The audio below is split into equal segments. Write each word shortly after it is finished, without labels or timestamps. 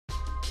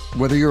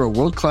Whether you're a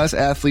world-class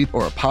athlete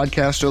or a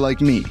podcaster like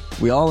me,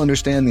 we all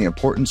understand the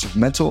importance of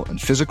mental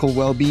and physical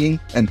well-being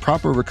and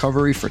proper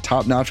recovery for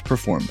top-notch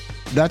performance.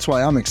 That's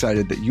why I'm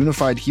excited that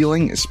Unified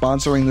Healing is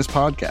sponsoring this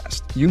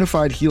podcast.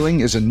 Unified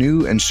Healing is a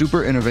new and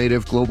super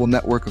innovative global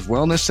network of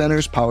wellness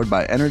centers powered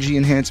by Energy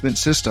Enhancement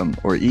System,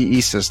 or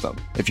EE System.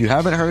 If you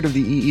haven't heard of the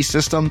EE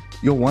System,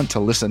 you'll want to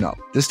listen up.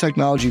 This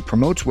technology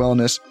promotes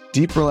wellness,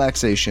 deep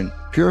relaxation,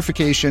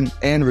 purification,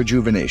 and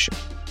rejuvenation.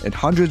 In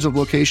hundreds of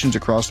locations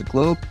across the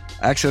globe,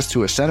 access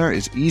to a center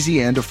is easy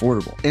and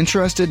affordable.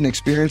 Interested in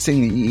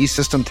experiencing the EE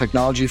System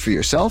technology for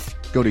yourself?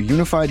 Go to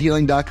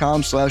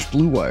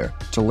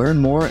unifiedhealing.com/bluewire to learn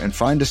more and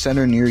find a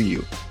center near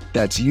you.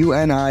 That's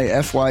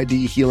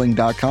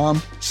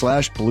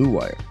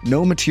unifydhealing.com/bluewire.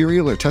 No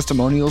material or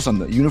testimonials on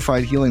the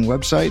Unified Healing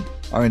website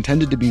are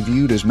intended to be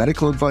viewed as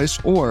medical advice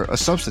or a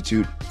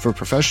substitute for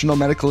professional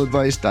medical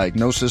advice,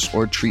 diagnosis,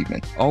 or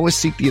treatment. Always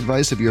seek the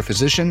advice of your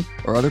physician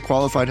or other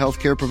qualified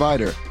healthcare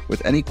provider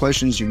with any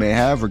questions you may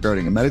have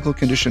regarding a medical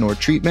condition or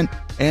treatment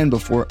and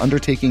before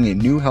undertaking a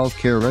new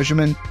healthcare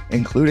regimen,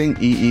 including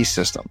EE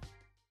System.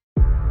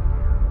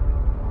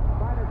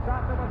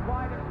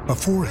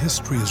 Before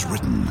history is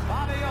written,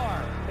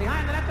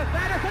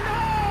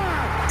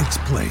 it's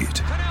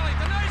played.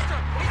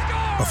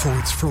 Before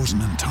it's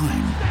frozen in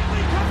time,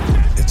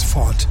 it's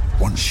fought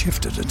one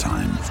shift at a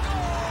time.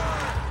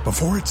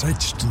 Before it's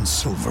etched in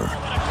silver,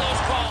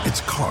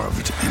 it's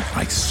carved in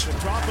ice.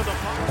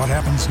 What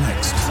happens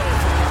next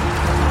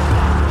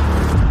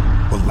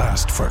will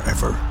last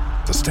forever.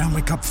 The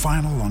Stanley Cup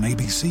Final on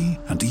ABC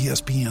and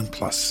ESPN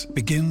Plus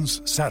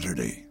begins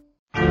Saturday.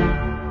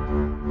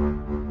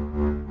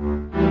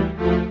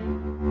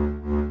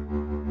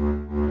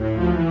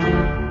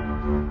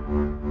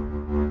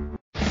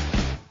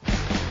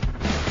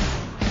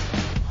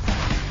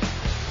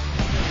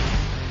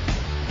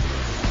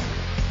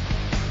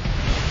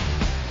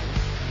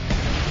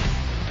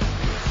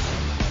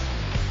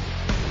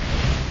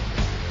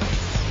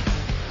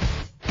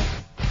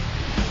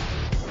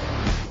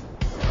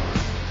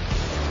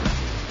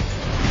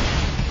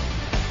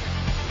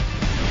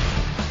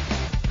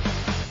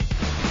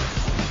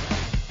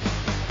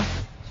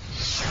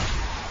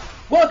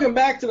 Welcome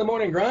back to the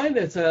Morning Grind.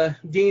 It's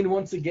Dean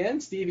once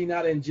again. Stevie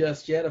not in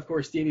just yet. Of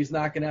course, Stevie's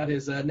knocking out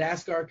his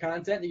NASCAR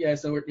content. You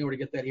guys know where to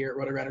get that here at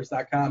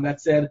RotoRunners.com.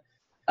 That said,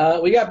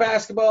 we got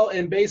basketball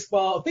and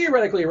baseball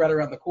theoretically right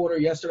around the corner.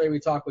 Yesterday we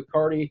talked with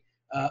Cardi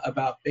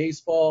about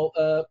baseball,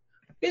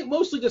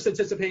 mostly just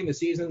anticipating the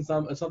season,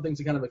 some things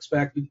to kind of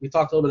expect. We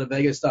talked a little bit of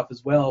Vegas stuff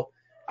as well.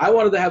 I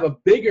wanted to have a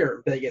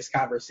bigger Vegas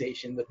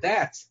conversation. With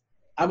that,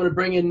 I'm going to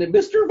bring in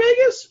Mr.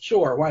 Vegas.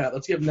 Sure, why not?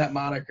 Let's give him that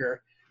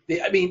moniker.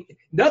 I mean,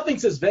 nothing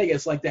says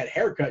Vegas like that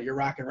haircut you're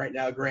rocking right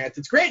now, Grant.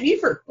 It's Grant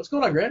Neifert. What's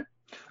going on, Grant?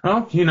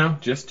 Oh,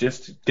 just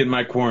getting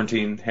my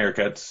quarantine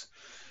haircuts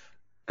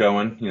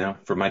going,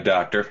 for my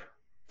doctor.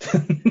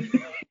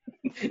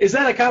 Is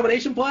that a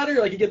combination platter?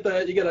 Like you get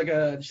like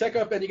a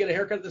checkup and you get a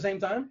haircut at the same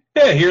time?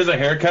 Yeah, here's a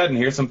haircut and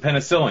here's some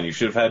penicillin. You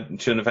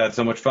shouldn't have had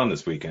so much fun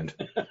this weekend.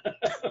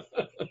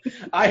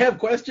 I have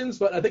questions,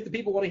 but I think the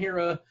people want to hear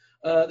us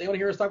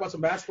talk about some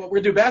basketball. We're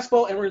gonna do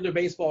basketball and we're gonna do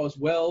baseball as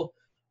well.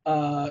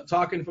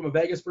 Talking from a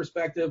Vegas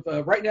perspective,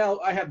 right now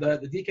I have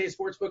the DK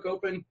Sportsbook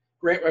open.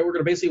 Great, right? We're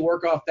going to basically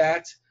work off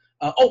that.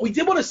 We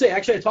did want to say,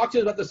 actually, I talked to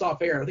you about this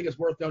off air. I think it's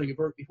worth noting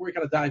before we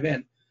kind of dive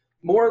in.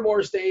 More and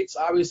more states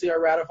obviously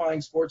are ratifying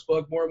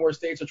Sportsbook. More and more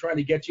states are trying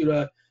to get you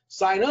to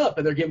sign up,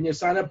 and they're giving you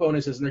sign-up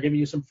bonuses, and they're giving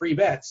you some free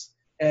bets.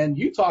 And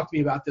you talked to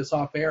me about this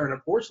off air, and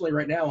unfortunately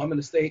right now I'm in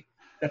a state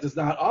that does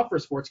not offer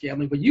sports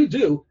gambling, but you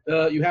do.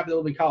 You happen to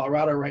live in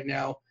Colorado right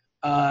now.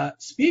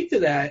 Speak to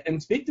that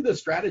and speak to the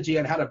strategy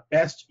on how to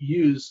best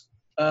use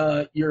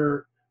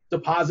your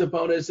deposit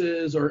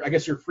bonuses, or I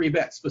guess your free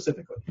bets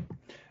specifically.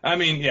 I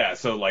mean, yeah,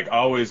 so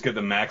always get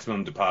the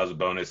maximum deposit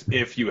bonus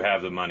if you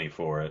have the money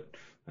for it.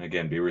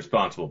 Again, be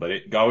responsible,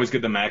 but always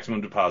get the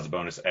maximum deposit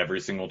bonus every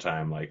single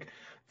time. Like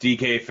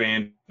DK,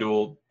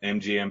 FanDuel,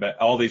 MGM Bet,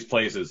 all these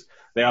places,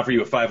 they offer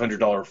you a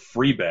 $500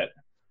 free bet.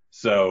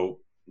 So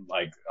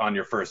on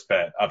your first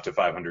bet up to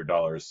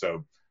 $500.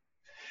 So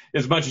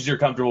as much as you're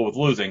comfortable with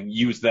losing,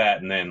 use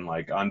that. And then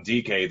on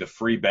DK, the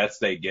free bets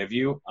they give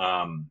you,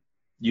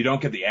 you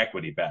don't get the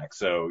equity back.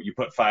 So you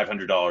put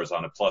 $500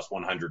 on a plus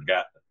 100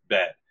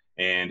 bet,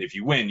 and if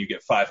you win, you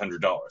get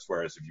 $500.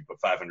 Whereas if you put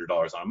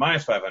 $500 on a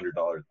minus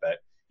 $500 bet,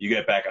 you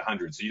get back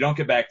 100. So you don't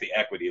get back the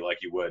equity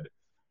like you would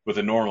with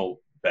a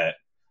normal bet.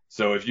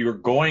 So if you're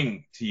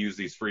going to use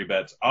these free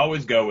bets,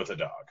 always go with a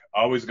dog.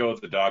 Always go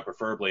with the dog,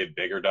 preferably a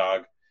bigger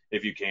dog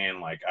if you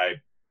can. I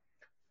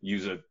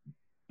use a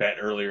bet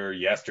earlier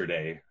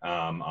yesterday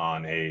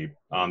on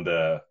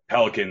the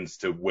Pelicans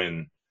to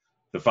win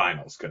the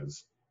finals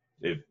because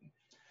it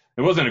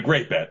wasn't a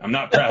great bet. I'm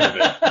not proud of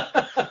it.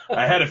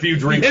 I had a few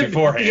drinks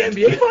beforehand.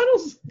 The NBA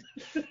finals?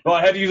 Well,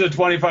 I had to use a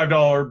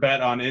 $25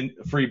 bet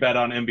free bet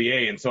on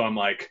NBA, and so I'm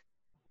like,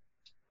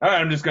 all right,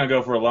 I'm just gonna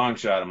go for a long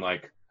shot. I'm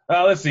like,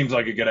 oh, this seems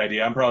like a good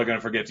idea. I'm probably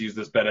gonna forget to use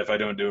this bet if I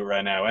don't do it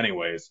right now,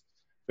 anyways.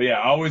 But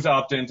yeah, always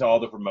opt into all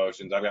the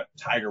promotions. I've got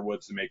Tiger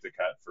Woods to make the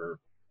cut for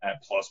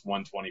at plus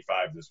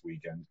 125 this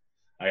weekend.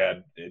 I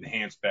had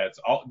enhanced bets.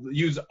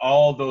 Use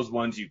all those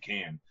ones you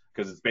can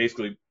because it's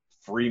basically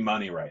free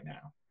money right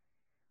now.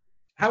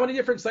 How many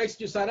different sites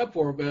did you sign up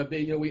for?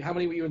 How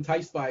many were you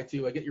enticed by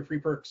to get your free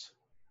perks?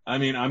 I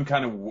mean,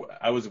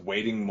 I was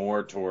waiting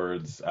more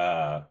towards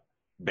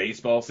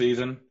baseball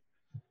season,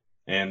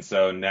 and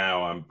so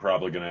now I'm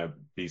probably gonna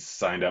be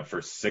signed up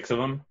for 6 of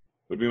them.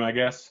 Would be my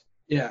guess.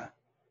 Yeah,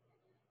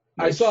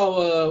 I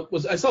saw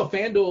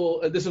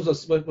FanDuel. This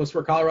was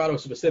for Colorado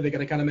specific,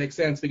 and it kind of makes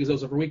sense because it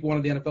was for week 1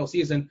 of the NFL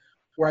season,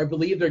 where I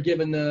believe they're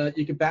giving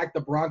you can back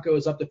the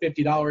Broncos up to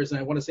 $50, and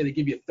I want to say they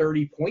give you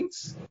 30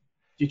 points.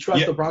 Do you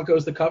trust the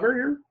Broncos to cover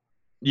here?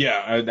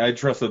 Yeah, I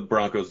trust the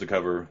Broncos to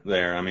cover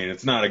there. I mean,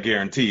 it's not a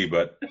guarantee,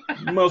 but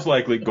most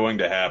likely going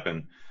to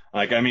happen.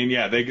 Like, I mean,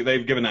 yeah,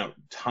 they've given out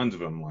tons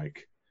of them.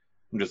 Like,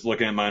 I'm just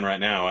looking at mine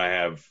right now. I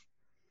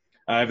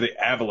have the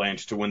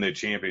Avalanche to win the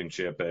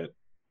championship at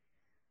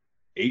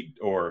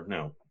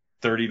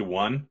 30 to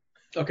 1.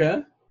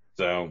 Okay.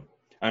 So,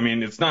 I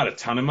mean, it's not a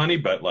ton of money,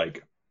 but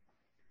like,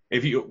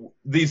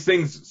 these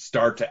things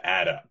start to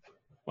add up.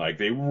 Like,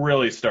 they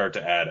really start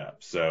to add up.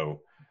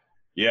 So,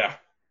 yeah.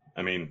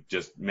 I mean,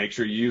 just make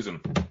sure you use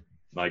them.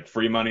 Like,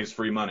 free money is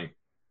free money.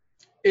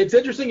 It's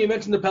interesting you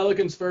mentioned the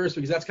Pelicans first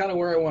because that's kind of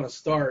where I want to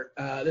start.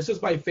 This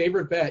is my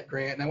favorite bet,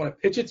 Grant, and I want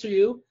to pitch it to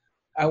you.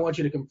 I want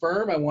you to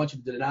confirm. I want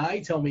you to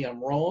deny. Tell me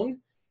I'm wrong.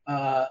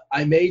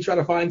 I may try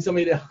to find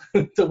somebody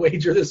to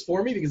wager this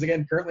for me because,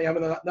 again, currently I'm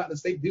not in the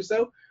state to do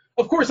so.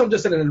 Of course, I'm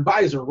just in an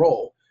advisor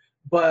role.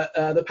 But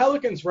the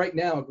Pelicans right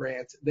now,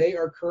 Grant, they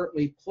are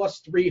currently plus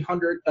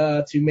 300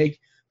 to make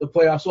the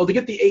playoffs. Well, to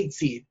get the 8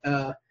 seed.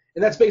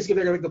 And that's basically if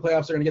they're going to make the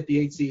playoffs, they're going to get the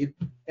 8 seed.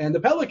 And the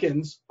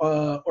Pelicans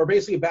are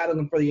basically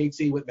battling for the 8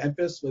 seed with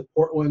Memphis, with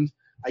Portland.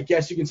 I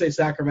guess you can say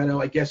Sacramento.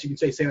 I guess you can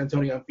say San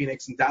Antonio and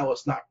Phoenix and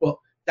Dallas.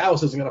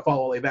 Dallas isn't going to fall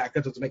all the way back.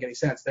 That doesn't make any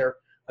sense. They're,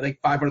 I think,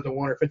 500 to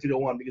 1 or 50 to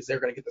 1 because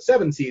they're going to get the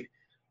 7 seed.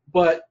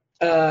 But,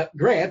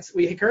 Grant,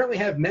 we currently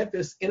have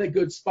Memphis in a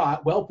good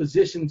spot, well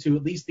positioned to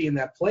at least be in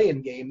that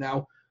play-in game.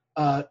 Now,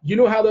 you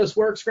know how this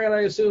works, Grant,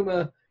 I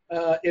assume.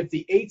 If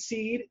the 8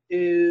 seed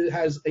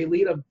has a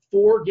lead of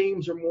 4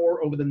 games or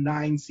more over the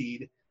 9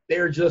 seed,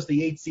 they're just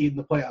the 8 seed in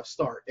the playoffs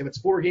start. If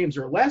it's 4 games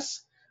or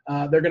less,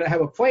 they're going to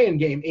have a play-in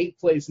game. 8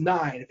 plays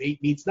 9. If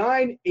 8 beats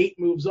 9, 8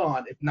 moves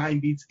on. If 9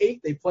 beats 8,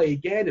 they play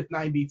again. If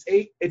 9 beats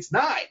 8, it's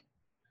 9.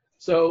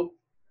 So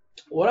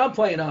what I'm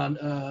playing on,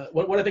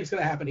 what I think is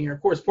going to happen here,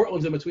 of course,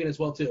 Portland's in between as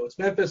well, too. It's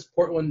Memphis,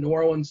 Portland, New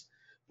Orleans.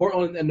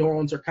 Portland and New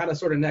Orleans are kind of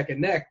sort of neck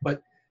and neck.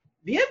 But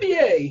the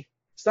NBA –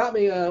 stop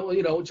me,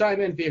 chime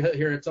in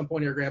here at some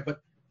point here, Grant.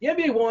 But the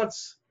NBA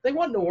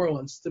want New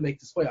Orleans to make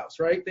this playoffs,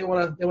 right? They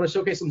want to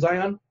showcase some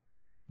Zion.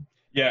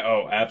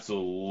 Yeah,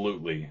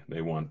 absolutely.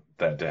 They want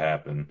that to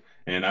happen.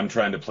 And I'm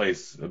trying to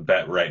place a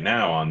bet right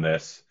now on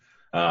this.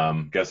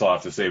 Guess I'll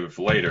have to save it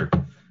for later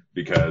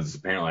because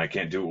apparently I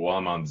can't do it while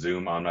I'm on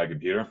Zoom on my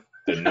computer.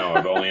 Didn't know.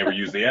 I've only ever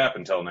used the app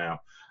until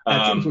now.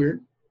 That seems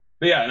weird.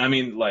 But yeah, and I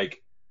mean,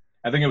 like,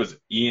 I think it was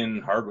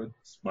Ian Hardwood,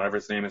 whatever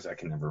his name is. I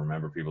can never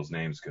remember people's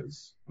names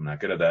because I'm not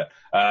good at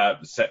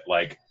that.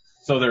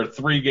 So they're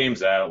 3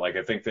 games out. Like,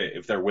 I think that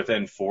if they're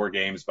within 4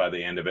 games by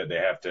the end of it, they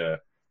have to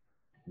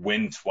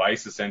win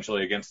twice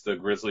essentially against the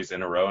Grizzlies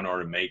in a row in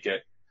order to make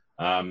it.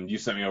 You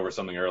sent me over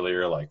something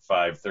earlier, like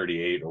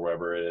 538 or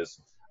whatever it is,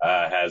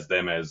 has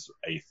them as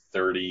a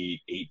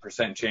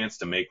 38% chance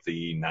to make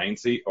the 9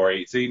 seed or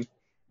 8 seed.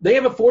 They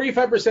have a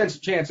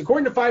 45% chance,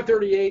 according to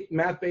 538,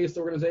 math-based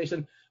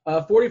organization.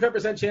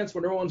 45% chance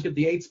for New Orleans to get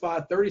the 8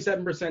 spot,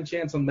 37%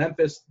 chance on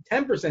Memphis,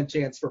 10%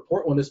 chance for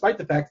Portland, despite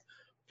the fact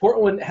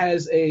Portland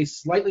has a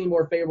slightly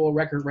more favorable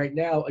record right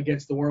now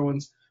against New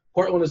Orleans.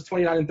 Portland is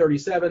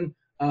 29-37.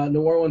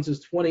 New Orleans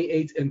is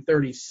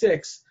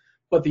 28-36.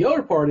 But the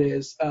other part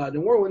is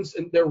New Orleans,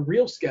 in their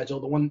real schedule,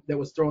 the one that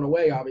was thrown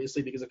away,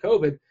 obviously, because of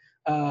COVID,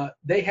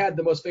 they had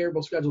the most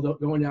favorable schedule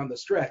going down the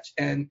stretch.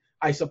 And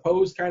I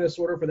suppose kind of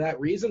sort of for that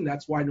reason,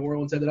 that's why New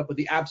Orleans ended up with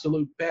the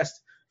absolute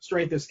best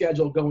strength of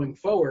schedule going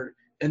forward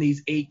in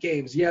these 8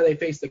 games. Yeah, they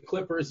faced the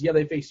Clippers. Yeah,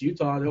 they faced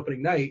Utah on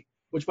opening night,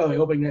 which, by the way,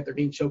 opening night they're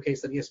being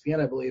showcased on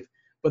ESPN, I believe.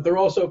 But they're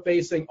also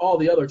facing all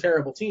the other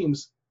terrible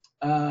teams.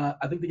 I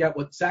think they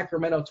got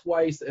Sacramento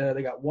twice.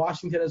 They got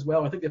Washington as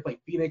well. I think they played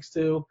Phoenix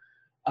too.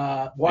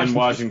 And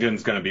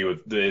Washington's going to be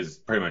is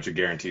pretty much a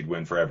guaranteed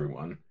win for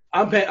everyone.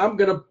 I'm going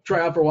to try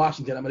out for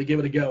Washington. I'm going to give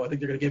it a go. I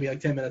think they're going to give me like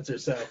 10 minutes or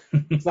so.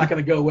 It's not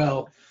going to go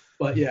well.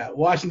 But, yeah,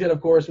 Washington, of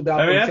course,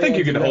 without – I think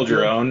you can hold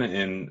your own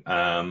in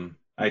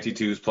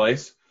IT2's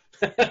place.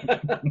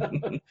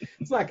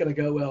 It's not going to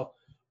go well.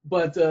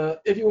 But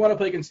if you want to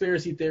play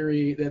conspiracy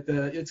theory, that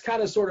it's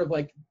kind of sort of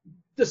like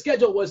the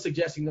schedule was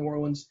suggesting New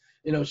Orleans,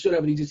 should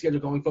have an easy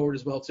schedule going forward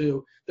as well,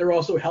 too. They're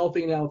also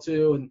healthy now,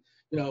 too. And,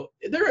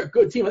 they're a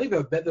good team. I think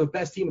they're the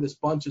best team of this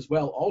bunch as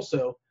well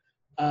also.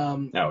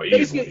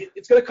 Basically,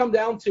 it's going to come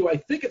down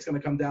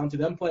to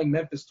them playing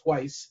Memphis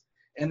twice.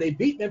 And they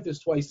beat Memphis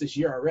twice this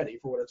year already,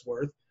 for what it's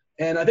worth.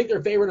 And I think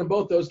they're favored in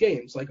both those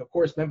games. Like, of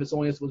course, Memphis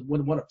only was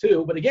one of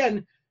 2. But,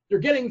 again, you're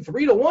getting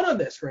 3 to 1 on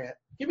this, Grant.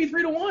 Give me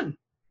 3 to 1.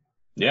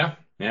 Yeah.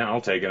 Yeah,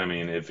 I'll take it. I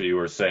mean, if you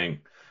were saying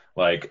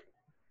like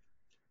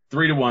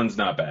 3-1's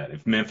not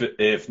bad.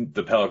 If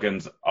the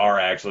Pelicans are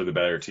actually the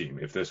better team,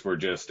 if this were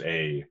just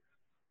a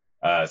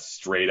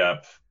straight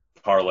up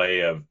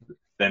parlay of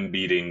them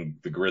beating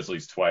the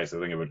Grizzlies twice, I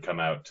think it would come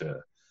out to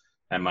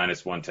at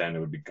minus 110. It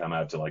would come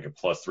out to like a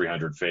plus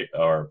 300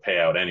 or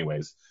payout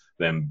anyways.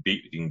 Them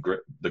beating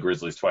the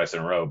Grizzlies twice in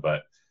a row,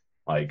 but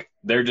like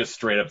they're just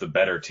straight up the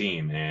better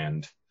team.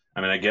 And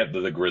I mean, I get that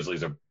the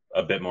Grizzlies are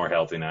a bit more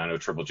healthy now. I know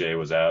Triple J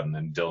was out, and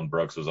then Dylan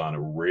Brooks was on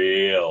a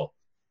real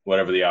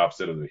whatever the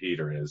opposite of the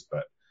Heater is.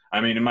 But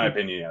I mean, in my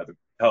opinion, yeah, the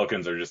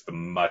Pelicans are just the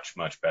much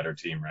better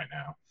team right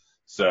now.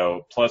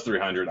 So plus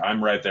 300,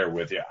 I'm right there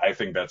with you. I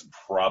think that's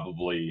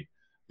probably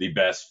the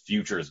best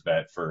futures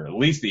bet for at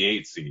least the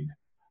 8 seed.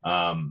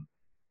 And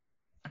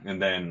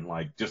then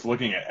like just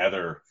looking at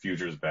other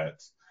futures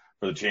bets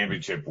for the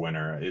championship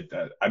winner,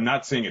 I'm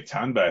not seeing a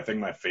ton, but I think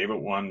my favorite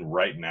one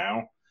right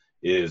now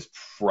is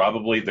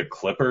probably the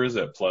Clippers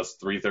at plus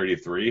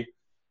 333.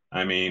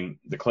 I mean,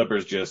 the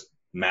Clippers just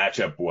match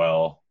up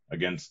well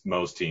against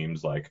most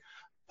teams. Like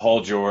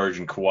Paul George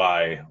and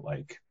Kawhi,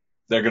 like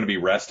they're going to be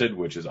rested,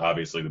 which is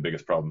obviously the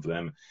biggest problem for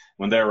them.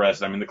 When they're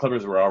rested, I mean, the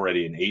Clippers were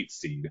already an 8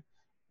 seed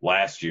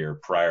last year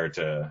prior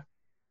to,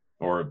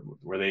 or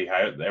were they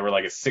were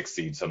like a 6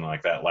 seed, something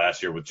like that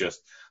last year with just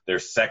their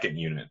second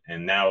unit.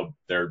 And now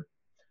their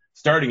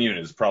starting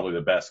unit is probably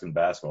the best in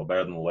basketball,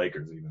 better than the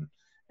Lakers even.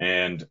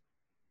 And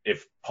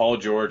if Paul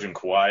George and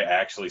Kawhi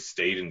actually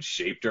stayed in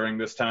shape during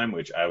this time,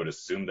 which I would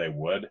assume they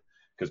would,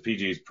 because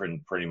PG's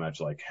pretty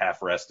much like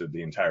half rested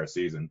the entire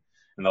season,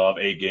 and they'll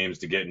have 8 games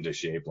to get into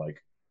shape.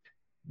 Like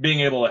being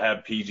able to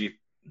have PG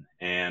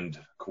and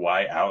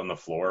Kawhi out on the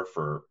floor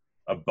for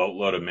a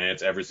boatload of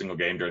minutes every single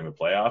game during the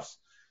playoffs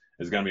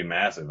is going to be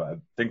massive. I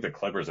think the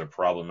Clippers are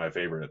probably my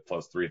favorite at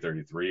plus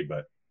 333,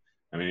 but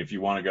I mean, if you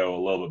want to go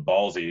a little bit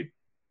ballsy,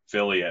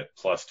 Philly at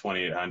plus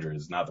 2,800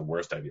 is not the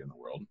worst idea in the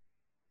world.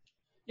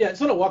 Yeah, I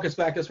just want to walk us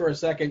back just for a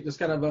second. Just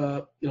kind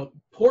of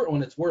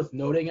Portland, it's worth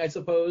noting, I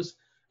suppose.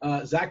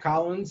 Zach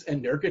Collins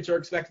and Nurkic are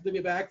expected to be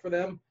back for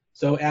them,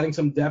 so adding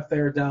some depth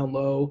there down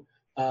low.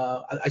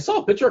 I saw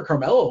a picture of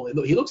Carmelo.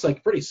 He looks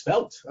like pretty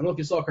svelte. I don't know if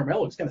you saw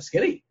Carmelo. He's kind of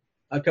skinny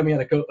coming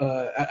out of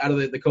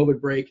the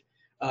COVID break,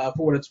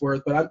 for what it's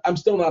worth. But I'm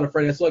still not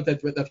afraid. I still like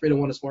that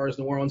 3-1 as far as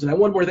New Orleans. And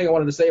one more thing I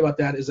wanted to say about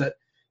that is that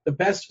the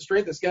best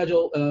strength of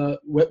schedule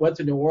went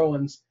to New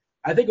Orleans.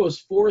 I think it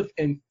was 4th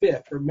and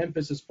 5th for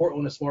Memphis is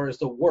Portland as far as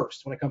the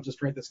worst when it comes to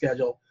strength of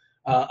schedule.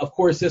 Of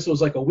course, this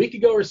was like a week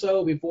ago or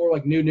so before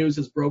like new news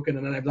has broken,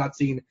 and then I've not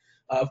seen,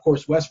 of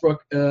course,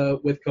 Westbrook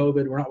with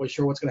COVID. We're not really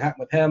sure what's going to happen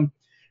with him.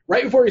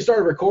 Right before we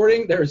started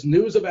recording, there's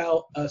news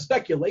about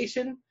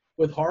speculation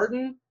with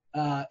Harden,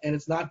 and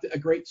it's not a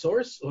great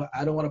source.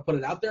 I don't want to put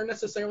it out there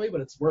necessarily,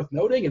 but it's worth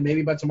noting, and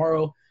maybe by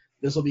tomorrow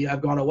this will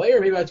have gone away, or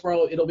maybe by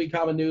tomorrow it'll be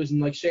common news,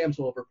 and like Shams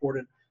will have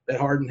reported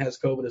that Harden has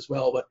COVID as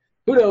well. But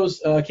who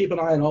knows? Keep an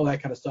eye on all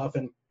that kind of stuff.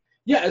 And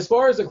yeah, as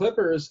far as the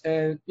Clippers,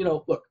 and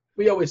look,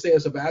 we always say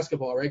as a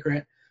basketball, right,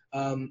 Grant?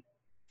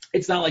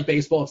 It's not like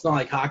baseball. It's not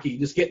like hockey. You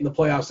just get in the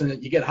playoffs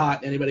and you get hot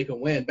and anybody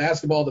can win.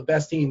 Basketball, the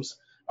best teams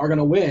are going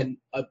to win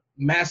a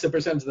massive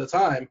percentage of the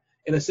time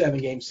in a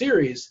 7-game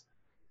series.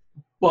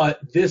 But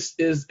this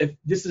is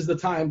the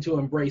time to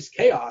embrace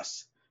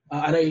chaos.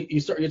 I know you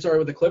started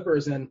with the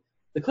Clippers, and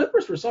the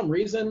Clippers, for some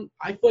reason,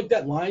 I feel like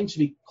that line should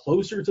be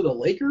closer to the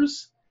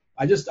Lakers.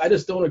 I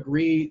just don't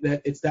agree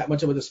that it's that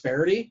much of a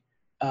disparity.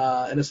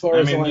 And as far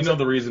as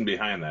the reason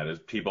behind that is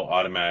people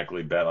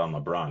automatically bet on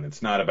LeBron.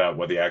 It's not about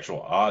what the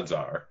actual odds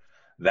are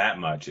that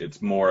much.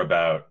 It's more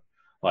about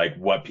like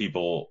what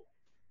people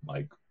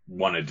like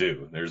want to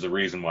do. There's a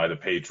reason why the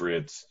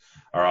Patriots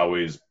are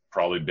always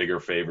probably bigger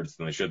favorites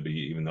than they should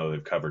be, even though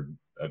they've covered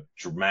a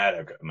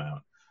dramatic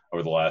amount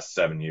over the last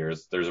 7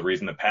 years. There's a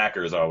reason the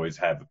Packers always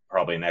have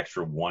probably an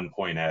extra 1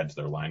 point add to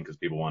their line because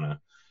people want to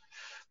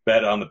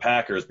bet on the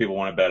Packers, people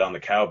want to bet on the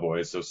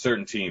Cowboys. So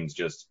certain teams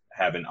just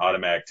have an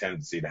automatic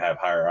tendency to have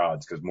higher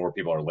odds because more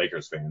people are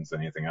Lakers fans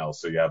than anything else.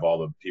 So you have all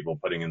the people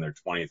putting in their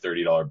 $20,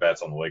 $30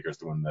 bets on the Lakers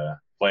to win the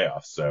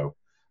playoffs. So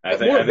I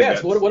think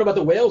what about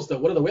the Whales though?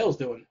 What are the Whales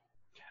doing?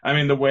 I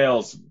mean, the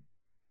Whales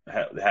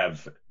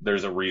have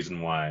there's a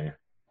reason why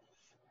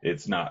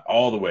it's not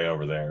all the way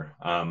over there.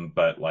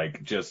 But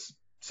like just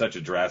such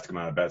a drastic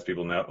amount of bets,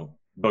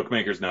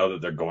 bookmakers know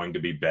that they're going to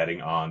be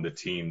betting on the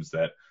teams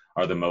that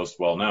are the most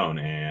well-known,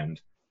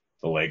 and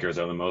the Lakers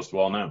are the most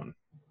well-known.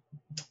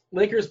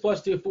 Lakers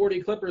plus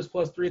 240, Clippers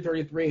plus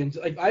 333, and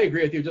like I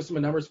agree with you, just from a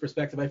numbers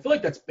perspective. I feel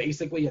like that's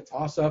basically a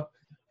toss-up.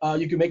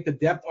 You can make the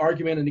depth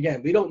argument, and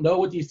again, we don't know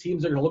what these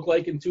teams are going to look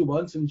like in 2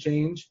 months and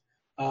change.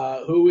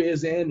 Who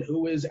is in,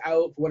 who is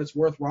out, for what it's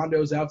worth.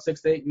 Rondo's out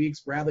 6 to 8 weeks.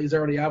 Bradley's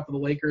already out for the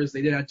Lakers.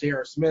 They did have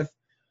J.R. Smith.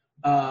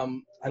 I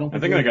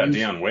think they got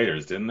Dion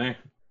Waiters, didn't they?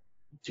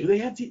 Do they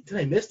have? Did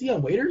I miss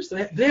Dion Waiters?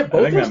 Did they have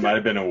both? I think that might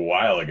have been a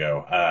while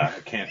ago. I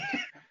can't.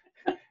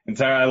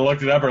 I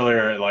looked it up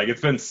earlier. Like it's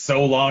been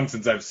so long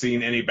since I've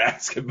seen any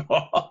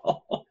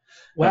basketball.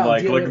 Wow, I'm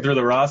like looking through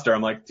the roster.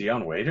 I'm like,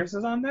 Dion Waiters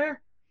is on there.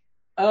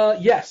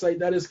 Yes,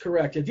 that is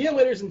correct. Dion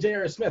Waiters and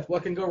J.R. Smith.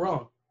 What can go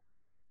wrong?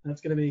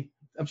 That's going to be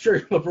 – I'm sure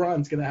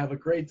LeBron's going to have a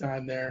great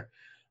time there.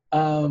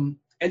 And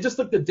just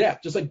like the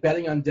depth, just like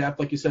betting on depth,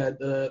 like you said,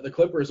 the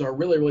Clippers are a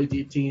really, really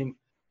deep team.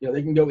 You know,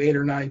 they can go 8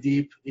 or 9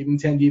 deep, even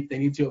 10 deep if they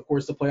need to. Of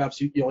course, the playoffs,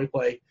 you only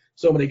play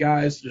so many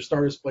guys. Your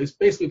starters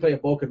basically play a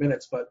bulk of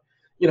minutes. But,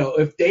 you know,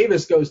 if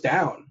Davis goes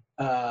down,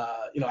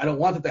 you know, I don't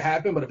want that to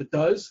happen, but if it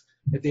does,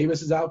 if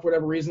Davis is out for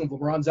whatever reason, if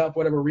LeBron's out for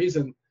whatever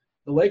reason,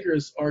 the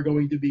Lakers are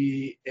going to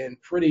be in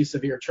pretty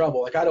severe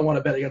trouble. Like, I don't want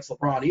to bet against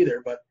LeBron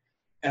either, but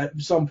at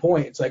some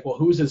point, it's like, well,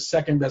 who's his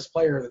second best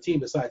player on the team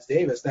besides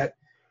Davis?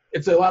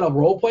 It's a lot of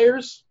role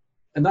players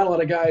and not a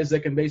lot of guys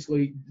that can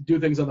basically do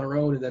things on their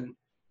own. And then,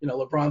 you know,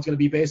 LeBron's going to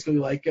be basically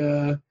like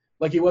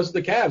he was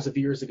with the Cavs a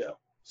few years ago.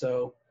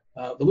 So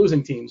the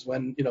losing teams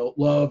when, you know,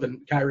 Love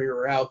and Kyrie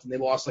were out and they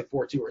lost like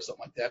 4-2 or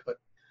something like that. But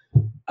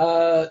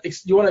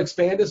you want to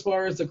expand as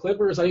far as the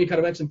Clippers? I know you kind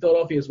of mentioned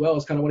Philadelphia as well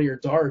as kind of one of your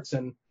darts.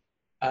 And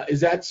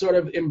is that sort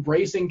of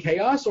embracing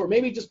chaos or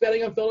maybe just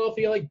betting on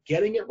Philadelphia, like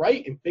getting it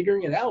right and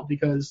figuring it out?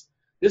 Because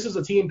this is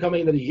a team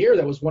coming into the year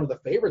that was one of the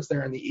favorites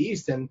there in the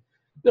East. And,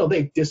 you know,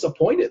 they've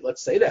disappointed.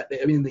 Let's say that.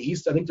 I mean, in the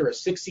East, I think they're a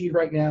 6 seed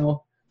right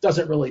now.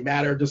 Doesn't really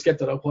matter. Just get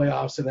to the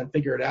playoffs and then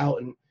figure it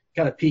out and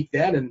kind of peak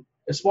then. And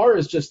as far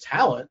as just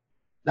talent,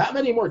 not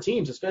many more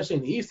teams, especially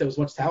in the East, have as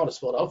much talent as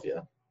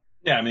Philadelphia.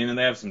 Yeah, I mean, and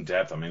they have some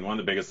depth. I mean, one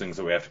of the biggest things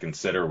that we have to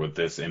consider with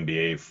this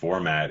NBA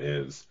format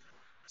is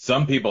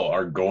some people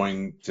are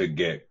going to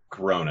get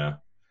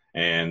corona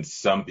and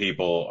some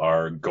people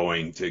are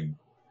going to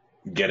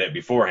get it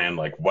beforehand,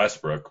 like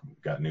Westbrook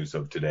got news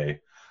of today.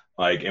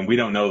 Like, and we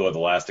don't know what the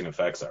lasting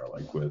effects are.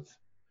 Like with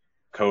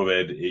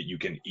COVID, you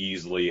can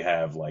easily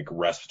have like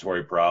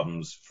respiratory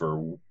problems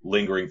for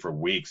lingering for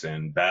weeks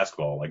in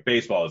basketball. Like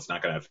baseball, it's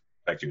not going to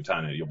affect you a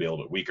ton. You'll be a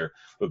little bit weaker.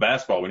 But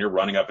basketball, when you're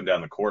running up and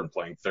down the court and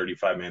playing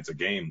 35 minutes a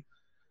game,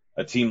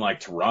 a team like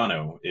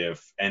Toronto,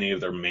 if any of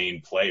their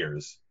main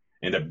players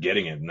end up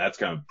getting it, and that's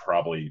going to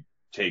probably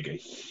take a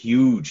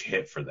huge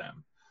hit for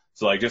them.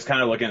 So like just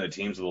kind of looking at the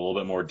teams with a little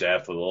bit more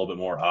depth, with a little bit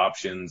more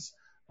options,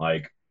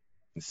 like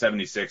the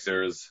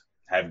 76ers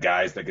have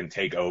guys that can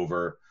take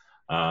over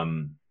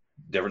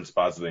different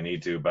spots if they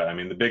need to. But I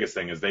mean, the biggest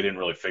thing is they didn't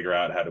really figure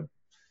out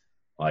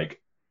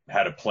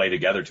how to play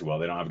together too well.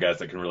 They don't have guys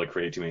that can really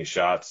create too many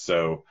shots.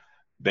 So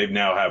they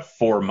now have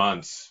 4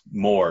 months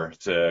more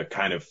to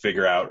kind of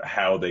figure out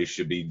how they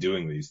should be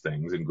doing these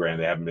things. And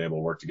granted, they haven't been able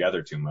to work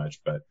together too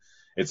much, but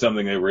it's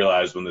something they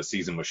realized when the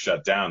season was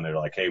shut down. They're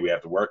like, hey, we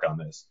have to work on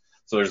this.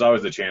 So there's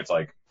always the chance,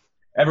 like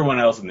everyone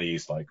else in the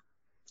East, like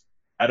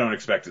I don't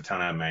expect a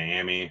ton out of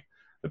Miami.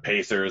 The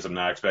Pacers, I'm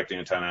not expecting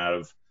a ton out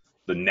of.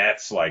 The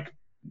Nets, like,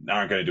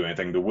 aren't going to do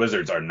anything. The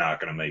Wizards are not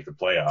going to make the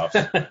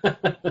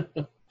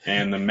playoffs.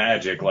 And the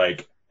Magic,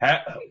 like,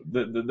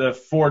 the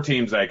 4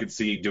 teams I could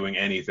see doing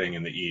anything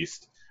in the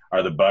East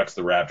are the Bucks,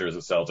 the Raptors, the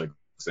Celtics,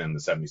 and the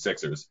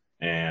 76ers.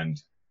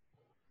 And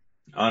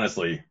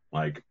honestly,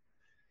 like,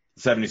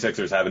 the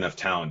 76ers have enough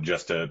talent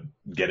just to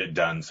get it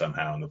done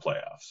somehow in the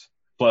playoffs.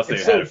 Plus,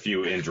 they've had a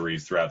few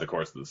injuries throughout the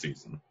course of the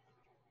season.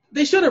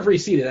 They should have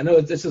reseeded. I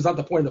know this is not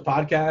the point of the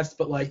podcast,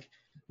 but like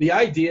the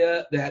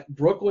idea that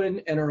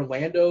Brooklyn and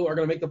Orlando are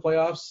going to make the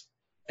playoffs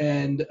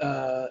and,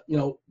 you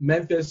know,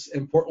 Memphis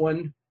and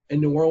Portland and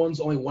New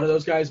Orleans, only one of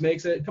those guys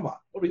makes it. Come on.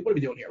 What are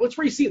we doing here? Let's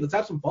reseed. Let's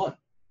have some fun.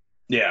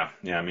 Yeah.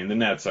 I mean, the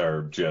Nets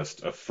are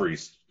just a free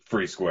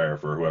square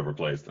for whoever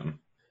plays them.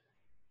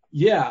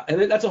 Yeah.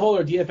 And that's a whole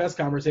other DFS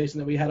conversation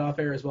that we had off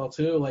air as well,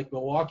 too, like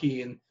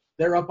Milwaukee. And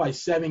they're up by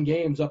 7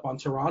 games up on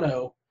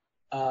Toronto.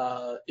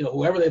 You know,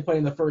 whoever they play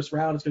in the first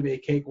round, it's going to be a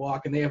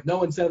cakewalk, and they have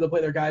no incentive to play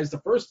their guys the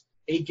first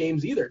 8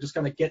 games either. Just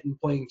kind of get in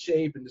playing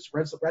shape and just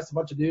rest a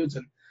bunch of dudes,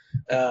 and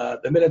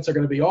the minutes are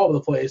going to be all over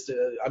the place.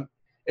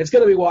 It's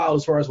going to be wild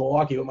as far as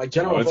Milwaukee. But my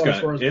general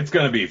thought it's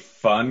going to be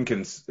fun,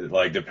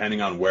 like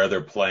depending on where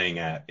they're playing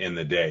at in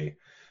the day,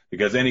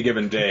 because any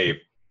given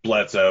day,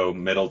 Bledsoe,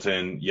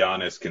 Middleton,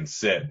 Giannis can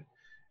sit,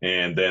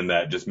 and then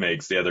that just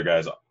makes the other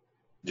guys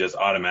just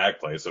automatic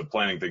plays. So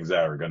planning things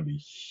out are going to be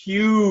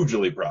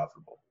hugely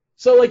profitable.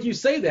 So, like you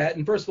say that,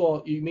 and first of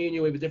all, me and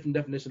you have a different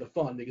definition of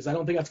fun, because I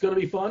don't think that's going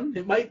to be fun.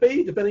 It might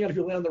be, depending on if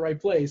you land in the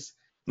right place.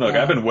 Look,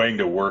 I've been waiting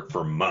to work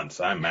for months.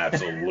 I'm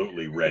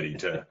absolutely ready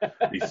to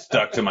be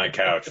stuck to my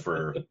couch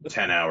for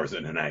 10 hours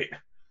in a night.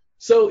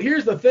 So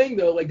here's the thing,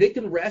 though. Like, they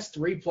can rest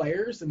 3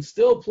 players and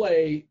still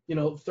play,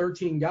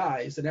 13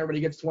 guys, and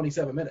everybody gets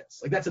 27 minutes.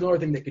 Like, that's another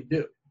thing they could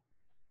do.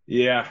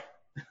 Yeah.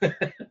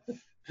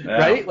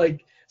 Right?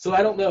 Like, so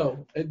I don't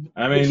know.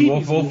 I mean,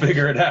 we'll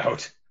figure it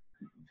out.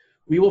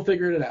 We will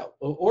figure it out,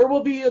 or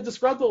we'll be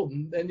disgruntled.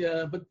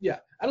 But yeah,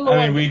 I don't know.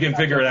 I mean, we can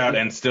figure it out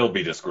and still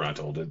be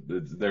disgruntled.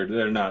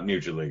 They're not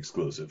mutually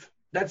exclusive.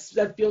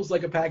 That feels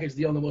like a package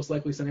deal in the most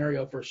likely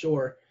scenario for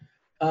sure.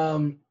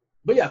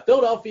 But yeah,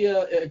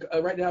 Philadelphia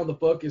right now in the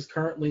book is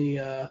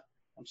currently I'm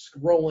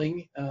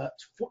scrolling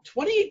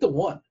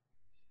 28-1.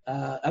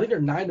 I think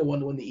they're 9-1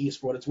 to win the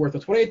East for what it's worth.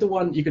 But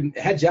 28-1, you can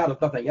hedge out if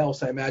nothing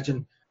else. I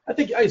imagine.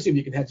 I assume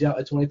you can hedge out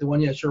at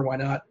 28-1. Yeah, sure, why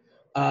not?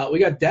 We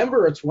got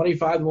Denver at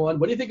 25-1.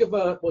 What do you think of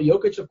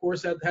Jokic, of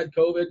course, had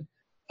COVID.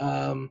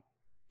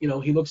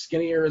 he looks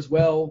skinnier as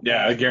well.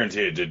 Yeah, I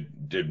guarantee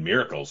it did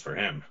miracles for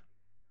him.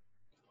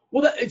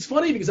 Well, it's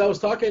funny because I was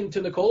talking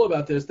to Nicole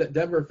about this, that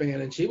Denver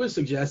fan, and she was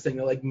suggesting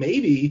that, like,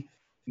 maybe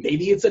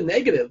it's a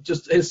negative,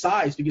 just his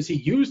size, because he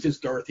used his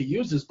girth, he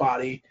used his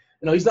body.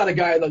 He's not a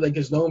guy that, like,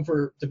 is known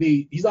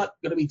he's not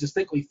going to be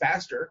distinctly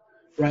faster,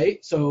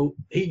 right? So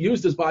he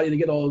used his body to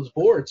get all those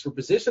boards for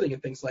positioning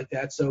and things like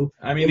that. So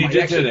I mean, he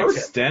did to an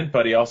extent,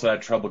 but he also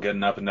had trouble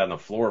getting up and down the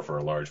floor for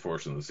a large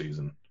portion of the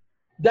season.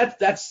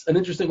 That's an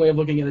interesting way of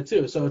looking at it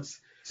too. So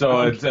it's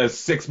a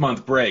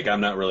 6-month break.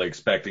 I'm not really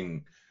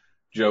expecting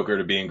Joker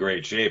to be in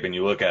great shape, and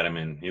you look at him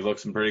and he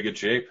looks in pretty good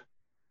shape.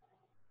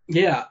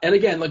 Yeah, and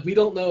again, like, we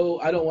don't know.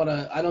 I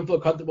don't feel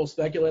comfortable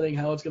speculating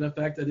how it's going to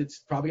affect it. It's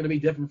probably going to be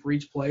different for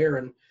each player.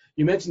 And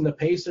you mentioned the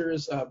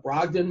Pacers.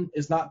 Brogdon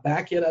is not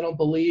back yet, I don't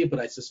believe, but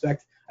I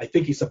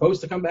think he's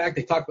supposed to come back.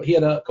 They talked about he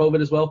had a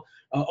COVID as well.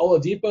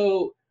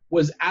 Oladipo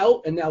was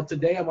out, and now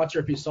today, I'm not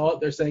sure if you saw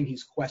it, they're saying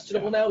he's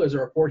questionable now. There's a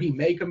report he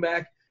may come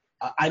back.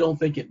 I don't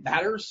think it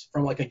matters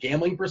from, like, a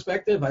gambling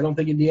perspective. I don't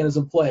think Indiana's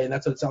in play, and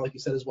that's what it sounded like you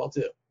said as well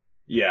too.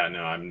 Yeah,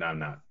 no, I'm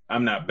not.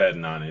 I'm not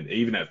betting on it.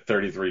 Even at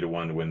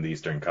 33-1 to win the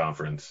Eastern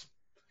Conference,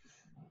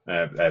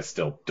 I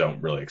still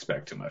don't really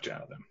expect too much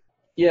out of them.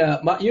 Yeah,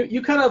 my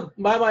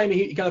Miami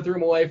Heat kind of threw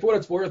them away. For what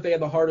it's worth, they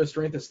had the hardest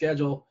strength of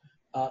schedule.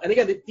 And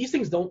again, these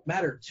things don't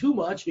matter too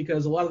much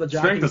because a lot of the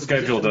strength of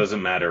schedule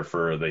doesn't matter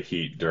for the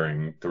Heat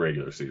during the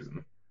regular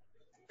season.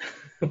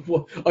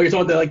 Well, you're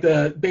talking about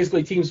the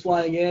basically teams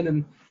flying in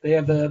and they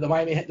have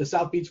the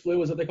South Beach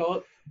flu, is what they call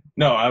it?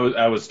 No,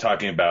 I was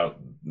talking about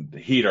the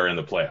Heat are in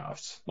the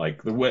playoffs.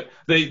 Like the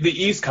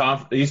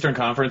Eastern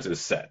Conference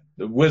is set.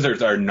 The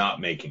Wizards are not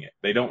making it.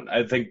 They don't.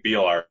 I think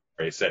Beal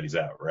already said he's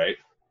out, right?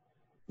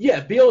 Yeah,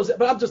 Beal is.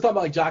 But I'm just talking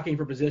about, like, jockeying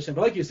for position.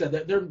 But like you said,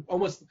 they're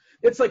almost.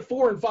 It's like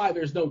 4 and 5.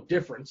 There's no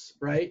difference,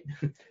 right?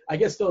 I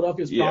guess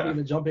Philadelphia's probably going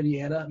to jump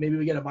Indiana. Maybe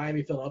we get a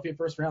Miami-Philadelphia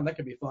first round. That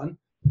could be fun.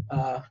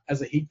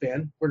 As a Heat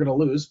fan, we're going to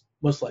lose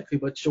most likely,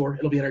 but sure,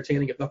 it'll be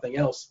entertaining if nothing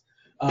else.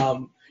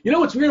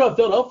 What's weird about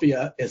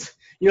Philadelphia is,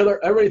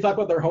 everybody talked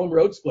about their home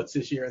road splits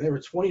this year. They were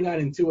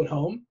 29-2 at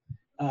home,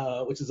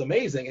 which is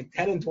amazing, and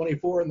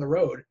 10-24 in the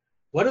road.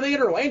 What are they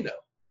in Orlando?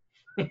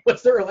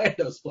 What's their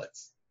Orlando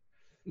splits?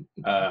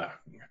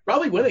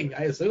 Probably winning,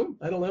 I assume.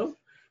 I don't know.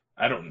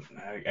 I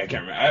can't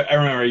remember. I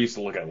remember I used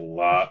to look at a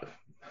lot.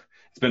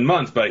 It's been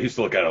months, but I used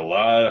to look at a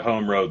lot of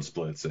home road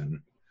splits,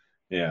 and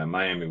yeah,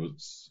 Miami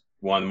was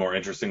one of the more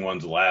interesting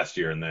ones last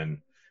year, and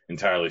then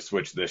entirely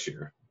switched this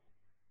year.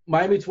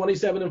 Miami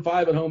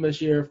 27-5 at home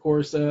this year, of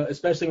course,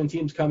 especially when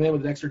teams come in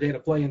with an extra day to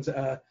play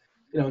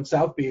in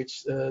South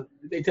Beach.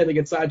 They tend to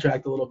get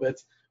sidetracked a little bit,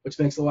 which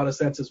makes a lot of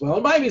sense as well.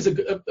 And Miami's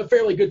a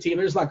fairly good team.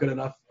 They're just not good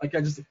enough.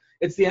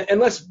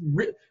 Unless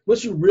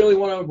you really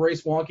want to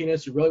embrace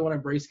wonkiness, you really want to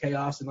embrace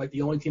chaos, and like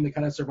the only team that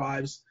kind of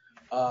survives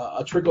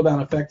a trickle-down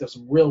effect of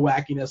some real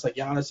wackiness, like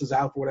Giannis is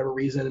out for whatever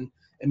reason,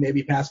 and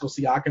maybe Pascal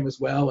Siakam as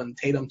well, and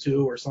Tatum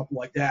too, or something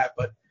like that.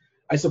 But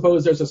I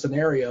suppose there's a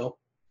scenario.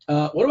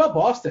 What about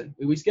Boston?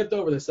 We skipped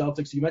over the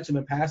Celtics. You mentioned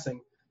in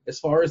passing. As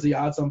far as the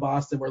odds on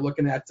Boston, we're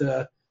looking at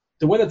to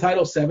win the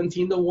title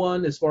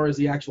 17-1. As far as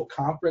the actual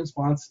conference,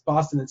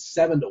 Boston is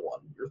 7-1.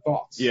 Your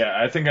thoughts? Yeah,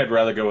 I think I'd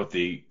rather go with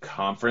the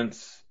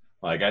conference.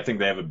 Like, I think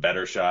they have a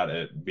better shot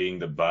at being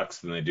the Bucks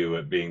than they do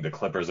at being the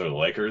Clippers or the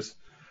Lakers.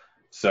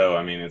 So,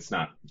 I mean, it's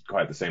not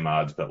quite the same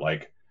odds, but,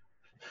 like,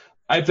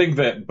 I think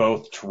that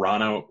both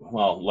Toronto,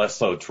 well, less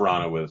so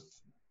Toronto with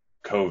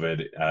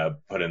COVID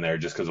put in there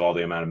just because of all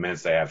the amount of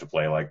minutes they have to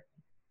play. Like,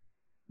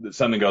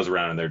 something goes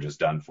around and they're just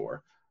done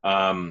for.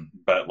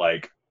 But,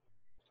 like,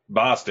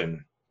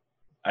 Boston,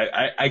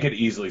 I could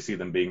easily see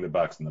them being the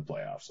Bucks in the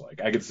playoffs.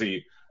 Like, I could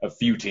see a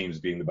few teams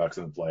being the Bucks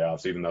in the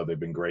playoffs, even though they've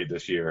been great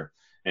this year,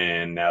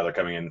 and now they're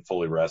coming in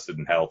fully rested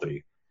and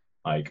healthy.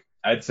 Like,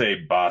 I'd say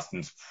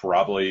Boston's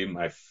probably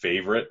my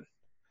favorite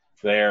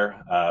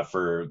there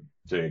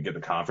to get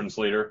the conference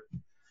leader,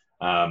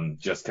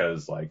 just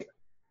because, like,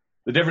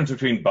 the difference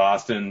between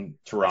Boston,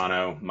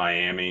 Toronto,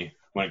 Miami,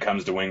 when it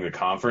comes to winning the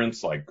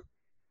conference, like,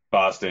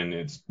 Boston,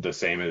 it's the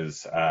same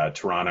as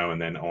Toronto,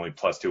 and then only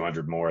plus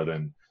 200 more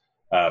than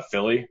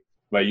Philly.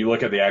 But you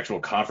look at the actual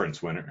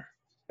conference winner,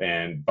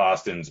 and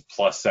Boston's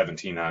plus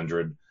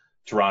 1,700,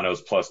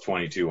 Toronto's plus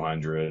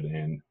 2,200,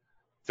 and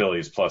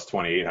Philly's plus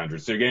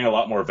 2,800. So you're getting a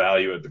lot more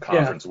value at the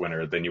conference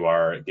winner than you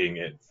are getting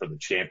it for the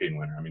champion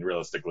winner. I mean,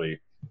 realistically,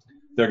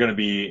 they're going to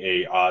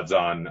be a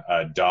odds-on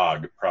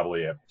dog,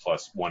 probably at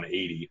plus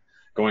 180,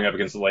 going up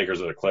against the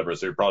Lakers or the Clippers.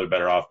 So you're probably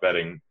better off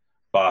betting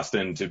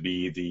Boston to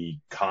be the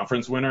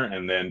conference winner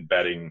and then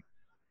betting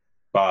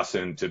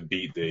Boston to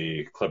beat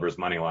the Clippers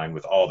money line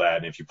with all that.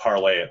 And if you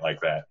parlay it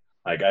like that,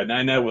 like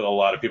I know what a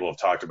lot of people have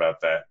talked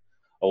about that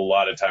a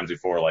lot of times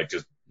before, like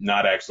just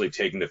not actually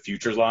taking the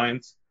futures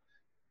lines,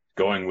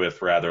 going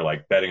with rather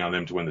like betting on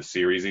them to win the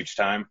series each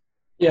time.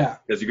 Yeah.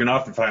 Because you can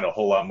often find a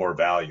whole lot more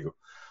value,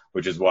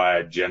 which is why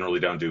I generally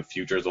don't do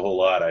futures a whole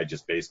lot. I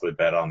just basically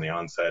bet on the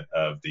onset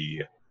of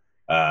the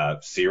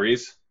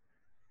series.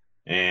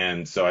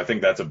 And so I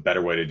think that's a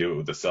better way to do it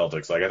with the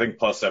Celtics. Like, I think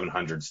plus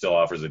 700 still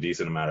offers a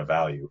decent amount of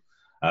value.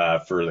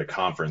 for the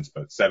conference,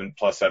 but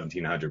plus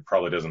 1,700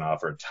 probably doesn't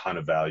offer a ton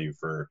of value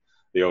for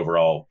the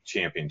overall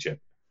championship,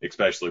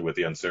 especially with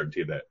the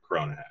uncertainty that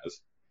Corona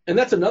has. And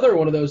that's another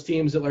one of those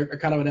teams that are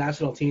kind of a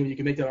national team. You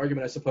can make that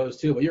argument, I suppose,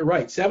 too. But you're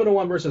right,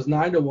 7-1 versus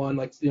 9-1,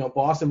 like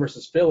Boston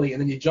versus Philly,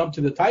 and then you jump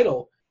to the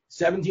title,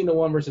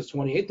 17-1 versus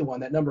 28-1.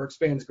 That number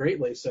expands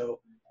greatly. So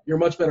you're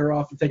much better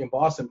off taking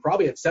Boston,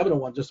 probably at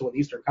 7-1 just to win the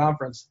Eastern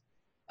Conference.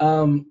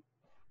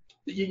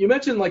 You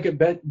mentioned like a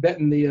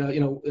betting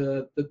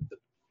the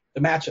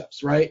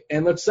matchups, right?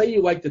 And let's say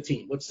you like the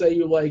team. Let's say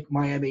you like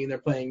Miami and they're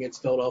playing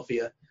against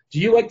Philadelphia. Do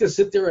you like to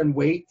sit there and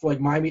wait for like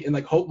Miami and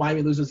like hope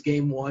Miami loses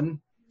game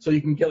 1 so you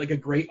can get like a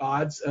great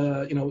odds,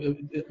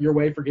 your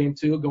way for game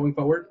 2 going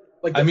forward?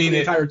 Like the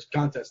entire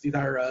contest, the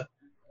entire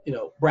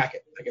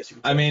bracket, I guess you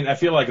could say. I mean, I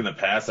feel like in the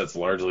past that's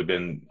largely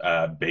been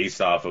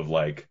based off of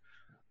like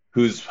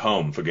who's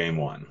home for game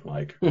 1,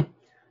 like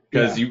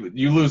because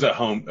you lose at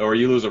home or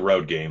you lose a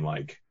road game,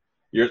 like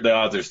the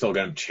odds are still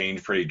going to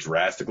change pretty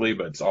drastically,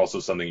 but it's also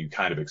something you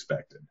kind of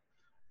expected.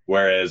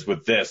 Whereas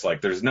with this,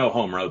 like there's no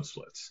home road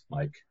splits,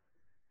 like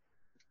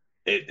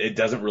it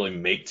doesn't really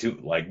make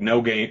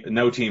no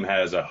team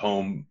has a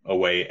home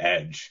away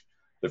edge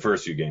the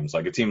first few games.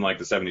 Like a team like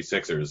the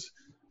 76ers,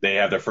 they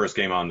have their first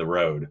game on the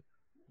road.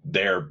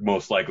 They're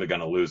most likely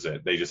going to lose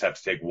it. They just have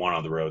to take one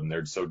on the road, and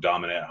they're so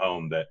dominant at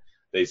home that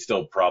they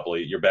still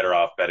you're better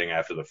off betting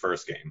after the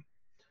first game.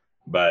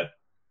 But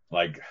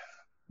like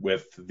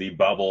with the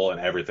bubble and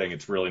everything,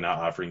 it's really not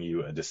offering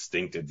you a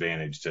distinct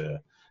advantage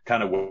to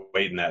kind of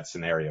wait in that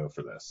scenario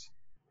for this.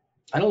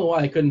 I don't know why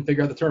I couldn't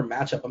figure out the term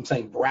matchup. I'm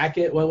saying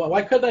bracket. Well,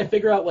 why couldn't I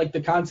figure out like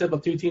the concept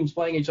of two teams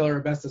playing each other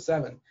at best of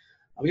 7?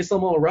 I guess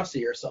I'm a little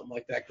rusty or something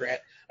like that,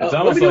 Grant. It's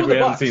almost like we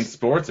haven't seen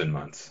sports in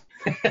months.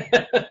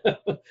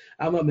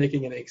 I'm not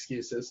making any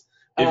excuses.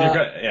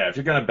 If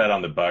you're gonna bet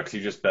on the Bucks,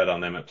 you just bet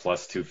on them at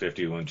plus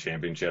 250 to win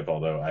championship.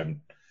 Although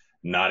I'm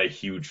not a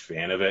huge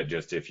fan of it,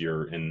 just if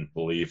you're in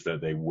belief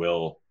that they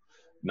will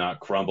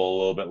not crumble a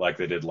little bit like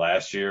they did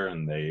last year,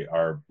 and they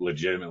are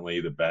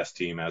legitimately the best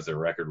team as their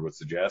record would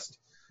suggest,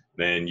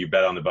 then you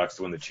bet on the Bucks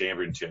to win the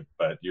championship.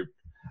 But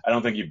I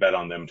don't think you bet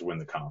on them to win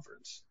the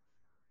conference.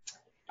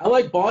 I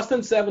like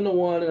Boston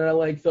 7-1, and I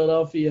like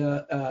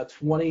Philadelphia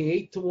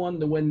 28-1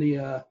 to win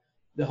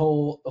the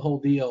whole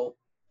deal.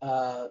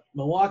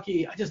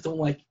 Milwaukee, I just don't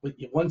like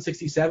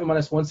 167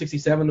 minus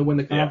 167 to win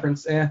the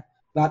conference.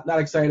 Not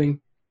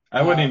exciting.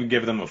 I wouldn't even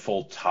give them a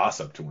full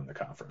toss-up to win the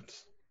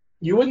conference.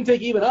 You wouldn't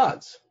take even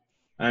odds?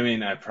 I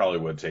mean, I probably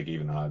would take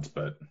even odds,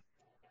 but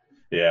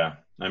yeah.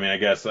 I mean, I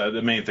guess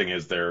the main thing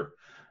is they're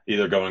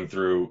either going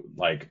through,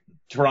 like,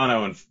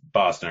 Toronto and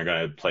Boston are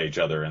going to play each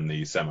other in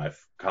the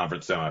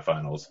conference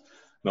semifinals.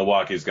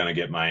 Milwaukee's going to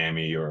get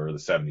Miami or the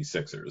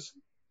 76ers.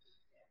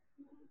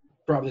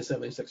 Probably the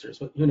 76ers,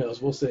 but who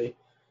knows? We'll see.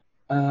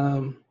 I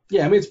mean,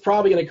 it's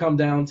probably going to come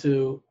down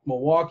to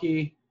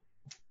Milwaukee,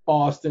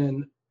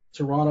 Boston,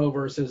 Toronto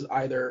versus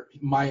either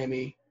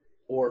Miami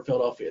or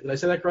Philadelphia. Did I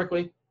say that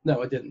correctly?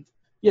 No, I didn't.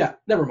 Yeah,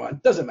 never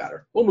mind. Doesn't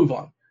matter. We'll move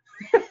on.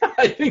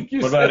 I think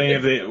you. What about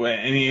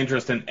any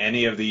interest in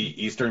any of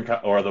the Eastern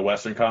or the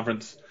Western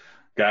Conference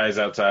guys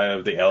outside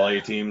of the LA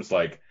teams?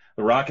 Like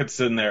the Rockets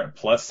sitting there at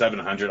plus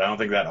 700. I don't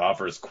think that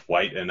offers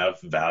quite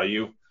enough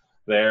value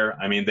there.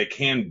 I mean, they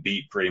can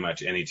beat pretty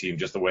much any team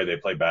just the way they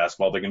play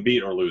basketball. They can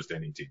beat or lose to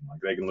any team.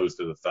 Like they can lose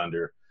to the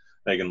Thunder.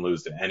 They can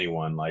lose to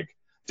anyone. Like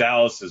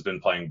Dallas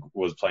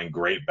was playing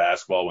great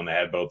basketball when they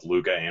had both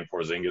Luka and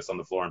Porzingis on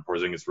the floor, and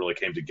Porzingis really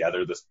came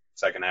together the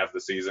second half of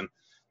the season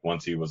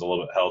once he was a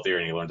little bit healthier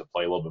and he learned to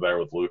play a little bit better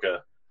with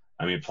Luka.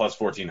 I mean, plus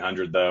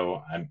 1,400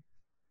 though,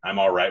 I'm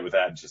all right with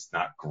that. Just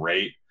not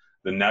great.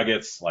 The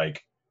Nuggets,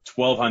 like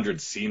 1,200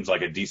 seems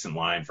like a decent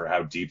line for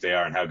how deep they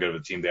are and how good of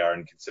a team they are,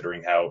 and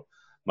considering how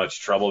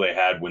much trouble they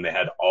had when they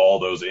had all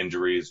those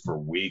injuries for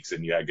weeks,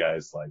 and you had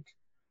guys like,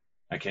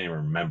 I can't even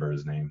remember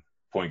his name,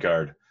 point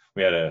guard.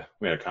 We had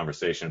a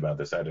conversation about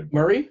this.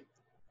 Murray?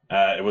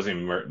 It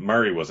wasn't even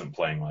Murray wasn't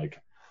playing. Like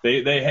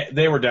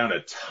they were down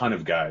a ton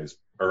of guys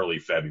early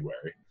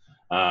February.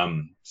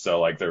 So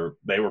like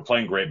they were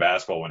playing great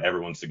basketball when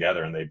everyone's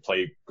together, and they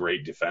play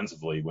great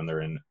defensively when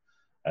they're in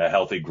a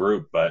healthy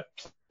group. But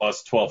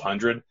plus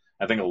 1,200,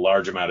 I think a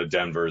large amount of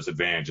Denver's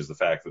advantage is the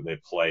fact that they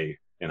play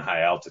in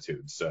high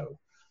altitude. So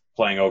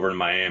playing over in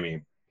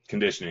Miami,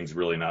 conditioning is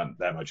really not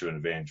that much of an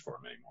advantage for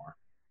them anymore.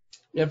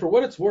 Yeah, for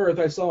what it's worth,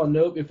 I saw a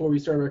note before we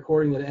started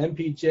recording that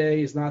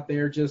MPJ is not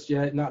there just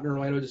yet, not in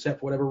Orlando just yet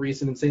for whatever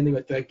reason, and same thing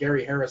with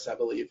Gary Harris, I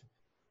believe.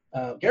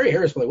 Gary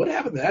Harris, what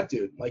happened to that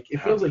dude? Like,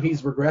 it feels like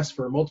he's regressed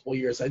for multiple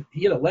years.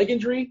 He had a leg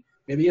injury.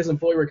 Maybe he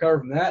hasn't fully recovered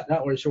from that.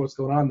 Not really sure what's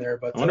going on there.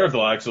 But I wonder if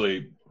they'll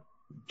actually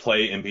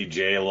play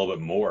MPJ a little bit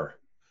more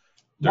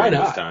during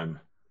this time.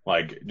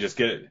 Like, just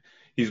get it.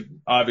 He's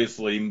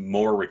obviously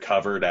more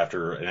recovered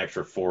after an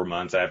extra 4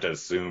 months. I have to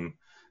assume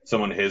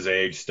someone his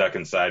age stuck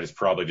inside is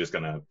probably just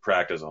going to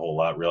practice a whole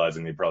lot,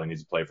 realizing he probably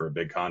needs to play for a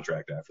big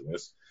contract after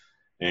this.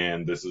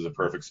 And this is a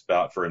perfect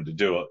spot for him to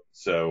do it.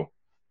 So,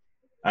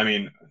 I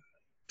mean,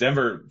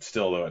 Denver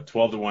still, though, at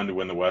 12-1 to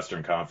win the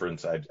Western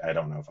Conference, I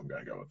don't know if I'm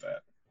going to go with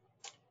that.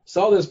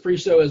 Saw this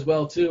pre-show as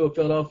well too of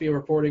Philadelphia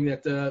reporting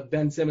that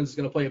Ben Simmons is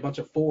going to play a bunch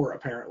of 4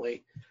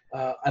 apparently.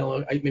 I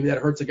don't know. Maybe that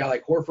hurts a guy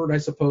like Horford, I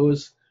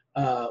suppose.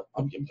 I'm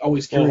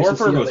always curious. Well,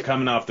 Horford was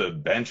coming off the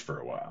bench for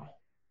a while.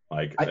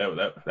 Like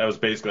that was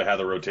basically how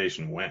the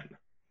rotation went.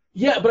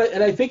 Yeah, but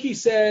I think he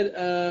said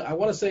I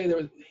want to say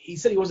he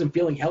said he wasn't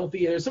feeling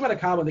healthy. There's some kind of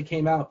comment that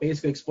came out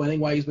basically explaining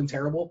why he's been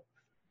terrible.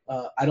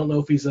 I don't know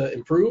if he's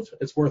improved.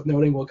 It's worth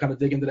noting. We'll kind of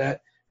dig into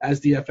that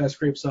as DFS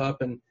creeps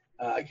up, and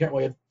I can't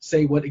really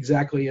say what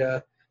exactly.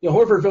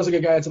 Horford feels like a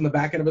guy that's on the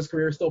back end of his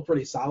career, still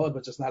pretty solid,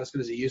 but just not as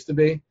good as he used to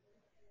be.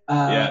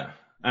 Yeah.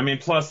 I mean,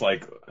 plus,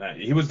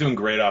 he was doing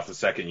great off the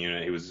second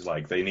unit. He was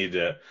they needed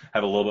to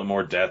have a little bit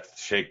more depth.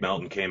 Shake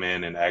Milton came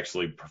in and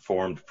actually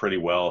performed pretty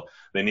well.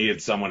 They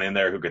needed someone in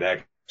there who could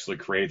actually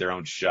create their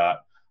own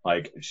shot.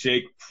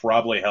 Shake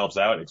probably helps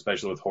out,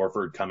 especially with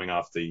Horford coming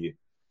off the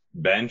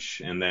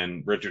bench. And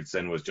then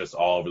Richardson was just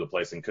all over the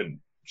place and couldn't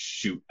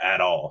shoot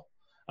at all.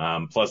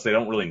 Plus, they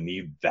don't really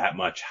need that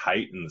much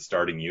height in the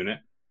starting unit.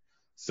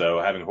 So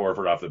having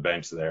Horford off the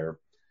bench there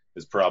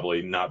is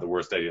probably not the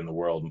worst idea in the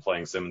world. And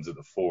playing Simmons at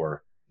the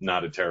 4,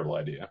 not a terrible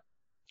idea.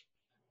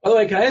 By the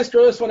way, can I just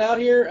throw this one out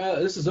here?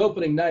 This is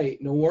opening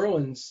night, New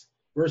Orleans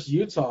versus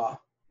Utah.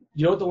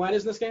 You know what the line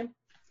is in this game?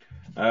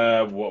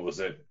 What was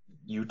it?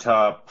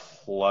 Utah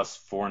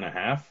plus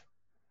 4.5?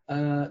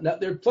 No,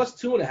 they're plus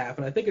 2.5,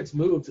 and I think it's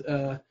moved.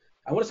 I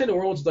want to say New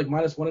Orleans was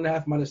minus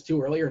 1.5, minus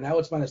 2 earlier. Now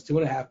it's minus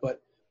 2.5.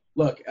 But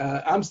look,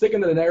 I'm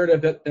sticking to the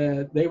narrative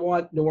that they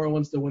want New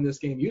Orleans to win this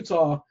game.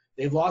 Utah,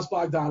 they've lost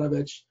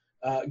Bogdanovich.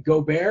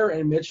 Gobert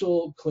and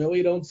Mitchell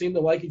clearly don't seem to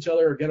like each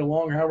other or get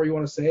along, or however you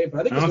want to say it.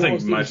 But I don't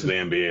think much of the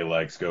NBA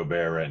likes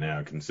Gobert right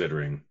now,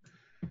 considering.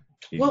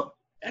 Well,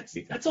 that's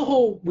a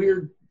whole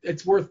weird.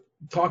 It's worth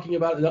talking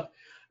about.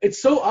 It's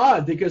so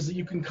odd because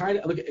you can kind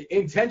of look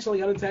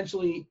intentionally,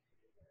 unintentionally.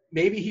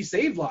 Maybe he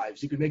saved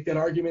lives. You could make that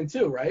argument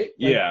too, right?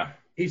 Yeah.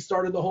 He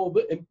started the whole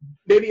bit, and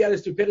maybe out of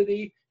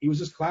stupidity, he was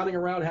just clowning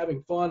around,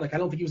 having fun. I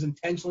don't think he was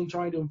intentionally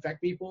trying to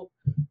infect people,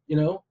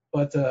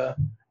 But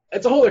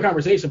it's a whole other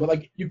conversation,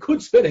 but you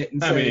could spin it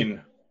and say,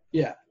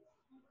 yeah.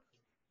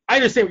 I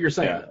understand what you're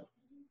saying, though.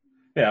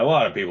 Yeah, a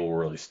lot of people were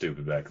really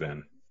stupid back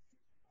then.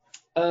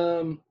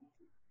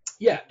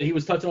 Yeah, he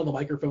was touching on the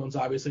microphones,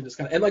 obviously, just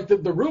kind of,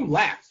 and the room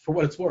laughed for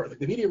what it's worth.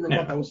 The media room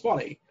thought that was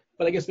funny,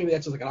 but I guess maybe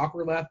that's just an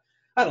awkward laugh.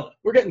 I don't know.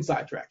 We're getting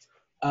sidetracked.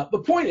 The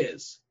point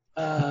is,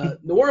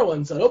 New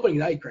Orleans on opening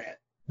night, Grant,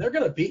 they're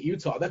going to beat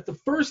Utah. That's the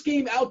first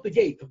game out the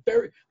gate.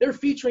 They're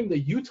featuring the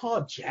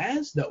Utah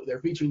Jazz. No, they're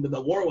featuring the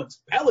New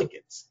Orleans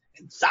Pelicans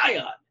and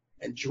Zion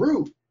and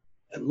Drew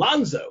and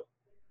Lonzo.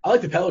 I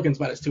like the Pelicans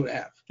minus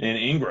 2.5. And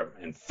Ingram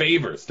and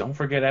Favors. Don't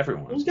forget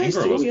everyone.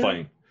 Ingram was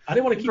playing. I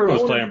didn't want to keep Ingram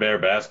was playing better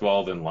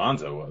basketball than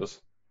Lonzo was.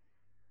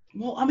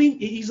 Well, I mean,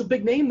 he's a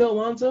big name though,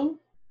 Lonzo.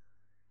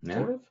 Yeah.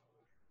 Sort of.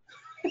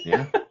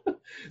 Yeah.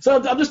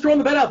 So I'm just throwing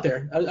the bet out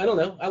there. I don't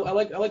know. I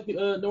like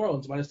New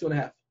Orleans minus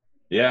 2.5.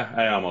 Yeah,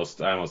 I almost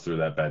threw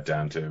that bet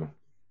down too,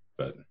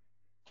 but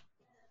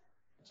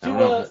I don't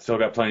know. Still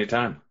got plenty of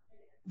time.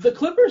 The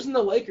Clippers and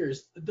the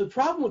Lakers. The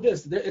problem with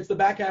this, it's the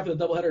back half of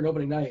the doubleheader and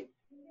opening night.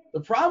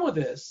 The problem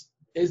with this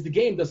is the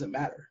game doesn't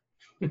matter.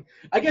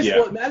 I guess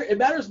it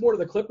matters more to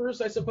the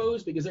Clippers, I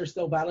suppose, because they're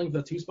still battling for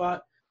the 2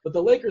 spot. But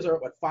the Lakers are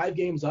 5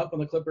 games up on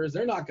the Clippers.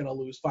 They're not going to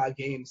lose 5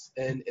 games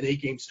in an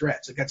 8-game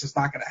stretch. That's just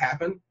not going to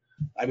happen.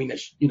 I mean,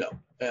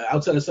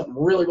 outside of something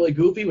really, really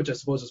goofy, which I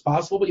suppose is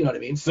possible, but you know what I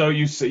mean. So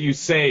you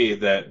say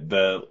that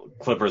the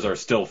Clippers are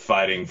still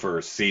fighting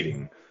for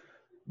seeding,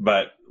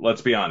 but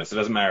let's be honest, it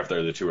doesn't matter if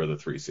they're the 2 or the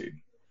 3 seed.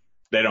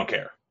 They don't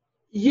care.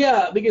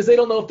 Yeah, because they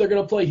don't know if they're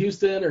going to play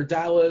Houston or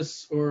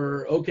Dallas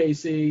or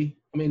OKC.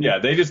 I mean, yeah,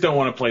 they just don't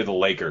want to play the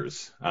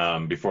Lakers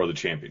before the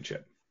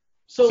championship.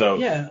 So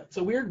yeah, it's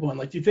a weird one.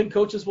 Do you think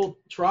coaches will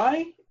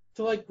try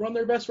to run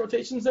their best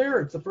rotations there?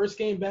 Or it's the first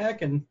game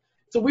back, and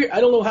it's a weird. I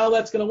don't know how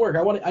that's going to work.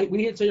 We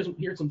need to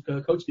hear some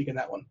coach speak in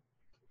that one.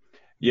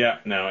 Yeah,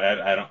 no,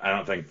 I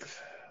don't think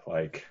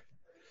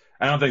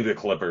I don't think the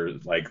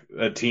Clippers,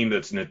 a team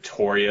that's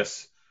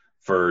notorious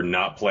for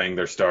not playing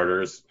their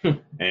starters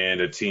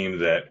and a team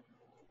that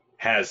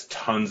has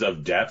tons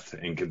of depth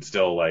and can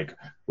still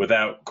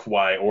without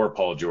Kawhi or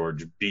Paul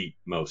George beat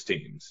most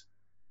teams.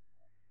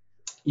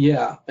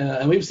 Yeah,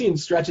 and we've seen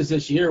stretches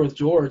this year with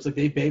George,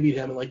 they babied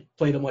him and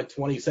played him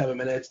 27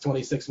 minutes,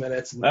 26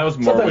 minutes. And that was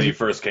more when he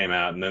first came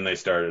out, and then they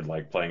started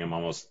playing him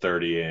almost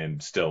 30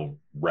 and still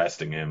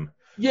resting him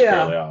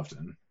fairly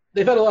often.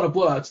 They've had a lot of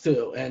blowouts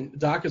too, and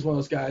Doc is one of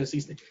those guys.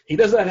 He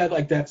doesn't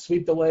have that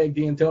sweep the leg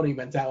D'Antoni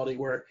mentality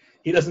where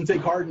he doesn't take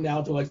Harden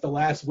out to the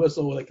last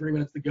whistle with 3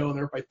 minutes to go and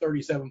they're up by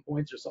 37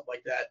 points or something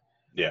like that.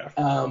 Yeah.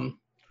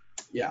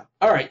 Yeah.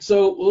 All right.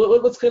 So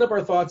let's clean up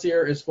our thoughts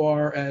here as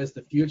far as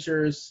the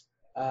futures.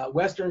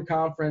 Western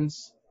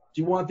Conference.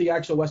 Do you want the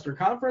actual Western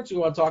Conference, or do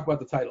you want to talk about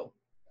the title?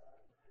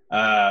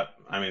 I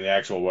mean, the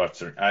actual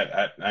Western.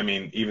 I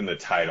mean, even the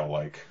title.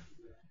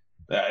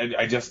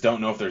 I just don't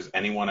know if there's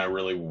anyone I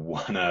really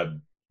want to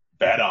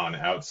bet on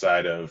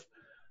outside of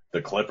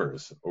the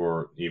Clippers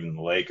or even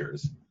the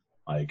Lakers.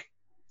 I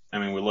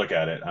mean, we look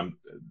at it.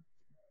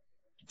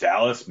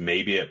 Dallas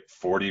maybe at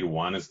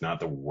 40-1 is not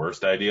the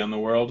worst idea in the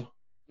world.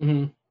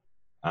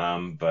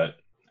 But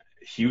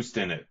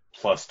Houston at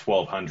plus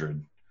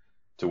 1,200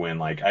 to win,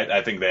 like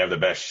I think they have the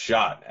best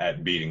shot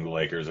at beating the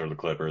Lakers or the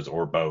Clippers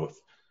or both.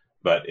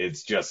 But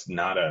it's just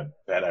not a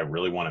bet I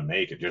really want to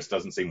make. It just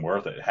doesn't seem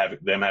worth it.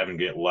 Them having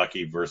to get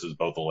lucky versus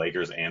both the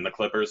Lakers and the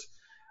Clippers,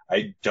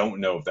 I don't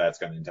know if that's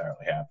going to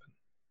entirely happen.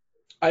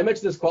 I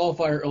mentioned this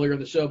qualifier earlier in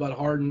the show about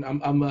Harden.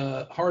 I'm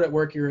hard at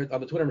work here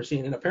on the Twitter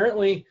machine, and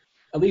apparently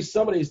at least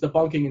somebody's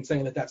debunking and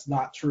saying that that's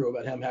not true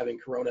about him having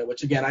corona,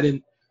 which,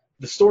 again,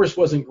 the source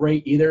wasn't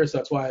great either, so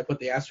that's why I put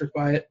the asterisk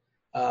by it.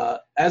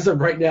 As of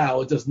right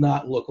now, it does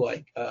not look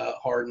like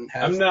Harden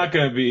has. I'm not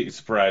going to be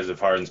surprised if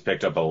Harden's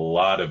picked up a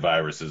lot of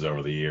viruses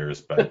over the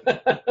years, but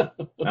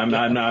I'm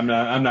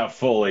not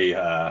fully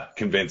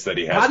convinced that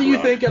he has. How do you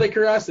think, out of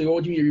curiosity, what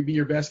would be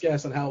your best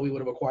guess on how we would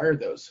have acquired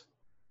those?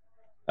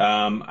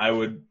 I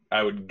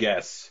would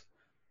guess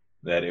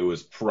that it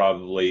was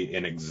probably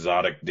an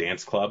exotic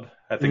dance club,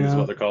 I think is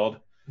what they're called.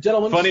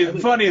 Gentlemen,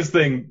 funniest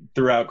thing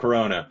throughout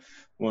Corona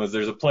was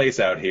there's a place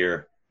out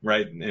here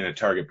right in a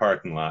Target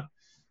parking lot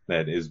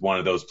that is one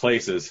of those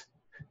places,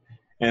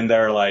 and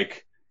there are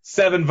like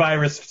 7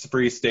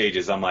 virus-free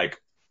stages. I'm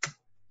like,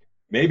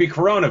 maybe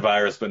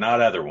coronavirus, but not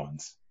other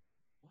ones.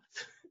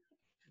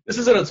 This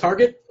is in a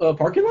Target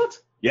parking lot?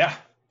 Yeah.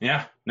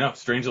 No,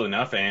 strangely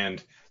enough,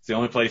 and it's the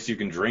only place you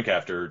can drink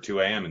after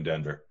 2 a.m. in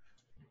Denver.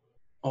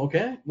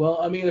 Okay. Well,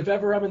 I mean, if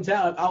ever I'm in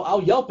town,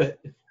 I'll Yelp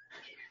it.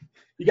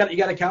 You got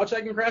a couch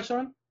I can crash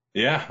on?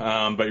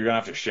 Yeah, but you're gonna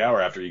have to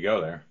shower after you go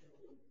there.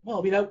 Well,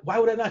 I mean, why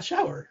would I not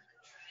shower?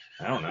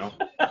 I don't know.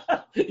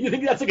 You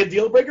think that's like a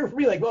deal breaker for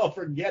me? Like, well,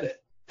 forget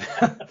it.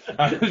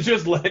 I was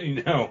just letting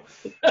you know.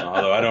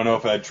 Although I don't know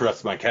if I'd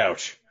trust my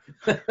couch.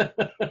 Fair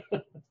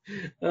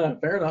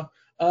enough.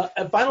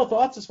 And final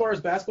thoughts as far as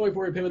basketball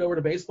before we pivot over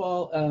to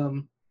baseball.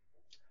 I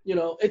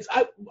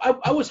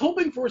was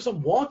hoping for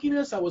some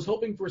wonkiness. I was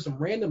hoping for some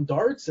random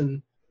darts,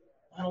 and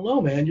I don't know,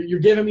 man.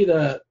 You're giving me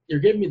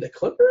the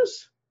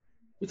Clippers.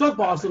 We talked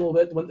Boston a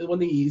little bit when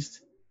the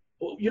East.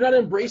 You're not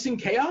embracing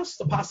chaos,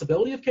 the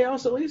possibility of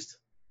chaos at least.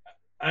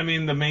 I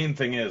mean, the main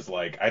thing is,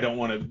 like, I don't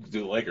want to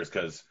do the Lakers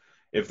because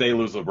if they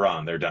lose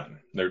LeBron, they're done.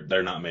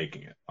 They're not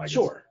making it. Like,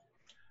 sure.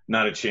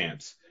 Not a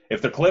chance.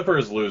 If the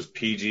Clippers lose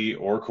PG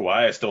or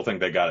Kawhi, I still think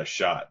they got a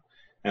shot.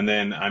 And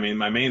then, I mean,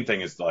 my main thing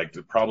is, like,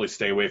 to probably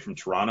stay away from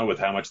Toronto with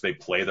how much they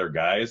play their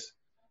guys.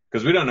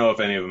 Because we don't know if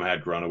any of them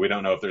had corona. We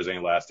don't know if there's any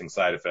lasting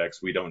side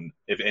effects. We don't,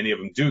 if any of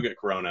them do get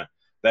corona,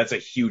 that's a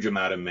huge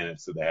amount of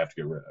minutes that they have to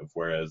get rid of.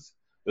 Whereas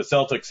the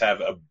Celtics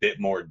have a bit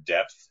more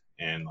depth,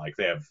 and, like,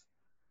 they have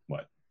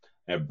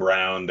They have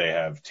Brown, they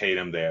have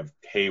Tatum, they have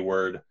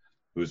Hayward,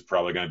 who's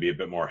probably going to be a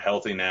bit more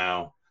healthy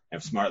now. They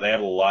have Smart. They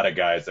have a lot of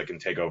guys that can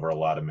take over a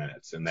lot of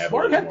minutes. And they have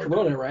Smart had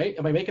corona, right?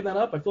 Am I making that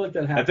up? I feel like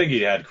that happened. I think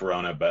he had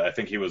corona, but I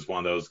think he was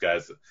one of those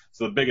guys.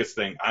 So the biggest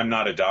thing, I'm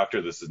not a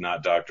doctor. This is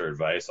not doctor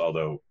advice,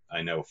 although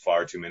I know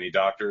far too many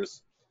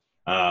doctors.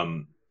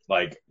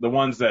 Like the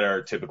ones that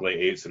are typically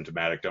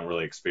asymptomatic, don't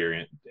really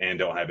experience and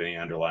don't have any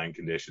underlying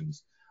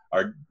conditions,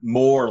 are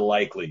more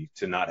likely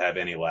to not have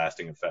any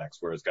lasting effects,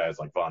 whereas guys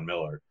like Von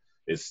Miller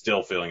is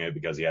still feeling it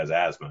because he has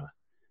asthma.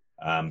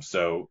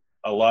 So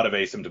a lot of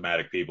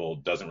asymptomatic people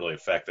doesn't really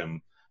affect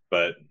them,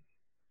 but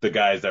the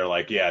guys that are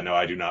like, yeah, no,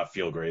 I do not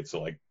feel great.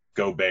 So like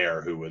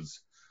Gobert, who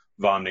was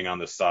vomiting on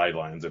the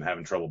sidelines and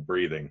having trouble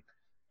breathing,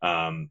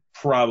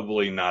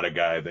 probably not a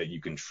guy that you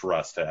can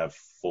trust to have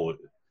fully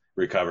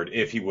recovered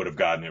if he would have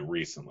gotten it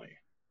recently.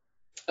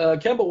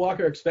 Kemba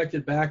Walker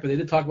expected back, but they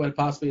did talk about it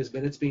possibly his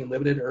minutes being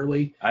limited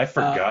early. I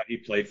forgot he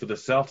played for the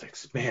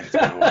Celtics. Man, it's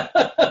been a while.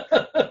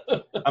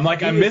 I'm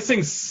like, I'm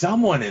missing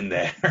someone in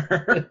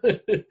there.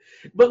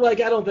 But, like,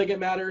 I don't think it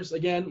matters.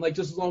 Again, like,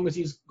 just as long as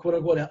he's,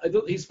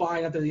 quote-unquote, he's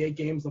fine after the 8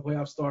 games, the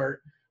playoffs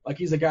start. Like,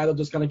 he's a guy that'll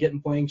just kind of get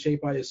in playing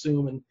shape, I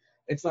assume, and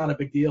it's not a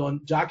big deal.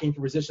 And jockeying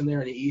for position there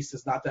in the East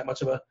is not that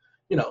much of a,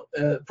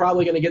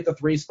 probably going to get the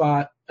 3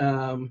 spot,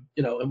 and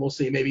we'll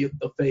see. Maybe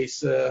they'll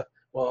face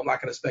well, I'm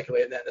not going to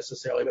speculate on that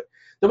necessarily.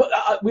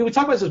 But we would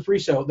talk about this as a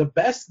pre-show. The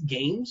best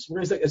games, we're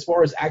going to say, as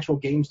far as actual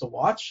games to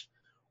watch,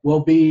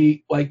 will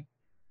be, like,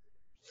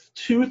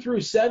 2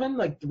 through 7,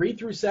 like 3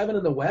 through 7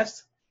 in the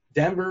West.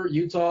 Denver,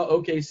 Utah,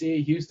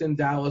 OKC, Houston,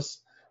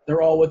 Dallas.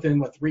 They're all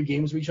within, 3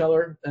 games of each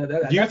other. That's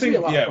going to be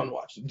a lot of fun to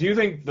watch. Do you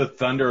think the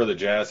Thunder or the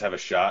Jazz have a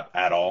shot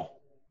at all?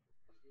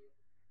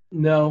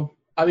 No.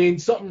 I mean,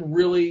 something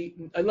really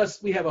 –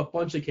 unless we have a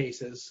bunch of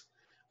cases.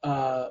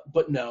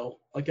 But no.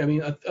 Like, I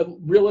mean, a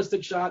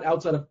realistic shot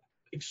outside of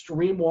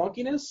extreme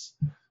wonkiness,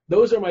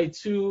 those are my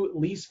 2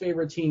 least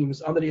favorite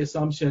teams under the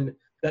assumption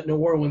that New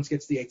Orleans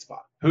gets the 8th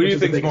spot. Who do you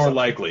think is more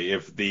likely?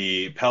 If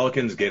the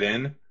Pelicans get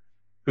in,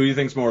 who do you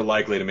think is more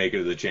likely to make it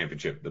to the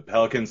championship? The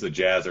Pelicans, the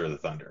Jazz, or the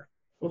Thunder?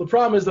 Well, the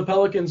problem is the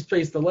Pelicans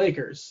face the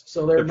Lakers.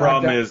 So the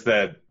problem is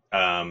that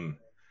the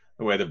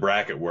way the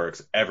bracket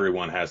works,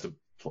 everyone has to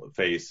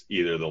face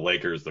either the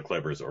Lakers, the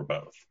Clippers, or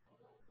both.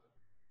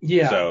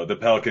 Yeah. So the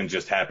Pelicans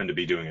just happen to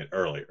be doing it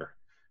earlier.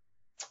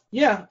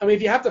 Yeah, I mean,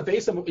 if you have to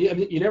face them, I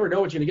mean, you never know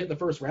what you're going to get in the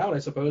first round, I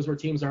suppose, where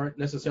teams aren't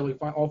necessarily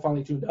all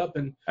finally tuned up.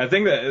 And I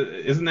think that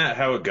isn't that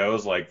how it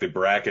goes? Like the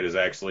bracket is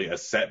actually a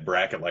set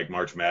bracket like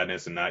March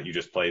Madness, and not you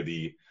just play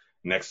the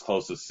next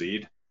closest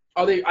seed.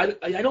 are they?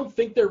 I don't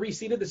think they're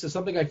reseeded. This is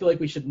something I feel like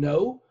we should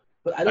know,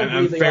 but I don't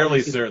believe they are. I'm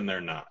fairly certain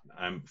they're not.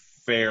 I'm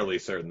fairly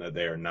certain that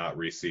they are not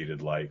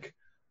reseeded like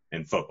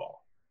in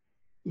football.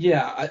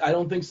 Yeah, I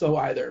don't think so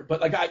either.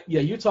 But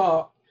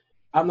Utah,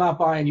 I'm not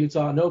buying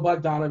Utah. No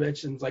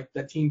Bogdanovich, and like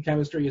that team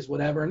chemistry is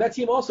whatever. And that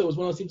team also is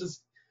one of those teams.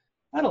 Just,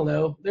 I don't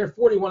know. They're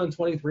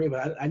 41-23,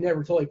 but I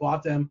never totally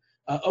bought them.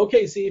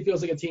 OKC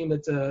feels like a team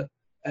that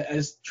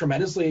has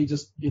tremendously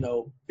just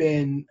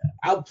been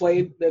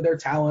outplayed their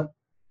talent.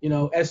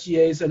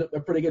 SGA's had a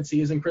pretty good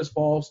season. Chris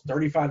Paul's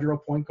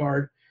 35-year-old point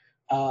guard.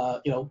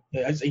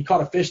 He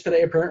caught a fish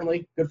today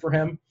apparently. Good for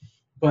him.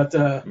 But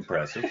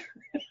impressive.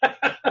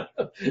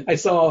 I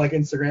saw like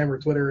Instagram or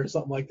Twitter or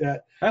something like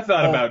that. I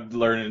thought about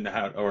learning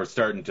how or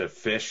starting to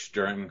fish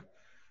during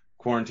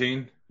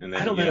quarantine, and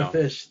then I don't know how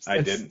to fish.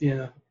 I didn't.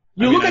 Yeah,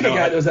 you look like a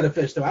guy that knows how to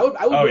fish, though. I would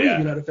believe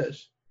you know how to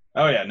fish.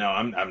 Oh yeah, no,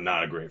 I'm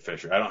not a great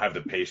fisher. I don't have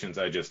the patience.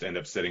 I just end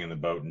up sitting in the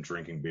boat and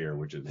drinking beer,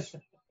 which is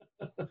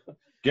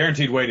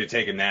guaranteed way to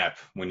take a nap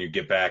when you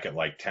get back at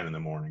like 10 in the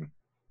morning.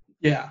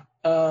 Yeah,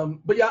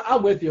 but yeah,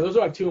 I'm with you. Those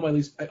are like two of my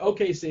least.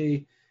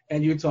 OKC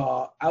and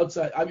Utah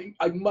outside. I mean,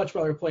 I'd much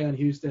rather play on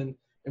Houston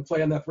and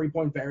play on that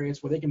 3-point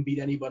variance where they can beat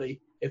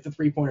anybody if the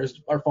 3-pointers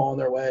are falling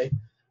their way.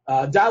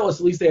 Dallas,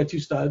 at least they have two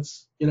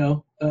studs,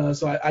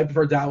 so I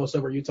prefer Dallas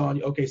over Utah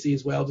and OKC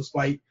as well,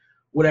 despite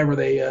whatever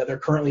they're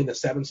currently in the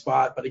 7th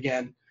spot. But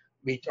again,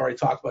 we already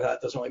talked about how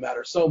it doesn't really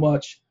matter so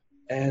much.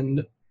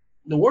 And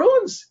New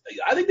Orleans,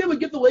 I think they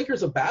would give the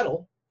Lakers a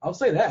battle. I'll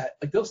say that.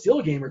 Like they'll steal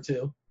a game or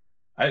two.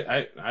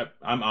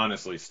 I'm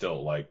honestly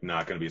still like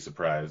not going to be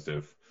surprised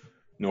if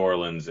New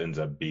Orleans ends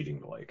up beating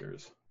the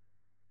Lakers.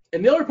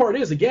 And the other part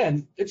is,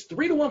 again, it's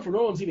 3-1 for New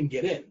Orleans to even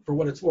get in, for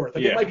what it's worth.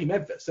 Like, It might be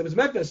Memphis. If it's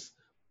Memphis,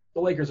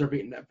 the Lakers are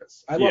beating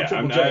Memphis. I love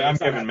Triple J. I'm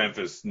giving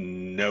Memphis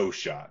no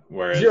shot.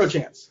 Zero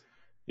chance.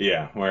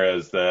 Yeah,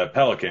 whereas the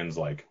Pelicans,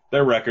 like,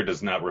 their record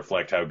does not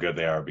reflect how good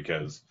they are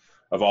because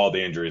of all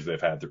the injuries they've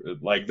had.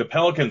 Like, the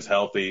Pelicans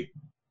healthy,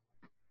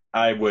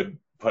 I would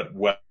put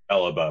well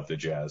above the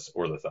Jazz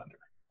or the Thunder.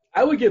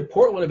 I would give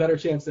Portland a better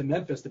chance than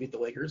Memphis to beat the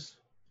Lakers.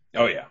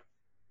 Oh, yeah.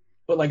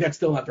 But, like, that's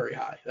still not very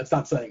high. That's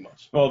not saying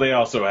much. Well, they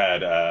also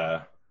had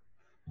a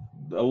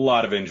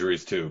lot of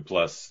injuries, too.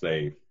 Plus,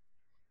 they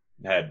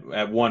had,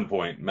 at one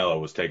point, Melo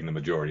was taking the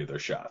majority of their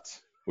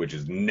shots, which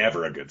is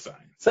never a good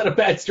sign. Is that a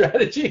bad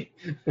strategy?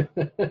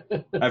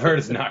 I've heard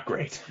it's not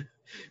great.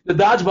 The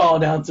dodgeball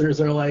announcers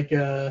are like,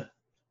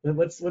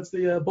 what's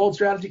the bold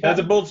strategy, Cotton?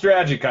 That's a bold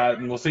strategy,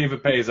 Cotton. We'll see if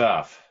it pays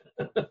off.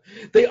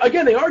 They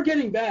are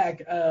getting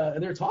back,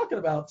 and they're talking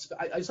about,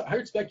 I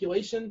heard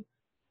speculation.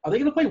 Are they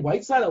going to play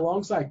Whiteside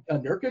alongside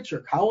Nurkic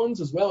or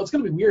Collins as well? It's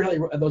going to be weird how they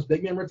have those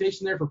big man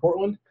rotation there for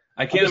Portland.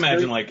 I can't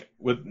imagine, like,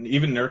 with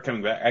even Nurk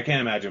coming back, I can't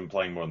imagine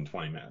playing more than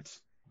 20 minutes.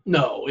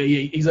 No,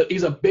 he's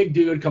a big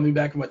dude coming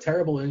back from a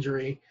terrible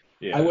injury.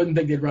 Yeah. I wouldn't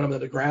think they'd run him to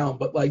the ground,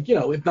 but, like,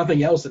 if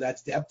nothing else,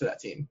 that's depth to that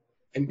team.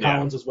 And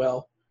Collins as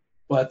well.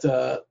 But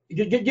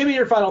give me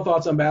your final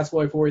thoughts on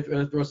basketball before we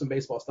throw some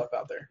baseball stuff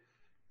out there.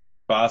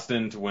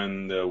 Boston to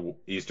win the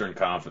Eastern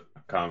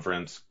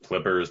Conference,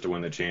 Clippers to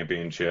win the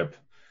championship.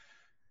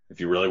 If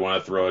you really want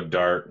to throw a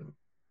dart,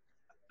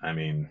 I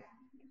mean,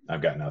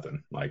 I've got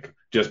nothing. Like,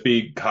 just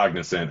be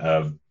cognizant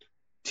of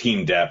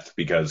team depth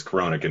because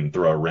Corona can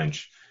throw a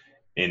wrench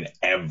in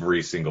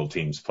every single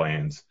team's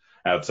plans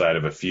outside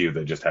of a few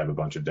that just have a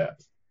bunch of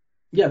depth.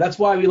 Yeah, that's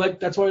why we like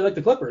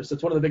the Clippers.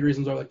 That's one of the big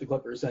reasons why I like the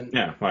Clippers. And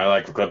yeah, why I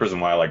like the Clippers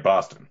and why I like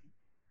Boston.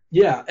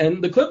 Yeah,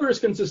 and the Clippers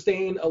can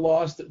sustain a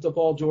loss to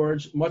Paul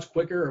George much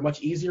quicker or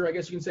much easier, I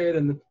guess you can say,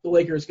 than the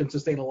Lakers can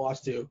sustain a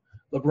loss to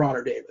LeBron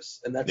or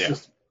Davis. And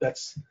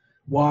that's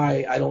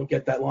why I don't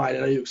get that line.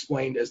 And I know you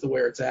explained as to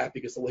where it's at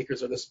because the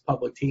Lakers are this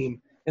public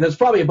team. And there's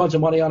probably a bunch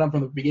of money on them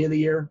from the beginning of the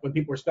year when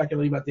people were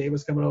speculating about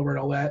Davis coming over and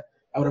all that.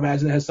 I would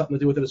imagine it has something to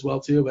do with it as well,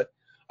 too. But,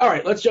 all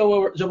right, let's jump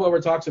over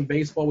and talk some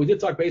baseball. We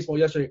did talk baseball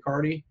yesterday at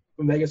Cardi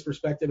from Vegas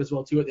perspective as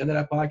well, too, at the end of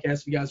that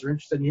podcast if you guys are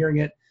interested in hearing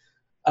it.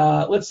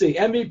 Let's see,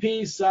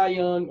 MVP, Cy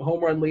Young,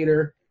 home run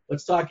leader.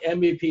 Let's talk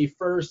MVP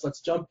first.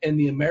 Let's jump in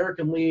the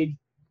American League.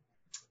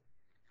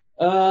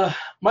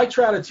 Mike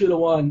Trout at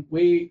 2-1.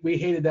 We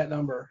hated that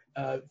number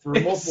for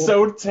multiple. It's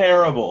so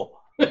terrible.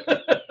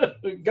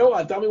 Go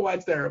on, tell me why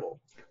it's terrible.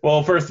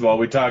 Well, first of all,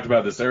 we talked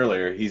about this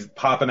earlier. He's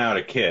popping out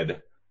a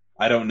kid.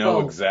 I don't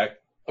know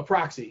a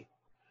proxy.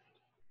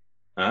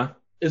 Huh?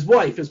 His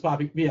wife is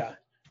popping. Yeah.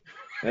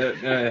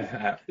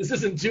 This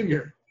isn't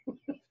Junior.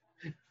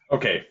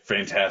 Okay,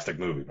 fantastic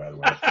movie, by the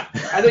way.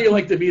 I know you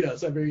like DeVito,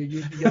 so I figured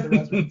you get the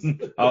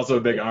reference. Also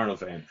a big Arnold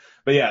fan.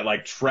 But yeah,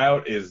 like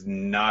Trout is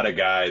not a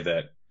guy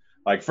that,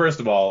 like, first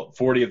of all,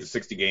 40 of the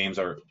 60 games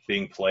are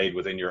being played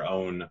within your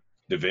own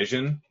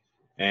division.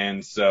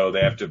 And so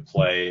they have to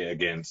play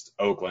against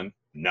Oakland,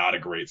 not a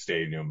great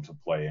stadium to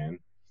play in.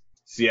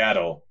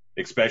 Seattle,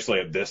 especially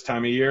at this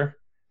time of year,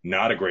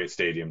 not a great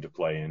stadium to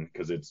play in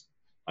because it's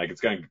Like,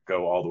 it's going to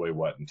go all the way,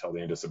 until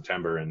the end of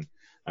September. And,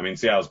 I mean,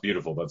 Seattle's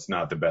beautiful, but it's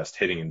not the best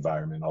hitting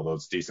environment, although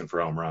it's decent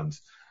for home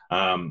runs.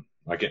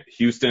 Like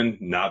Houston,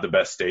 not the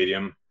best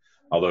stadium,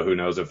 although who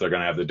knows if they're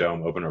going to have the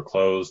dome open or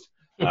closed,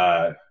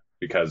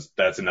 because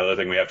that's another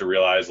thing we have to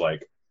realize.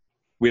 Like,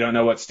 we don't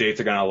know what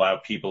states are going to allow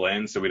people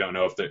in, so we don't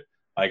know if they're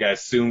 – like, I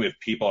assume if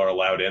people are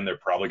allowed in, they're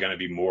probably going to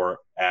be more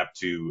apt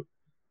to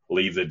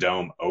leave the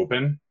dome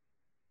open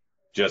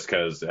just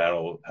because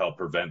that'll help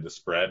prevent the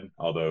spread,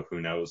 although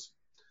who knows.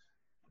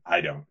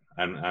 I don't.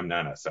 I'm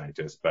not a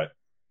scientist, but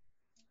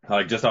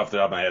like just off the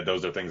top of my head,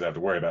 those are things I have to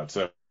worry about.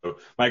 So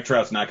Mike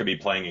Trout's not going to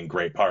be playing in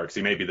great parks.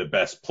 He may be the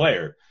best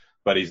player,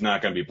 but he's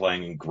not going to be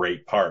playing in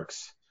great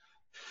parks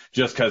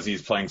just because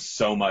he's playing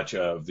so much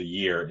of the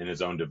year in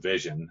his own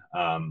division.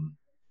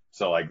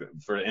 So like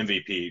for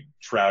MVP,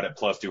 Trout at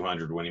plus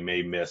 200 when he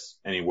may miss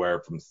anywhere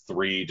from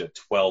 3 to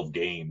 12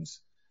 games.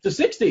 To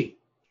 60.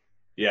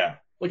 Yeah.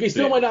 Like he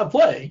still might not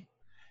play.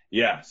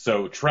 Yeah.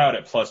 So Trout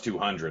at plus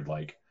 200,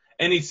 like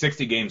any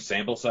 60-game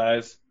sample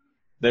size,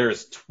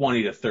 there's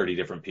 20 to 30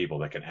 different people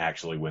that can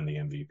actually win the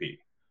MVP.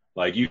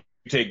 Like you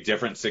take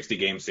different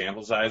 60-game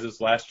sample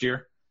sizes last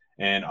year,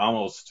 and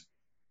almost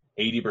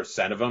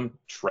 80% of them,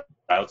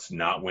 Trout's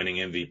not winning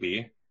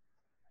MVP.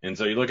 And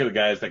so you look at the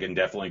guys that can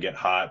definitely get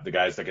hot, the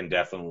guys that can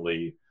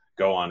definitely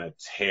go on a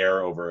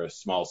tear over a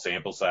small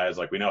sample size.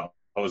 Like we know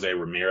Jose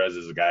Ramirez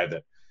is a guy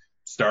that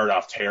started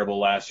off terrible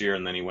last year,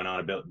 and then he went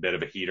on a bit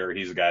of a heater.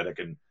 He's a guy that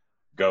can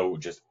go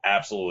just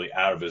absolutely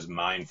out of his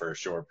mind for a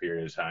short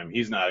period of time.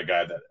 He's not a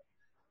guy that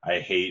I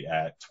hate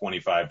at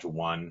 25 to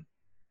 1.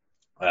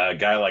 A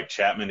guy like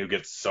Chapman who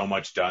gets so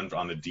much done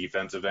on the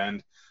defensive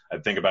end,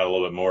 I'd think about it a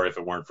little bit more if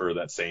it weren't for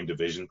that same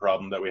division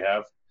problem that we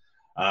have.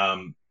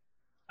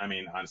 I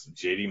mean, honestly,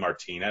 JD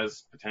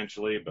Martinez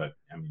potentially, but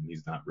I mean,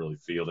 he's not really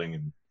fielding,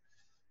 and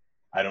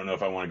I don't know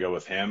if I want to go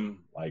with him.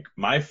 Like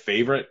my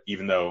favorite,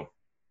 even though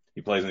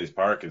he plays in these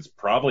parks, is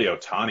probably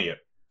Ohtani at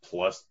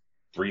plus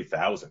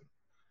 3,000.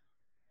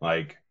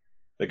 Like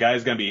the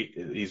guy's going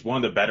to he's one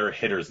of the better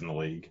hitters in the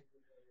league.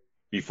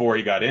 Before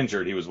he got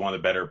injured, he was one of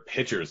the better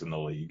pitchers in the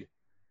league.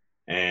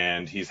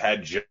 And he's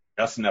had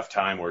just enough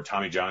time where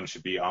Tommy John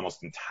should be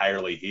almost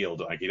entirely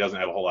healed. Like he doesn't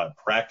have a whole lot of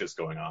practice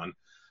going on,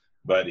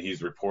 but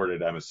he's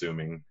reported, I'm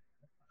assuming,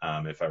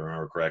 if I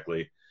remember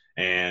correctly.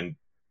 And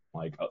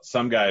like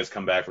some guys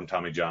come back from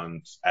Tommy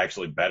John's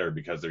actually better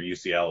because their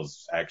UCL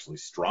is actually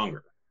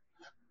stronger.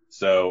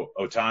 So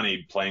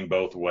Ohtani playing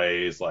both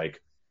ways,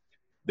 like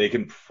they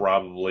can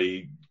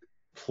probably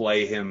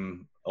play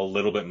him a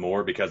little bit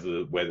more because of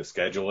the way the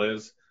schedule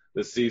is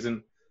this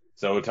season.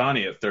 So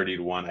Ohtani at 30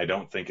 to 1, I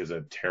don't think is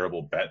a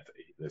terrible bet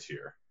this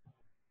year.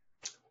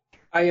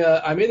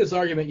 I made this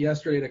argument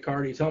yesterday to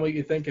Cardi. Tell me what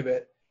you think of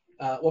it.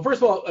 Well,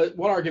 first of all,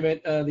 one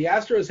argument, the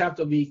Astros have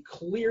to be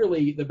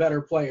clearly the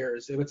better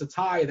players. If it's a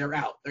tie, they're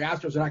out. The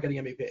Astros are not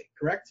getting MVP,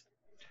 correct?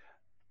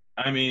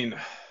 I mean,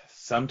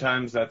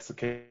 sometimes that's the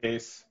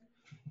case.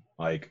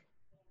 Like,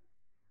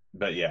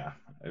 but yeah.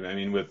 I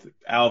mean, with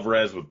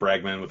Alvarez, with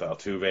Bregman, with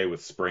Altuve,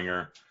 with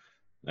Springer,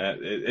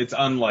 it's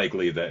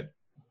unlikely that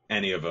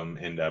any of them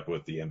end up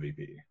with the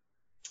MVP.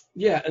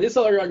 Yeah, and this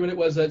other argument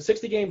was a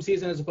 60-game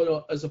season as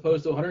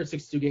opposed to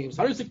 162 games.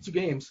 162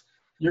 games,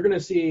 you're going to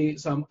see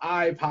some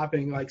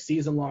eye-popping, like,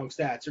 season-long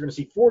stats. You're going to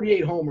see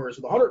 48 homers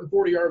with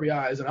 140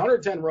 RBIs and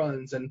 110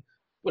 runs and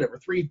whatever,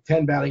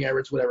 310 batting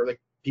average, whatever. Like,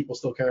 people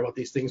still care about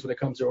these things when it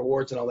comes to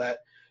awards and all that.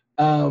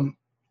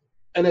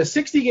 In a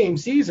 60-game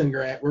season,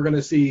 Grant, we're going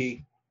to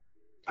see,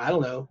 I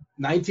don't know,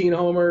 19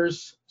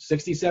 homers,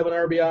 67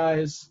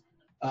 RBIs,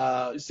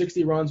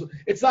 60 runs.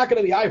 It's not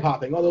going to be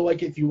eye-popping, although,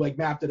 like, if you, like,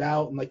 mapped it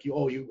out and, like, if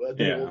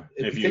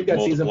you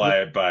multiply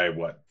it by,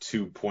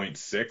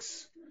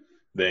 2.6,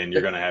 then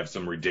you're going to have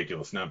some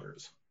ridiculous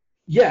numbers.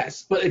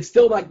 Yes, but it's